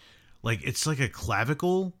had like it's like a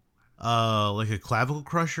clavicle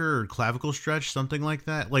crusher or clavicle stretch, something like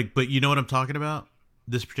that. Like, but you know what I'm talking about?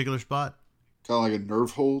 This particular spot, kind of like a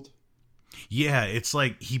nerve hold. Yeah, it's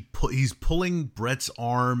like he's pulling Brett's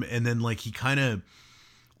arm, and then like he kind of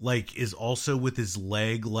like is also with his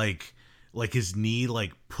leg, like his knee,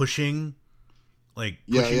 like pushing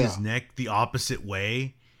his neck the opposite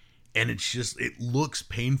way, and it looks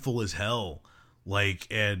painful as hell. Like,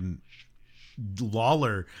 and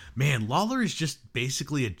Lawler is just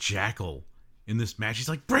basically a jackal in this match. He's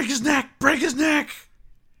like, break his neck.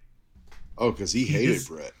 Oh, because he hated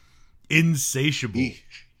Brett. Insatiable.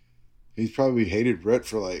 He's probably hated Brett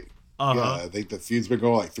for like, I think the feud's been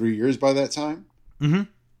going like 3 years by that time. Mm-hmm.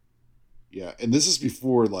 Yeah, and this is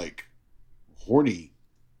before like horny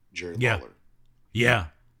Jerry Lawler. Yeah,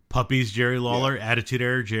 puppies Jerry Lawler, Attitude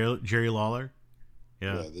Era Jerry Lawler.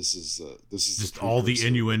 Yeah, this is just all the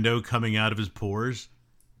innuendo coming out of his pores.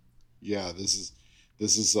 Yeah, this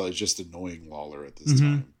is just annoying Lawler at this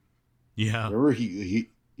time. Yeah, remember he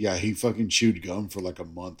fucking chewed gum for like a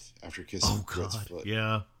month after kissing Brett's foot.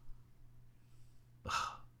 Yeah.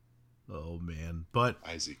 Oh man, but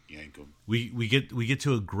Isaac Yankum. We get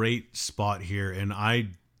to a great spot here, and I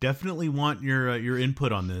definitely want your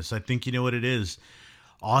input on this. I think you know what it is.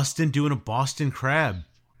 Austin doing a Boston Crab.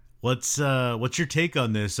 What's your take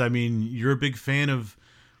on this? I mean, you're a big fan of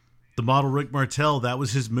the model Rick Martel. That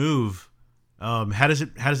was his move. How does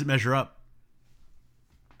it measure up?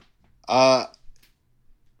 Out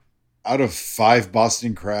of 5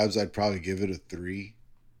 Boston Crabs, I'd probably give it a 3.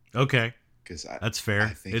 Okay. That's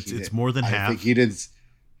fair. It's more than half. I think he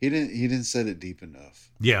didn't set it deep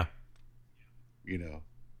enough. Yeah. You know,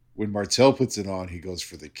 when Martel puts it on, he goes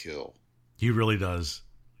for the kill. He really does.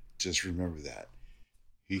 Just remember that.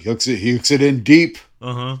 He hooks it in deep.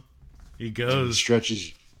 He goes. He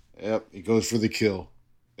stretches. Yep. He goes for the kill.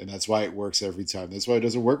 And that's why it works every time. That's why it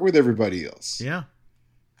doesn't work with everybody else. Yeah.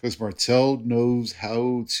 Because Martel knows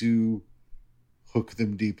how to hook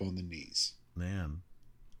them deep on the knees. Man.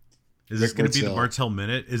 Is this going to be the Martel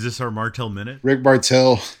Minute? Is this our Martel Minute? Rick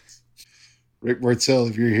Martel,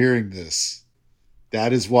 if you're hearing this,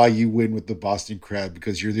 that is why you win with the Boston Crab,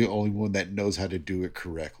 because you're the only one that knows how to do it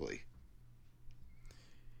correctly.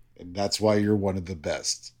 And that's why you're one of the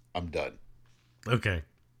best. I'm done. Okay.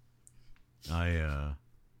 I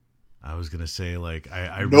was going to say, like,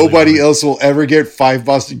 I nobody else will ever get 5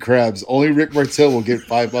 Boston Crabs. Only Rick Martel will get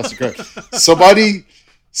 5 Boston Crabs.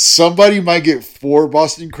 Somebody might get 4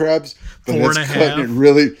 Boston Crabs, but that's cutting it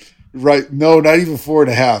really right. No, not even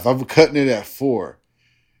 4.5. I'm cutting it at 4.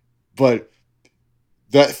 But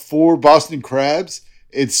that 4 Boston Crabs,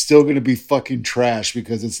 it's still going to be fucking trash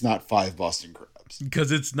because it's not 5 Boston Crabs.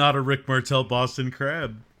 Because it's not a Rick Martel Boston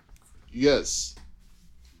Crab. Yes.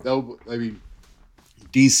 No, I mean,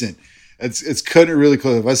 decent. It's cutting it really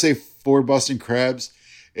close. If I say 4 Boston Crabs,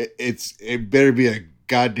 it better be a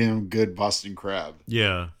goddamn good Boston Crab.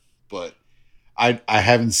 Yeah. But I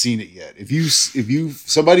haven't seen it yet. If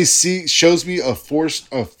somebody shows me a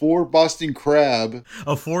four Boston Crab,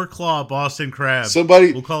 a 4-claw Boston Crab.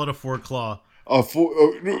 We'll call it a 4-claw. A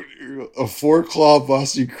 4-claw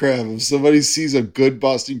Boston Crab. If somebody sees a good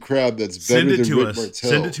Boston Crab that's better than Rick Martel,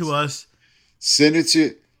 send it to us. Send it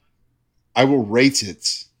to. I will rate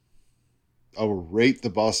it. I will rate the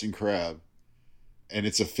Boston Crab, and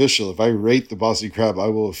it's official. If I rate the Boston Crab, I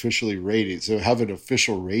will officially rate it. So have an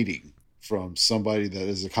official rating from somebody that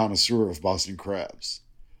is a connoisseur of Boston Crabs.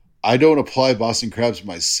 I don't apply Boston Crabs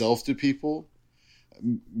myself to people.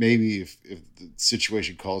 Maybe if the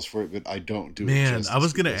situation calls for it, but I don't do it. Man, I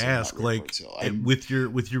was gonna ask, like, with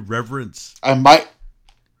your reverence, I might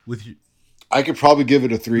with you. I could probably give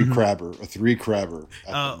it a 3 crabber.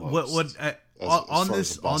 On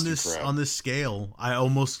this scale, I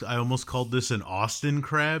almost called this an Austin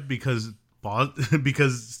crab because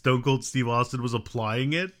Stone Cold Steve Austin was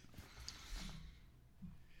applying it.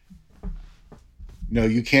 No,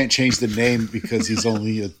 you can't change the name because he's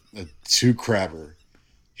only a 2 crabber.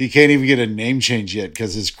 He can't even get a name change yet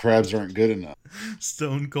because his crabs aren't good enough.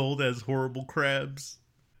 Stone Cold has horrible crabs.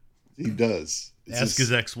 He does. Ask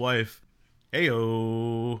his ex-wife.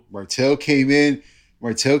 Heyo. Martel came in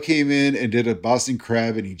and did a Boston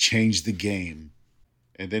Crab, and he changed the game.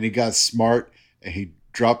 And then he got smart, and he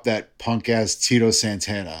dropped that punk-ass Tito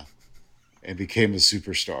Santana and became a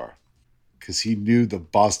superstar. Because he knew the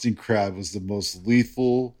Boston Crab was the most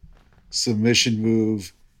lethal submission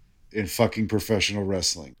move in fucking professional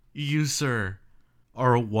wrestling. You, sir,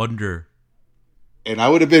 are a wonder. And I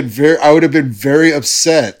would have been very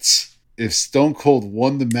upset if Stone Cold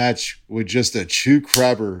won the match with just a 2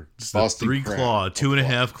 crabber Boston 3-claw,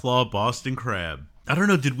 2.5-claw Boston Crab. I don't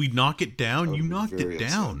know. Did we knock it down? You knocked it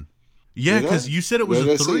down. Yeah, because you said it was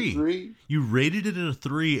a 3. You rated it at a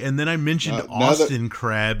 3, and then I mentioned Austin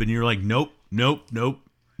Crab, and you're like, nope.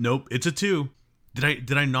 It's a 2.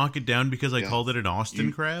 Did I knock it down because I called it an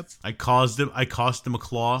Austin Crab? I cost him a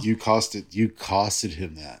claw. You costed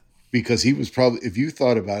him that. Because he was probably, if you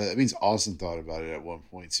thought about it, that means Austin thought about it at one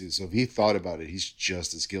point too. So if he thought about it, he's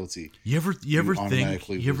just as guilty. You ever think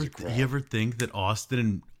that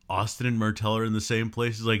Austin and Martel are in the same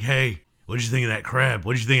place? He's like, hey, what did you think of that crab?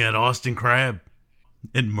 What did you think of that Austin Crab?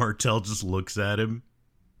 And Martel just looks at him.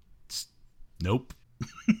 Nope.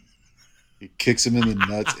 He kicks him in the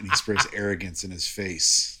nuts and he sprays arrogance in his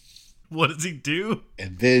face. What does he do?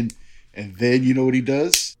 And then you know what he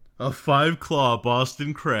does? A 5-claw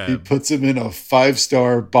Boston Crab. He puts him in a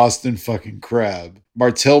 5-star Boston fucking Crab.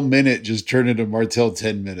 Martel Minute just turned into Martel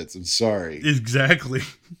 10 Minutes. I'm sorry. Exactly.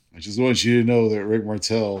 I just want you to know that Rick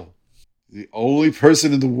Martel, the only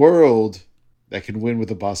person in the world that can win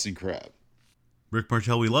with a Boston Crab. Rick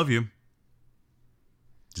Martel, we love you.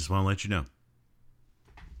 Just want to let you know.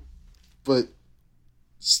 But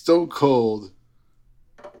Stone Cold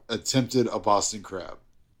attempted a Boston Crab.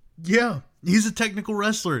 Yeah, he's a technical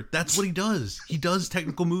wrestler. That's what he does. He does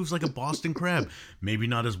technical moves like a Boston Crab. Maybe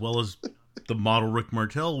not as well as the model Rick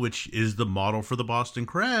Martel, which is the model for the Boston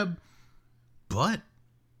Crab, but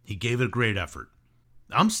he gave it a great effort.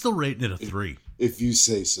 I'm still rating it a 3. If you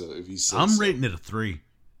say so. I'm rating it a 3.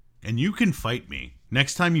 And you can fight me.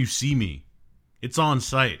 Next time you see me, it's on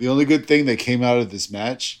site. The only good thing that came out of this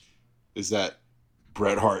match is that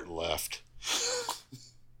Bret Hart left.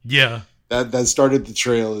 Yeah. That started the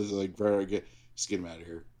trail. Is like, Bret Hart, just get him out of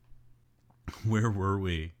here. Where were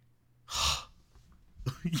we?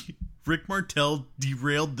 Rick Martel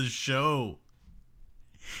derailed the show.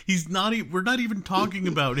 He's not. We're not even talking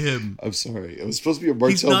about him. I'm sorry. It was supposed to be a Martel.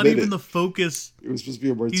 He's not even the focus. It was supposed to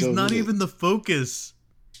be a Martel. He's not even the focus.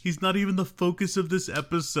 He's not even the focus of this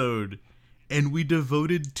episode. And we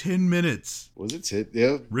devoted 10 minutes. Was it 10?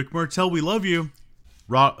 Yeah. Rick Martel, we love you.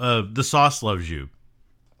 The sauce loves you.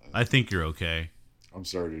 I think you're okay. I'm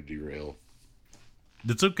sorry to derail.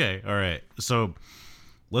 That's okay. All right. So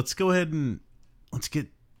let's go ahead and let's get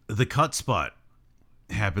the cut spot.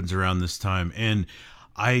 Happens around this time. And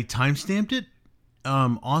I timestamped it.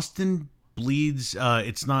 Austin bleeds.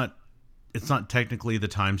 It's not technically the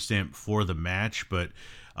timestamp for the match, but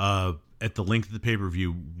at the length of the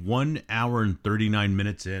pay-per-view, 1 hour and 39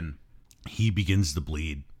 minutes in, he begins to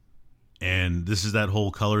bleed. And this is that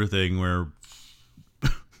whole color thing where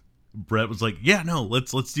Bret was like, yeah, no,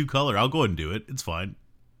 let's do color. I'll go ahead and do it. It's fine.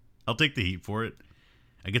 I'll take the heat for it.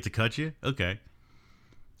 I get to cut you? Okay.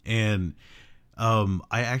 And I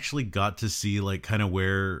actually got to see like kind of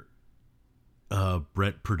where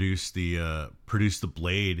Bret produced the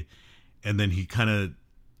blade, and then he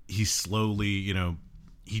slowly,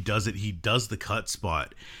 he does the cut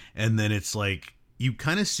spot, and then it's like you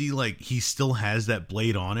kind of see like he still has that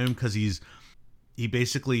blade on him because he's he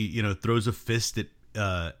basically, you know, throws a fist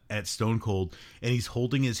at Stone Cold, and he's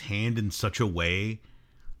holding his hand in such a way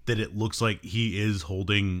that it looks like he is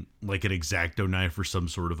holding like an X-Acto knife or some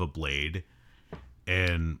sort of a blade.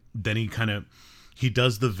 And then he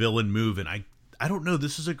does the villain move, and I don't know,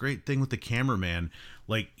 this is a great thing with the cameraman.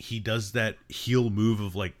 Like, he does that heel move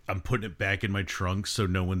of like, I'm putting it back in my trunk so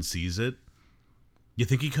no one sees it. You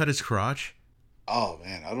think he cut his crotch? Oh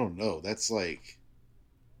man, I don't know. That's like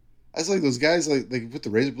those guys like they put the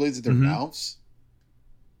razor blades in their mouths.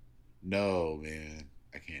 No, man,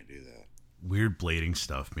 I can't do that. Weird blading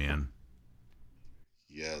stuff, man.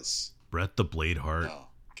 Yes. Bret the Blade Hart. No,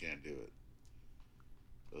 can't do it.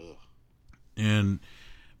 Ugh. And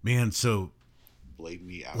man, so blade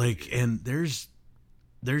me out. Like, and there's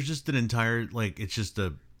just an entire, like, it's just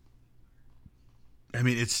a, I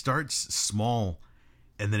mean, it starts small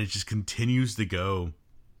and then it just continues to go.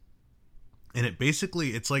 And it basically,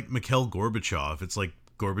 it's like Mikhail Gorbachev. It's like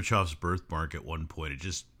Gorbachev's birthmark at one point. It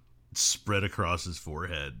just spread across his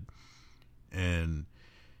forehead. And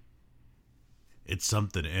it's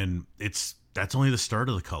something. And that's only the start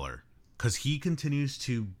of the color. Because he continues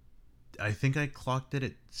to, I think I clocked it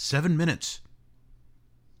at 7 minutes.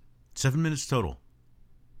 7 minutes total.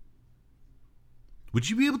 Would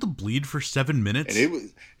you be able to bleed for 7 minutes? And it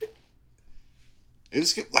was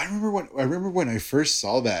I remember when I first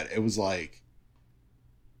saw that, it was like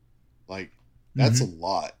that's a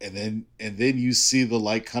lot. And then you see the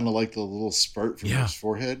like kind of like the little spurt from his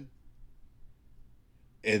forehead.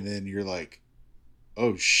 And then you're like,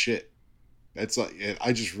 oh shit. That's like, and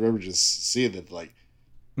I just remember just seeing that, like,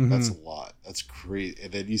 that's a lot. That's crazy.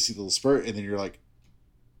 And then you see the little spurt, and then you're like,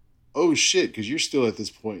 oh shit, because you're still at this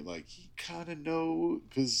point, like, you kind of know,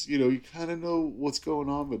 because, you know, you kind of know what's going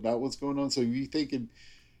on, but not what's going on. So you're thinking,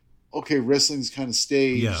 okay, wrestling's kind of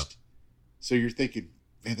staged. Yeah. So you're thinking,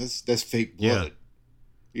 man, that's fake blood.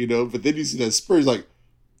 Yeah. You know, but then you see that spurt, like,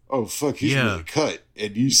 oh fuck, he's really cut.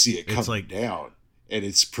 And you see it coming down. And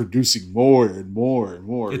it's producing more and more and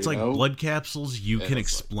more. It's like blood capsules you can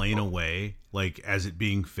explain away, like, as it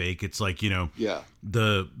being fake. It's like, you know,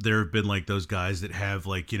 there have been like those guys that have,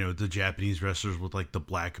 like, you know, the Japanese wrestlers with like the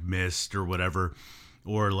black mist or whatever,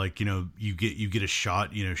 or like, you know, you get a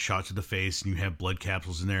shot, you know, shot to the face and you have blood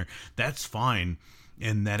capsules in there. That's fine,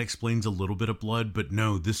 and that explains a little bit of blood. But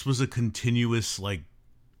no, this was a continuous, like,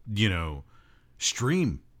 you know,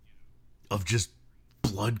 stream of just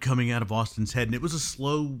blood coming out of Austin's head. And it was a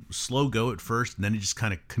slow go at first, and then it just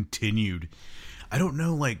kind of continued. I don't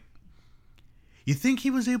know, like, you think he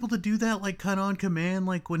was able to do that, like, kind of on command,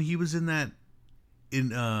 like when he was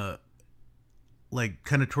like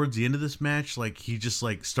kind of towards the end of this match, like he just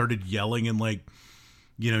like started yelling and, like,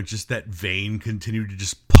 you know, just that vein continued to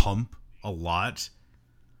just pump a lot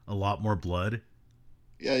more blood.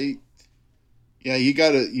 You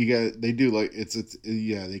gotta they do, like,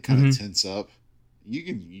 they kind of tense up. You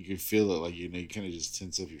can feel it, like, you know, you kind of just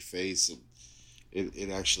tense up your face, and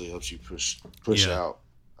it actually helps you push out.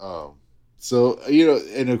 So, you know,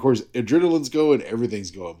 and of course adrenaline's going,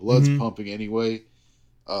 everything's going, blood's pumping anyway.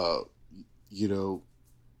 You know,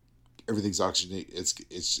 everything's oxygenated.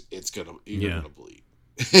 You're gonna bleed.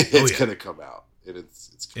 It's gonna come out.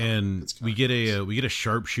 It's coming. And we get a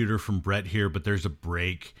sharpshooter from Bret here, but there's a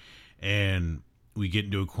break, and we get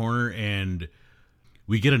into a corner, and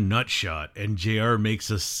we get a nut shot, and JR makes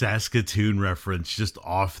a Saskatoon reference just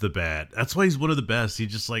off the bat. That's why he's one of the best.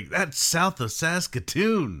 He's just like, that's south of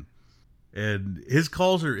Saskatoon. And his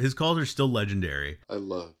calls are still legendary. I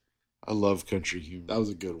love country humor. That was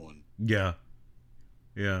a good one. Yeah.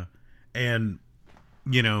 Yeah. And,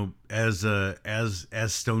 you know, as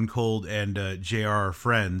Stone Cold and JR are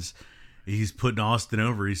friends, he's putting Austin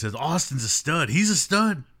over. He says, Austin's a stud. He's a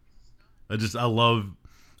stud. I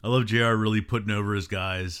love JR really putting over his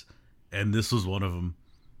guys, and this was one of them.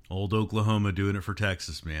 Old Oklahoma doing it for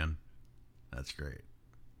Texas, man. That's great.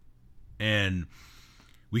 And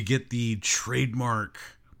we get the trademark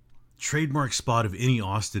spot of any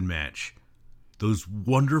Austin match. Those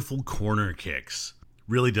wonderful corner kicks.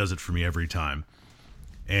 Really does it for me every time.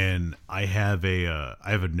 And I have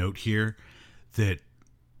a note here that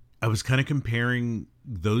I was kind of comparing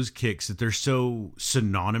those kicks, that they're so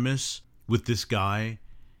synonymous with this guy.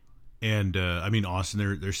 And, I mean,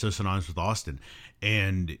 Austin, they're so synonymous with Austin.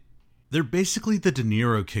 And they're basically the De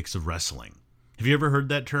Niro kicks of wrestling. Have you ever heard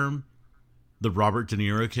that term? The Robert De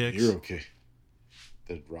Niro kicks?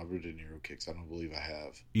 The Robert De Niro kicks. I don't believe I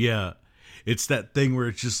have. Yeah. It's that thing where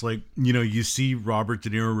it's just like, you know, you see Robert De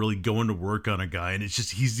Niro really going to work on a guy, and it's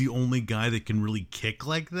just, he's the only guy that can really kick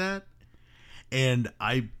like that. And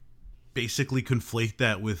I basically conflate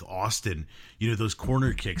that with Austin. You know, those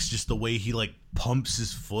corner kicks, just the way he like pumps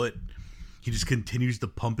his foot. He just continues to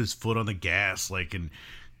pump his foot on the gas, like, and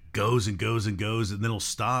goes and goes and goes, and then he'll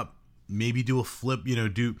stop, maybe do a flip, add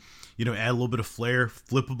a little bit of flair,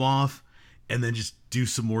 flip him off, and then just do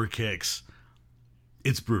some more kicks.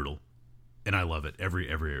 It's brutal, and I love it every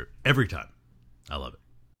time. I love it.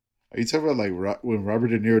 Are you talking about like when Robert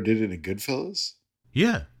De Niro did it in Goodfellas?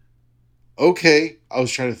 Yeah. Okay, I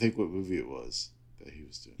was trying to think what movie it was that he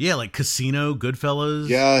was doing. Yeah, like Casino, Goodfellas.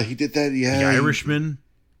 Yeah, he did that. Yeah, The Irishman.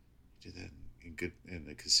 He did that in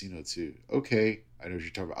the Casino too. Okay, I know what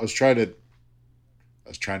you're talking about. I was trying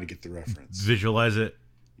to get the reference. Visualize it.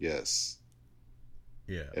 Yes.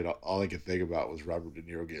 Yeah. And all I could think about was Robert De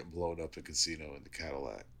Niro getting blown up in Casino in the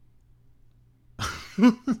Cadillac.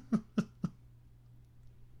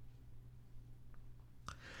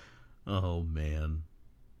 Oh man.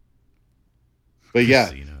 But yeah,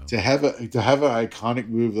 Casino. to have an iconic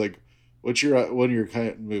move, like what's one of your kind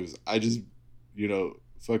of moves? I just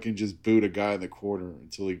fucking just boot a guy in the corner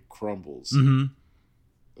until he crumbles. Mm-hmm.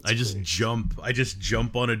 That's I just great.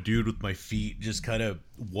 jump on a dude with my feet, just kind of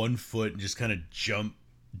 1 foot, and just kind of jump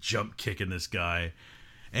kicking this guy.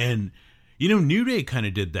 And New Day kind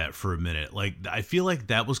of did that for a minute. Like, I feel like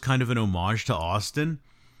that was kind of an homage to Austin.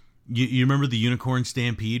 You remember the Unicorn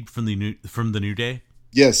Stampede from the New Day?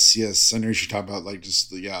 Yes, I know what you're talking about. Like,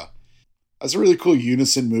 that's a really cool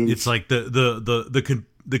unison move. It's like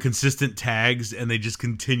the consistent tags, and they just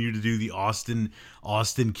continue to do the Austin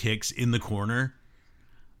kicks in the corner.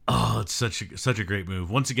 Oh, it's such a great move.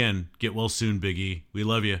 Once again, get well soon, Big E. We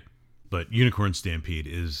love you. But Unicorn Stampede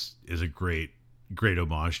is a great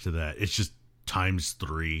homage to that. It's just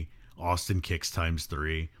 ×3. Austin kicks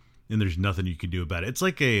 ×3, and there's nothing you can do about it. It's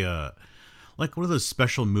like like one of those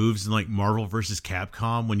special moves in like Marvel vs.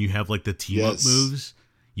 Capcom when you have like the team up moves.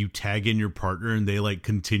 You tag in your partner and they like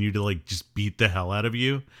continue to like just beat the hell out of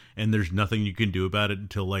you, and there's nothing you can do about it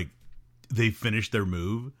until like they finish their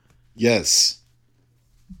move. Yes.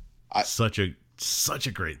 Such a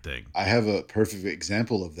great thing. I have a perfect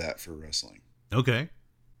example of that for wrestling. Okay.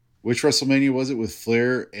 Which WrestleMania was it with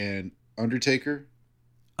Flair and Undertaker?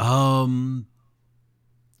 Oh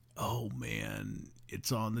man,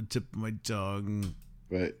 it's on the tip of my tongue.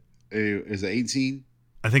 But is it 18?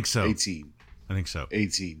 I think so. 18. I think so.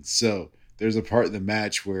 18. So there's a part in the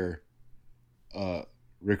match where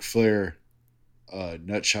Ric Flair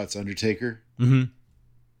nutshots Undertaker. Mm-hmm.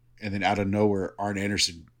 And then out of nowhere, Arn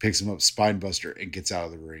Anderson picks him up, spinebuster, and gets out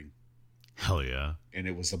of the ring. Hell yeah! And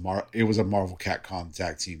it was a Marvel Capcom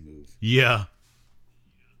tag team move. Yeah,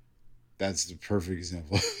 that's the perfect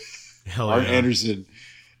example. Hell Arn yeah! Anderson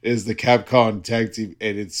is the Capcom tag team,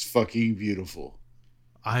 and it's fucking beautiful.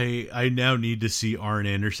 I now need to see Arn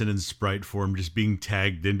Anderson in sprite form just being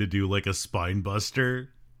tagged in to do like a spine buster.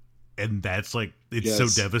 And that's like, it's so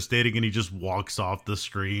devastating. And he just walks off the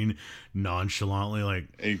screen nonchalantly. Like,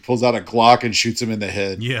 and he pulls out a Glock and shoots him in the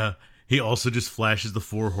head. Yeah. He also just flashes the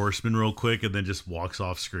 4 Horsemen real quick and then just walks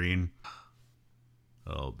off screen.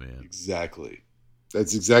 Oh man. Exactly.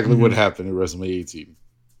 That's exactly what happened at WrestleMania 18.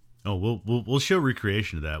 Oh, we'll show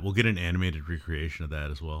recreation of that. We'll get an animated recreation of that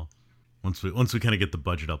as well. Once we kind of get the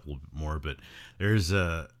budget up a little bit more. But there's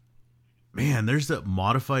that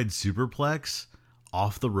modified superplex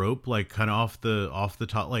off the rope, like kind of off the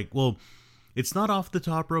top, like, well, it's not off the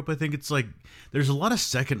top rope. I think it's like there's a lot of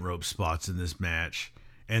second rope spots in this match,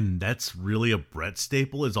 and that's really a Brett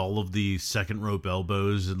staple, is all of the second rope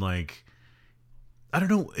elbows. And like, I don't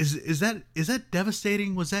know, is that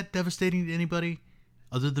devastating? Was that devastating to anybody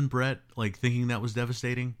other than Brett, like thinking that was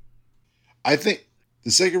devastating? I think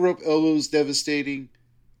the second rope elbow is devastating,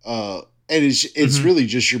 and it's really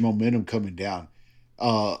just your momentum coming down.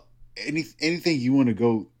 Anything you want to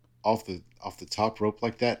go off the top rope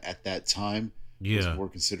like that at that time was more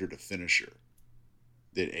considered a finisher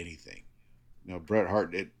than anything. Bret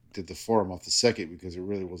Hart did the forearm off the second because it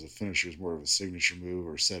really was a finisher. It was more of a signature move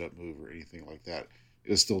or setup move or anything like that.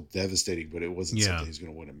 It was still devastating, but it wasn't something he was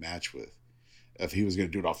going to win a match with. If he was going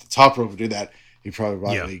to do it off the top rope and do that, he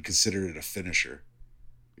probably considered it a finisher.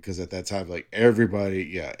 Because at that time, like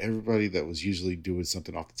everybody that was usually doing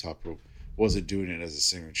something off the top rope wasn't doing it as a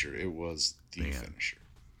signature. It was the finisher.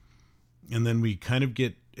 And then we kind of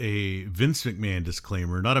get a Vince McMahon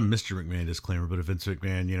disclaimer, not a Mr. McMahon disclaimer, but a Vince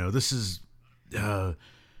McMahon, this is, I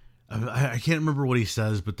can't remember what he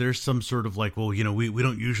says, but there's some sort of like, well, we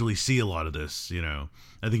don't usually see a lot of this,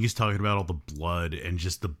 I think he's talking about all the blood and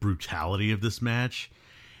just the brutality of this match.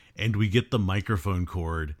 And we get the microphone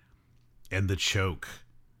cord and the choke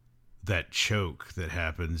that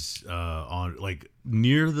happens on like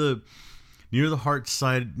near the Near the heart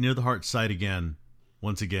side again.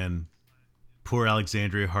 Once again, poor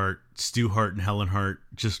Alexandria Hart, Stu Hart, and Helen Hart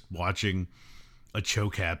just watching a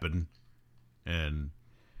choke happen, and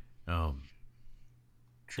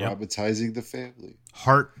traumatizing the family.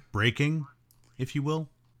 Heartbreaking, if you will.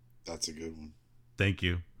 That's a good one. Thank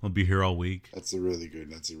you. I'll be here all week. That's a really good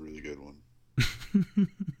one.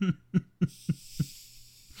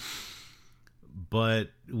 But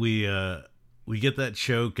we get that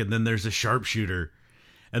choke, and then there's a sharpshooter,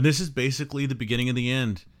 and this is basically the beginning of the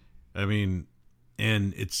end. I mean,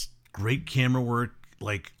 and it's great camera work.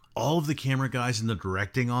 Like, all of the camera guys and the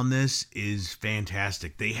directing on this is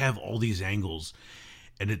fantastic. They have all these angles,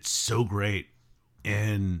 and it's so great.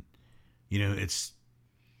 And you know, it's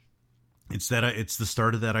the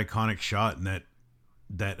start of that iconic shot, and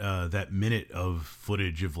that minute of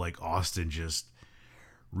footage of like Austin just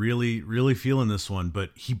really feeling this one,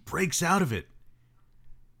 but he breaks out of it.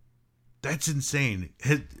 That's insane.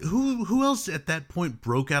 Who else at that point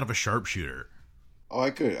broke out of a sharpshooter? Oh,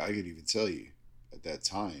 I could even tell you at that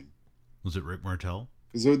time. Was it Rick Martel?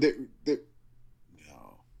 Because no,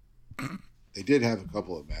 they did have a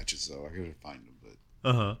couple of matches though. I gotta find them, but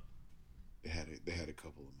they had a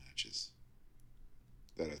couple of matches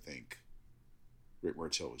that I think Rick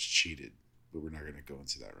Martel was cheated, but we're not gonna go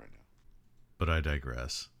into that right now. But I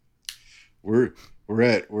digress. We're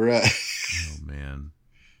at oh man.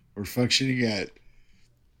 We're functioning at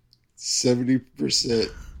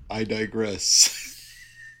 70%. I digress.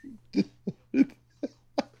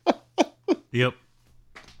 Yep.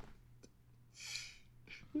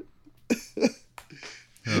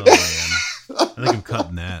 Oh man, I think I'm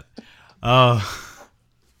cutting that.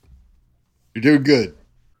 You're doing good.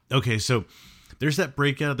 Okay, so there's that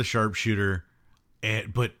breakout of the sharpshooter,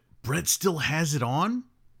 but Brett still has it on,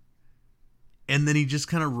 and then he just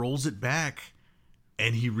kind of rolls it back,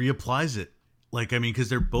 and he reapplies it. Like, I mean, because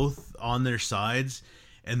they're both on their sides,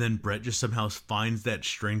 and then Brett just somehow finds that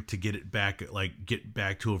strength to get it back, like get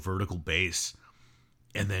back to a vertical base,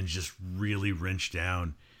 and then just really wrench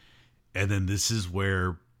down. And then this is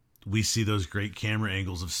where we see those great camera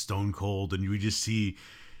angles of Stone Cold, and we just see,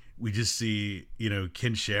 you know,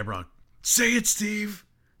 Ken Shamrock, say it, Steve,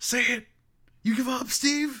 say it, you give up,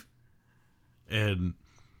 Steve. And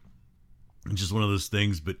just one of those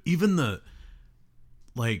things. But even the,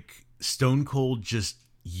 like, Stone Cold just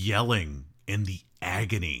yelling and the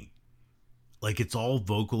agony, like, it's all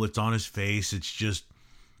vocal, it's on his face, it's just,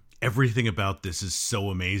 everything about this is so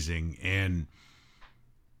amazing. And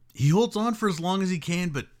he holds on for as long as he can,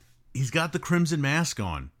 but he's got the crimson mask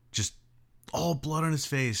on, just all blood on his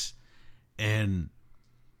face, and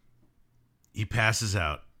he passes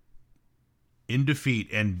out in defeat.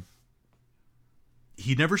 And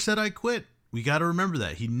he never said I quit. We got to remember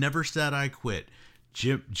that. He never said I quit.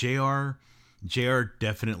 JR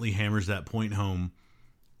definitely hammers that point home,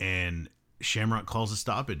 and Shamrock calls a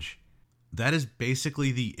stoppage. That is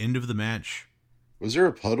basically the end of the match. Was there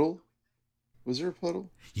a puddle?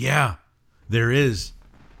 Yeah, there is.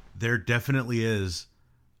 There definitely is.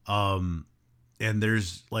 And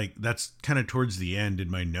there's, like, that's kind of towards the end in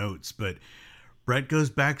my notes, but Brett goes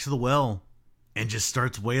back to the well and just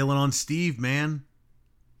starts wailing on Steve, man.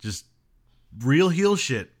 Just real heel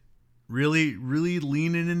shit. Really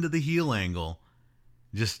leaning into the heel angle.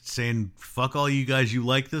 Just saying, fuck all you guys, you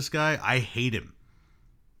like this guy? I hate him.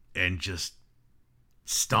 And just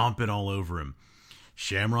stomping all over him.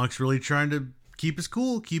 Shamrock's really trying to keep his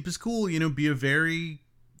cool, you know, be a very,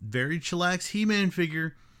 very chillax He-Man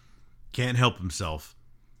figure. Can't help himself.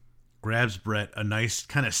 Grabs Brett, a nice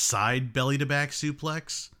kind of side belly to back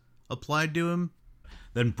suplex applied to him.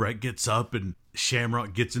 Then Brett gets up and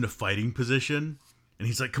Shamrock gets into fighting position. And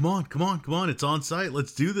he's like, come on, it's on site,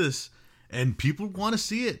 let's do this. And people want to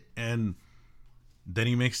see it. And then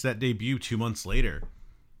he makes that debut 2 months later.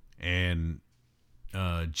 And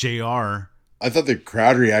JR... I thought the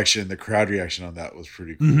crowd reaction on that was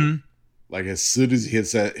pretty cool. Mm-hmm. Like, as soon as he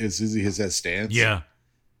hits that stance. Yeah.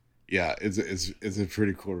 Yeah, it's a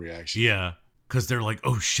pretty cool reaction. Yeah. Because they're like,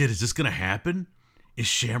 oh shit, is this going to happen? Is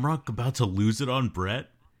Shamrock about to lose it on Brett?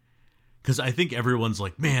 Because I think everyone's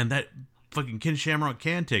like, man, that fucking Ken Shamrock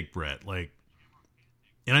can take Brett. Like,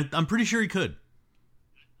 and I'm pretty sure he could.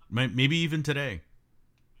 Maybe even today.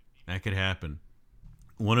 That could happen.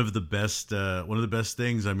 One of the best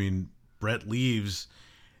things, I mean, Brett leaves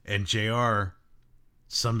and JR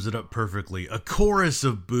sums it up perfectly. A chorus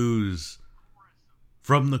of boos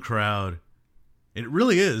from the crowd. It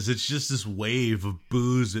really is. It's just this wave of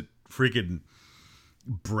boos that freaking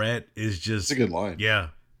Brett is just... It's a good line. Yeah.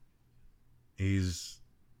 It's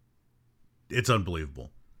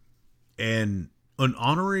unbelievable. And an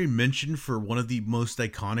honorary mention for one of the most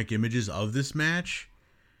iconic images of this match.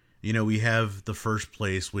 You know, we have the first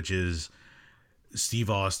place, which is Steve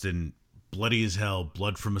Austin, bloody as hell,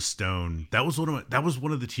 blood from a stone. That was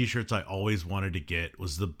one of the t-shirts I always wanted to get,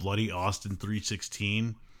 was the Bloody Austin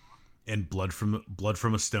 316 and blood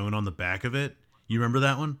from a stone on the back of it. You remember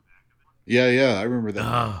that one? Yeah, I remember that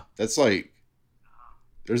one. That's like,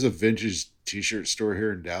 there's a vintage t-shirt store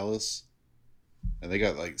here in Dallas, and they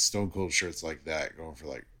got like Stone Cold shirts like that going for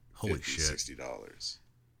like holy $50, shit, $60.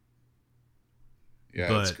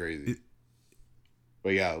 Yeah, it's crazy.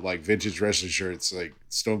 But yeah, like vintage wrestling shirts, like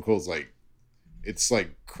Stone Cold's like, it's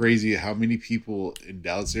like crazy how many people in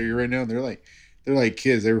Dallas area right now. They're like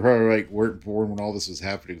kids. They were probably like weren't born when all this was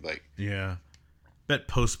happening. Like, yeah, bet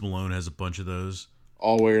Post Malone has a bunch of those.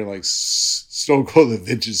 All wearing like Stone Cold, the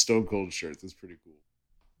vintage Stone Cold shirts. That's pretty cool.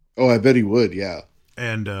 Oh, I bet he would. Yeah.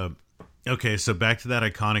 And okay, so back to that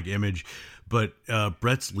iconic image, but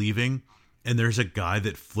Brett's leaving, and there's a guy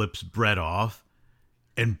that flips Brett off,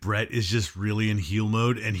 and Brett is just really in heel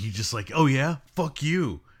mode, and he just like, oh yeah, fuck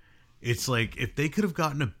you. It's like, if they could have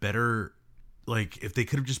gotten a better, like, if they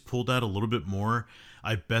could have just pulled out a little bit more,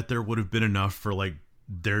 I bet there would have been enough for, like,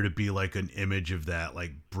 there to be, like, an image of that,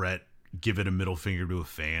 like, Brett giving a middle finger to a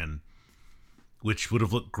fan, which would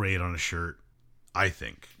have looked great on a shirt, I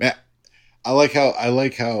think. Man, I like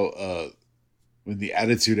how when the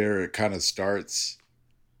Attitude Era kind of starts,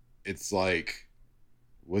 it's like,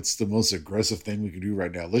 what's the most aggressive thing we can do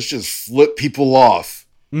right now? Let's just flip people off.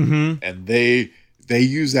 Mm-hmm. And they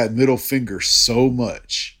use that middle finger so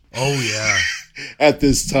much. Oh yeah. At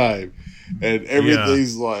this time. And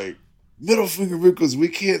everything's like middle finger, because we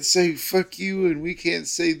can't say fuck you and we can't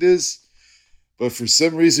say this. But for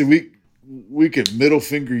some reason we could middle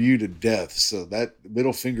finger you to death. So that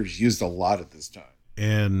middle finger's used a lot at this time.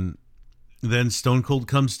 And then Stone Cold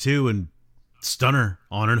comes to and stunner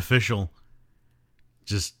on an official.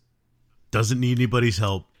 Just doesn't need anybody's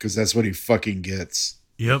help. Because that's what he fucking gets.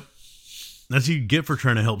 Yep. That's what you get for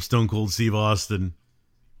trying to help Stone Cold Steve Austin.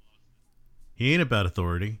 He ain't about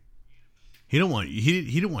authority. He don't want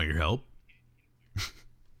your help.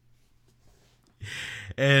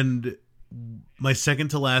 And my second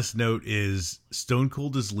to last note is Stone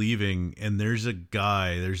Cold is leaving, and there's a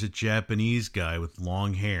Japanese guy with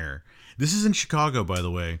long hair. This is in Chicago, by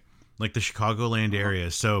the way, like the Chicagoland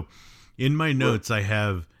area. So in my notes, I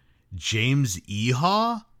have James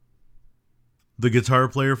Iha, the guitar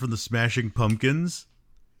player from the Smashing Pumpkins.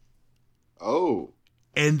 Oh.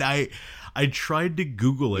 And I tried to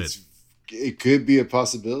Google it. It could be a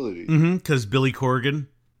possibility. Because Billy Corgan,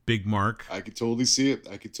 Big Mark. I could totally see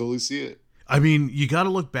it. I mean, you got to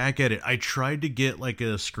look back at it. I tried to get like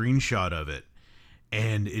a screenshot of it,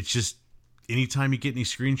 and it's just, anytime you get any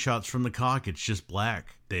screenshots from the cock, it's just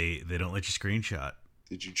black. They don't let you screenshot.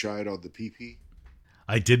 Did you try it on the PP?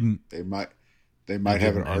 I didn't. They might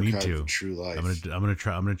have an archive of True Life. I'm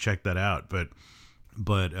gonna check that out.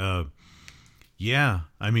 But yeah,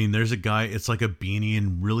 I mean, there's a guy, it's like a beanie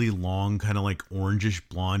and really long, kind of like orangish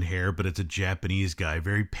blonde hair, but it's a Japanese guy,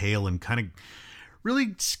 very pale and kind of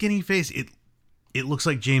really skinny face. It looks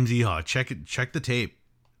like James Iha. Check the tape.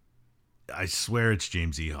 I swear it's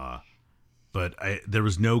James Iha. But there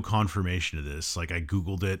was no confirmation of this. Like, I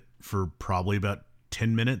Googled it for probably about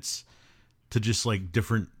 10 minutes to just like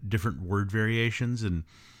different word variations, and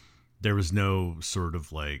there was no sort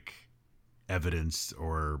of like evidence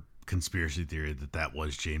or conspiracy theory that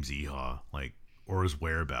was James Iha, like, or his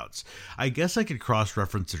whereabouts. I guess I could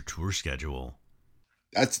cross-reference their tour schedule.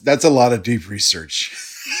 That's a lot of deep research.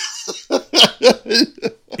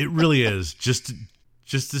 It really is. Just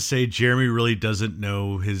to say Jeremy really doesn't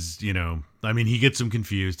know his, I mean, he gets them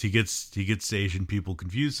confused. He gets Asian people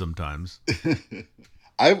confused sometimes.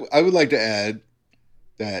 I would like to add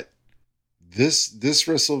that this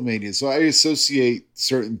WrestleMania, so I associate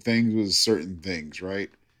certain things with certain things, right?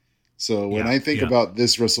 So when I think about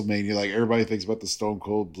this WrestleMania, like everybody thinks about the Stone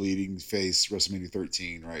Cold bleeding face WrestleMania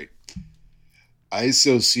 13, right? I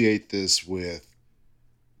associate this with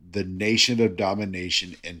the Nation of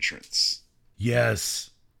Domination entrance. Yes.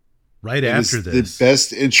 Right after this. The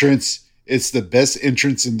best entrance. It's the best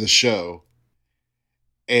entrance in the show.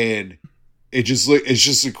 And it's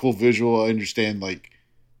just a cool visual. I understand like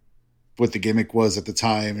what the gimmick was at the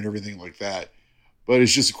time and everything like that. But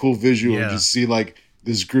it's just a cool visual. Yeah. And just see like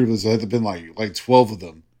this group has had been like 12 of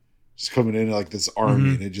them just coming in like this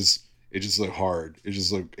army, and it just looked hard. It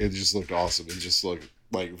just looked awesome. It just looked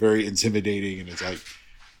like very intimidating, and it's like,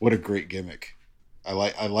 what a great gimmick. I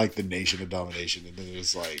like the Nation of Domination, and then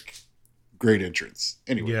it's like great entrance.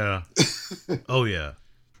 Anyway. Yeah. Oh yeah.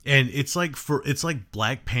 And it's like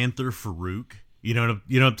Black Panther Farouk You know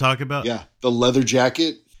what I'm talking about? Yeah, the leather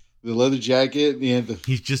jacket. Yeah,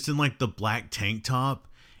 He's just in like the black tank top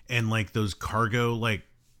and like those cargo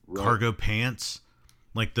cargo pants,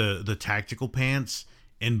 like the tactical pants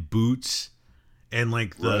and boots, and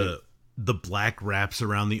like the black wraps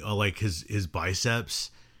around the like his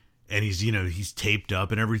biceps, and he's taped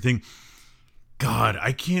up and everything. God,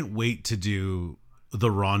 I can't wait to do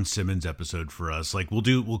the Ron Simmons episode for us. Like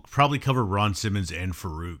we'll probably cover Ron Simmons and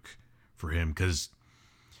Farouk for him, because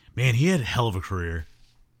man, he had a hell of a career.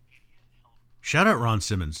 Shout out Ron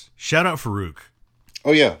Simmons. Shout out Farouk.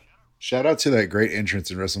 Oh yeah. Shout out to that great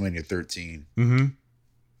entrance in WrestleMania 13. Mm-hmm.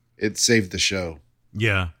 It saved the show.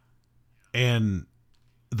 Yeah. And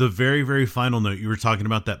the very, very final note, you were talking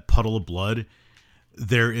about that puddle of blood.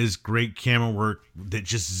 There is great camera work that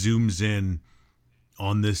just zooms in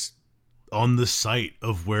on the site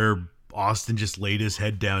of where Austin just laid his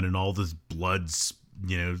head down and all this blood,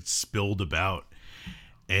 spilled about.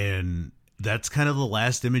 And that's kind of the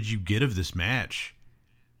last image you get of this match.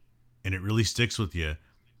 And it really sticks with you.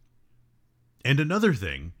 And another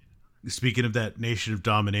thing, speaking of that Nation of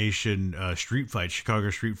Domination street fight, Chicago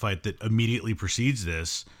street fight that immediately precedes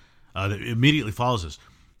this, that immediately follows this,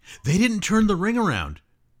 they didn't turn the ring around.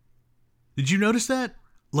 Did you notice that?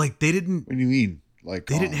 Like, they didn't... What do you mean? Like,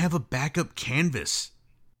 they didn't have a backup canvas.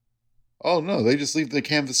 Oh, no, they just leave the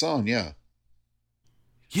canvas on, yeah.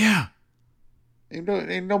 Yeah.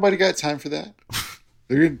 Ain't nobody got time for that.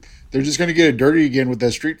 They're just going to get it dirty again with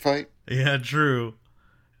that street fight. Yeah, true.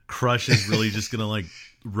 Crush is really just going to, like,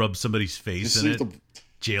 rub somebody's face in it.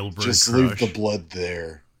 Jailbird Just Crush. leave the blood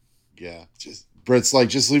there. Yeah. Brett's like,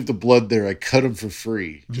 just leave the blood there. I cut him for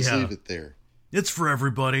free. Just leave it there. It's for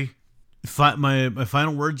everybody. My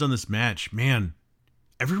final words on this match. Man,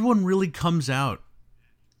 everyone really comes out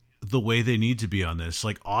the way they need to be on this.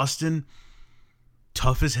 Like, Austin,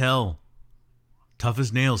 tough as hell. Tough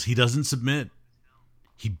as nails. He doesn't submit.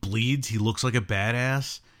 He bleeds. He looks like a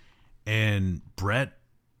badass. And Brett,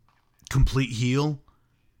 complete heel.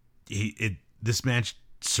 This match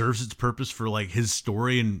serves its purpose for like his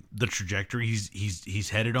story and the trajectory he's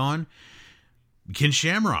headed on. Ken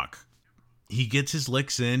Shamrock, he gets his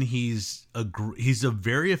licks in. He's a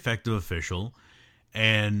very effective official,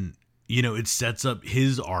 and it sets up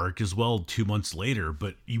his arc as well 2 months later.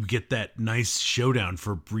 But you get that nice showdown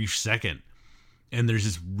for a brief second, and there's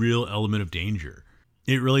this real element of danger.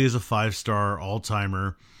 It really is a 5-star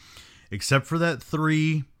all-timer, except for that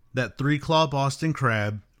three claw Boston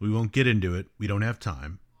Crab. We won't get into it. We don't have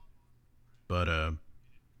time. But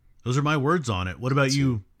those are my words on it. What about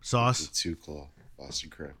you, Sauce? It's a 2-claw Boston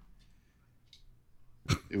Crab.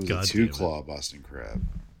 It was a 2-claw Boston Crab.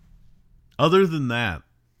 Other than that,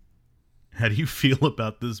 how do you feel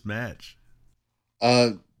about this match?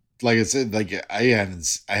 Like I said, like I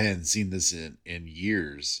hadn't seen this in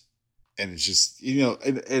years, and it's just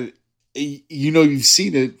and you've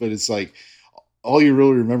seen it, but it's like all you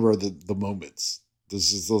really remember are the moments.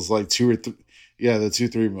 This is those like 2 or 3, the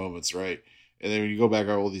 2-3 moments, right? And then when you go back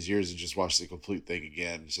all these years and just watch the complete thing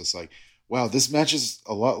again, it's just like, wow, this match is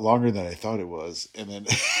a lot longer than I thought it was. And then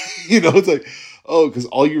it's like, oh, because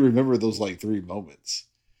all you remember are those like 3 moments.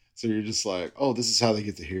 So you're just like, oh, this is how they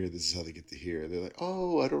get to here. This is how they get to here. They're like,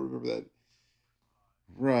 oh, I don't remember that.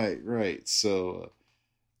 Right. So,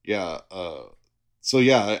 I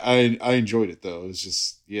enjoyed it though. It's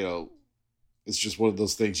just, it's just one of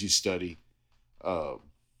those things you study. And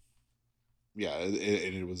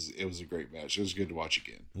it was a great match. It was good to watch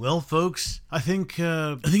again. Well, folks, I think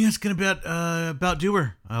that's gonna about do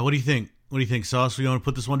her. What do you think? What do you think, Sauce? We want to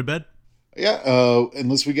put this one to bed? Yeah.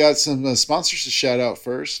 Unless we got some sponsors to shout out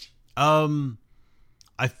first.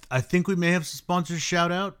 I think we may have some sponsors to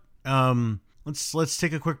shout out. Let's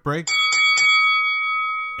take a quick break.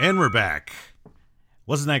 And we're back.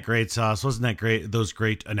 Wasn't that great, Sauce? Wasn't that great? Those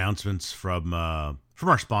great announcements from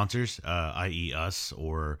our sponsors, i.e. us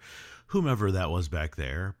or whomever that was back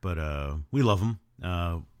there. But we love them,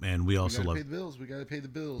 and we also love. Pay the bills. We gotta pay the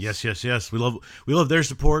bills. Yes. We love their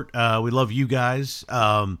support. We love you guys,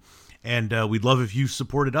 and we'd love if you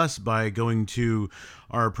supported us by going to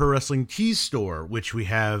our Pro Wrestling Tees store, which we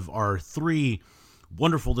have our 3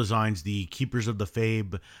 wonderful designs: the Keepers of the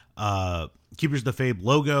Fabe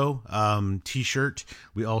logo t-shirt.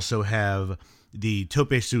 We also have the Tope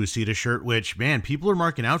Suicida shirt, which, man, people are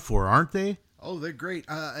marking out for, aren't they? Oh, they're great.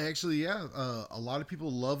 Actually, yeah. A lot of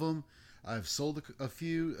people love them. I've sold a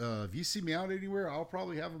few. If you see me out anywhere, I'll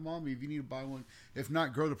probably have them on me if you need to buy one. If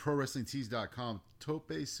not, go to ProWrestlingTees.com. Tope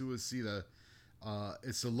Suicida.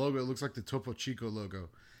 It's the logo. It looks like the Topo Chico logo.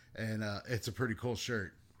 And it's a pretty cool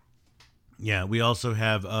shirt. Yeah, we also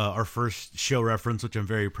have our first show reference, which I'm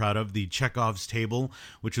very proud of, the Chekhov's Table,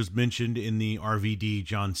 which was mentioned in the RVD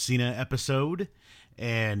John Cena episode.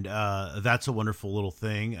 And that's a wonderful little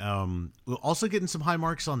thing. We're also getting some high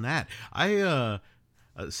marks on that.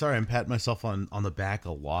 Sorry, I'm patting myself on the back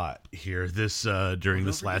a lot here during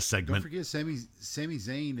this last segment. Don't forget Sami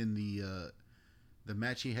Zayn in the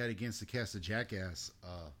match he had against the cast of Jackass.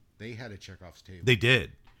 They had a Chekhov's Table. They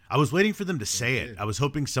did. I was waiting for them to say it. I was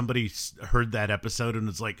hoping somebody heard that episode and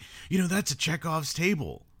was like, that's a Chekhov's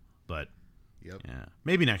Table. But yeah,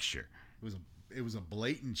 maybe next year. It was a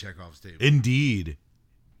blatant Chekhov's Table. Indeed,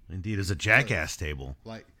 it's a Jackass table.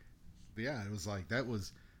 Like, yeah, it was like that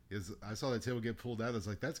was. I saw that table get pulled out. I was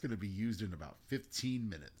like, that's going to be used in about 15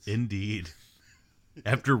 minutes. Indeed.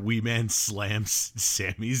 After Wee Man slams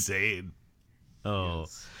Sami Zayn. Oh,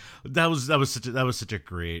 yes. that was such a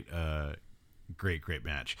great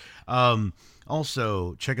match.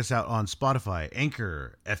 Also, check us out on Spotify,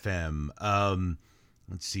 Anchor FM.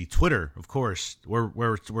 Let's see, Twitter, of course,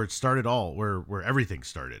 where it started all, where everything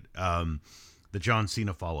started. The John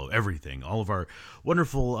Cena follow, everything. All of our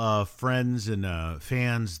wonderful friends and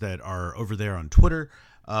fans that are over there on Twitter.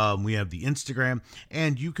 We have the Instagram,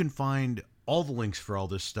 and you can find all the links for all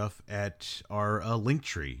this stuff at our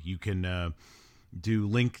Linktree. You can do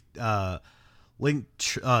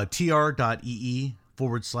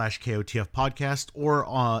tr.ee/KOTF podcast,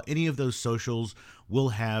 or any of those socials will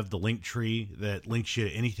have the link tree that links you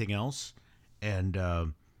to anything else. And I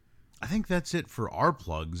think that's it for our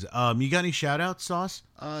plugs. You got any shout outs, Sauce?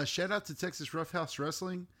 Shout out to Texas Roughhouse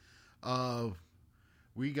Wrestling.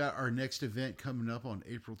 We got our next event coming up on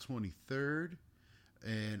April 23rd,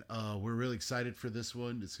 and we're really excited for this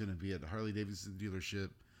one. It's going to be at the Harley Davidson dealership.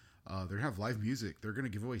 They're going to have live music. They're going to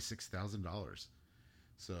give away $6,000.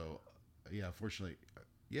 So, unfortunately,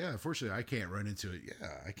 I can't run into it. Yeah,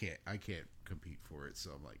 I can't compete for it.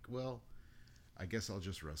 So I'm like, well, I guess I'll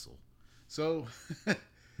just wrestle. So,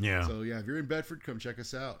 yeah. So if you're in Bedford, come check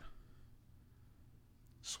us out.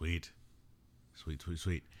 Sweet.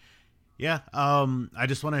 Yeah. I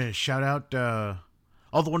just want to shout out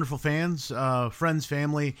all the wonderful fans, friends,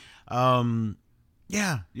 family.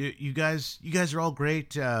 Yeah, you guys are all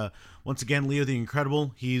great. Once again, Leo the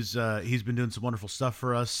Incredible. He's been doing some wonderful stuff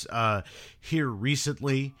for us here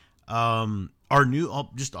recently. All of our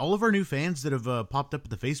new fans that have popped up at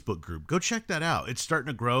the Facebook group. Go check that out. It's starting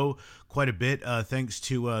to grow quite a bit thanks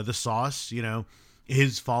to the Sauce.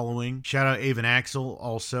 His following. Shout out Avon Axel,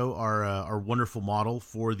 also our wonderful model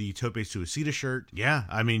for the Tope Suicida shirt. Yeah,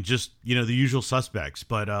 I mean, just the usual suspects.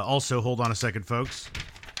 But also, hold on a second, folks.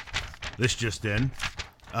 This just in.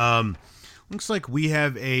 Looks like we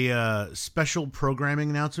have a special programming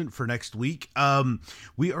announcement for next week.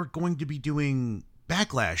 We are going to be doing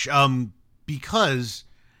Backlash because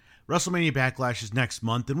WrestleMania Backlash is next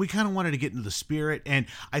month, and we kind of wanted to get into the spirit, and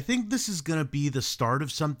I think this is going to be the start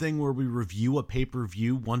of something where we review a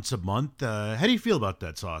pay-per-view once a month. How do you feel about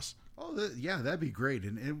that, Sauce? Oh, that'd be great,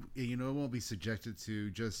 and it won't be subjected to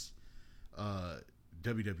just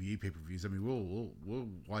WWE pay-per-views. I mean, we'll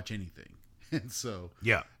watch anything. And so,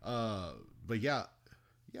 yeah. But yeah,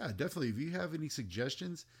 definitely. If you have any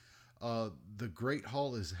suggestions, the Great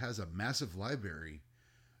Hall has a massive library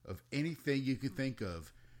of anything you can think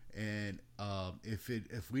of. And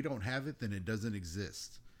if we don't have it, then it doesn't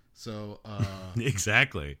exist. So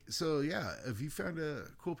exactly. So yeah, if you found a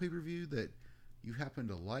cool pay-per-view that you happen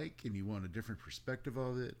to like and you want a different perspective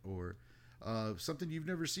of it, or something you've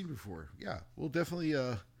never seen before, yeah, we'll definitely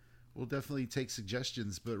take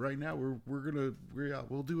suggestions. But right now we'll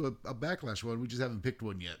do a Backlash one. We just haven't picked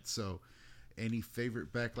one yet. So any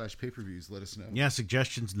favorite Backlash pay-per-views, let us know. Yeah,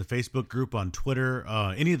 suggestions in the Facebook group, on Twitter,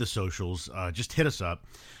 any of the socials, just hit us up.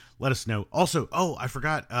 Let us know. Also, I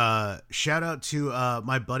forgot, shout out to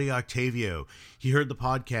my buddy Octavio. He heard the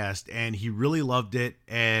podcast and he really loved it,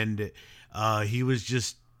 and he was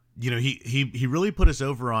just, he really put us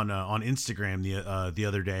over on Instagram the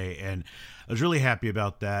other day, and I was really happy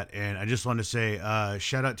about that. And I just want to say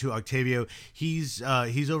shout out to Octavio. He's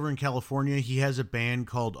over in California. He has a band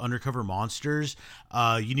called Undercover Monsters.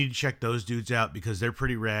 You need to check those dudes out because they're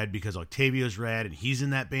pretty rad, because Octavio's rad and he's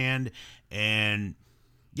in that band. And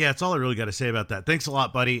yeah, that's all I really got to say about that. Thanks a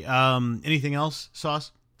lot, buddy. Anything else,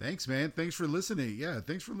 Sauce? Thanks, man. Thanks for listening. Yeah,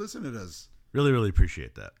 thanks for listening to us. Really, really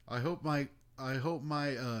appreciate that. I hope my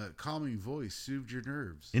calming voice soothed your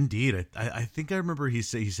nerves. Indeed, I think I remember he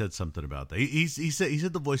said something about that. He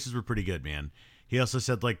said the voices were pretty good, man. He also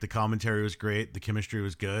said like the commentary was great, the chemistry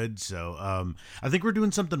was good. So I think we're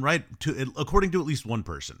doing something right, according to at least one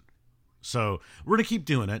person. So we're gonna keep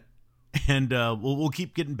doing it, and we'll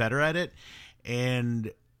keep getting better at it.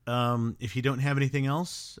 And If you don't have anything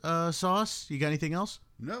else, Sauce, you got anything else?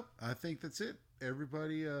 Nope, I think that's it.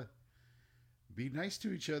 Everybody, be nice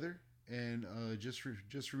to each other, and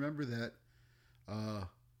just remember that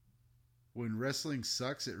when wrestling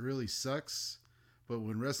sucks, it really sucks. But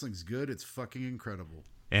when wrestling's good, it's fucking incredible.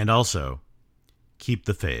 And also, keep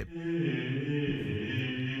the fabe.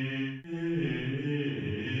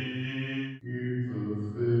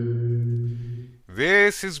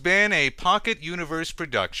 This has been a Pocket Universe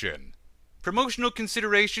production. Promotional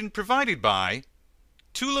consideration provided by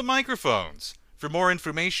Tula Microphones. For more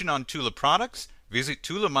information on Tula products, visit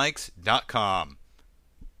tulamics.com.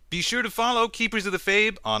 Be sure to follow Keepers of the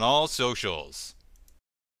Fabe on all socials.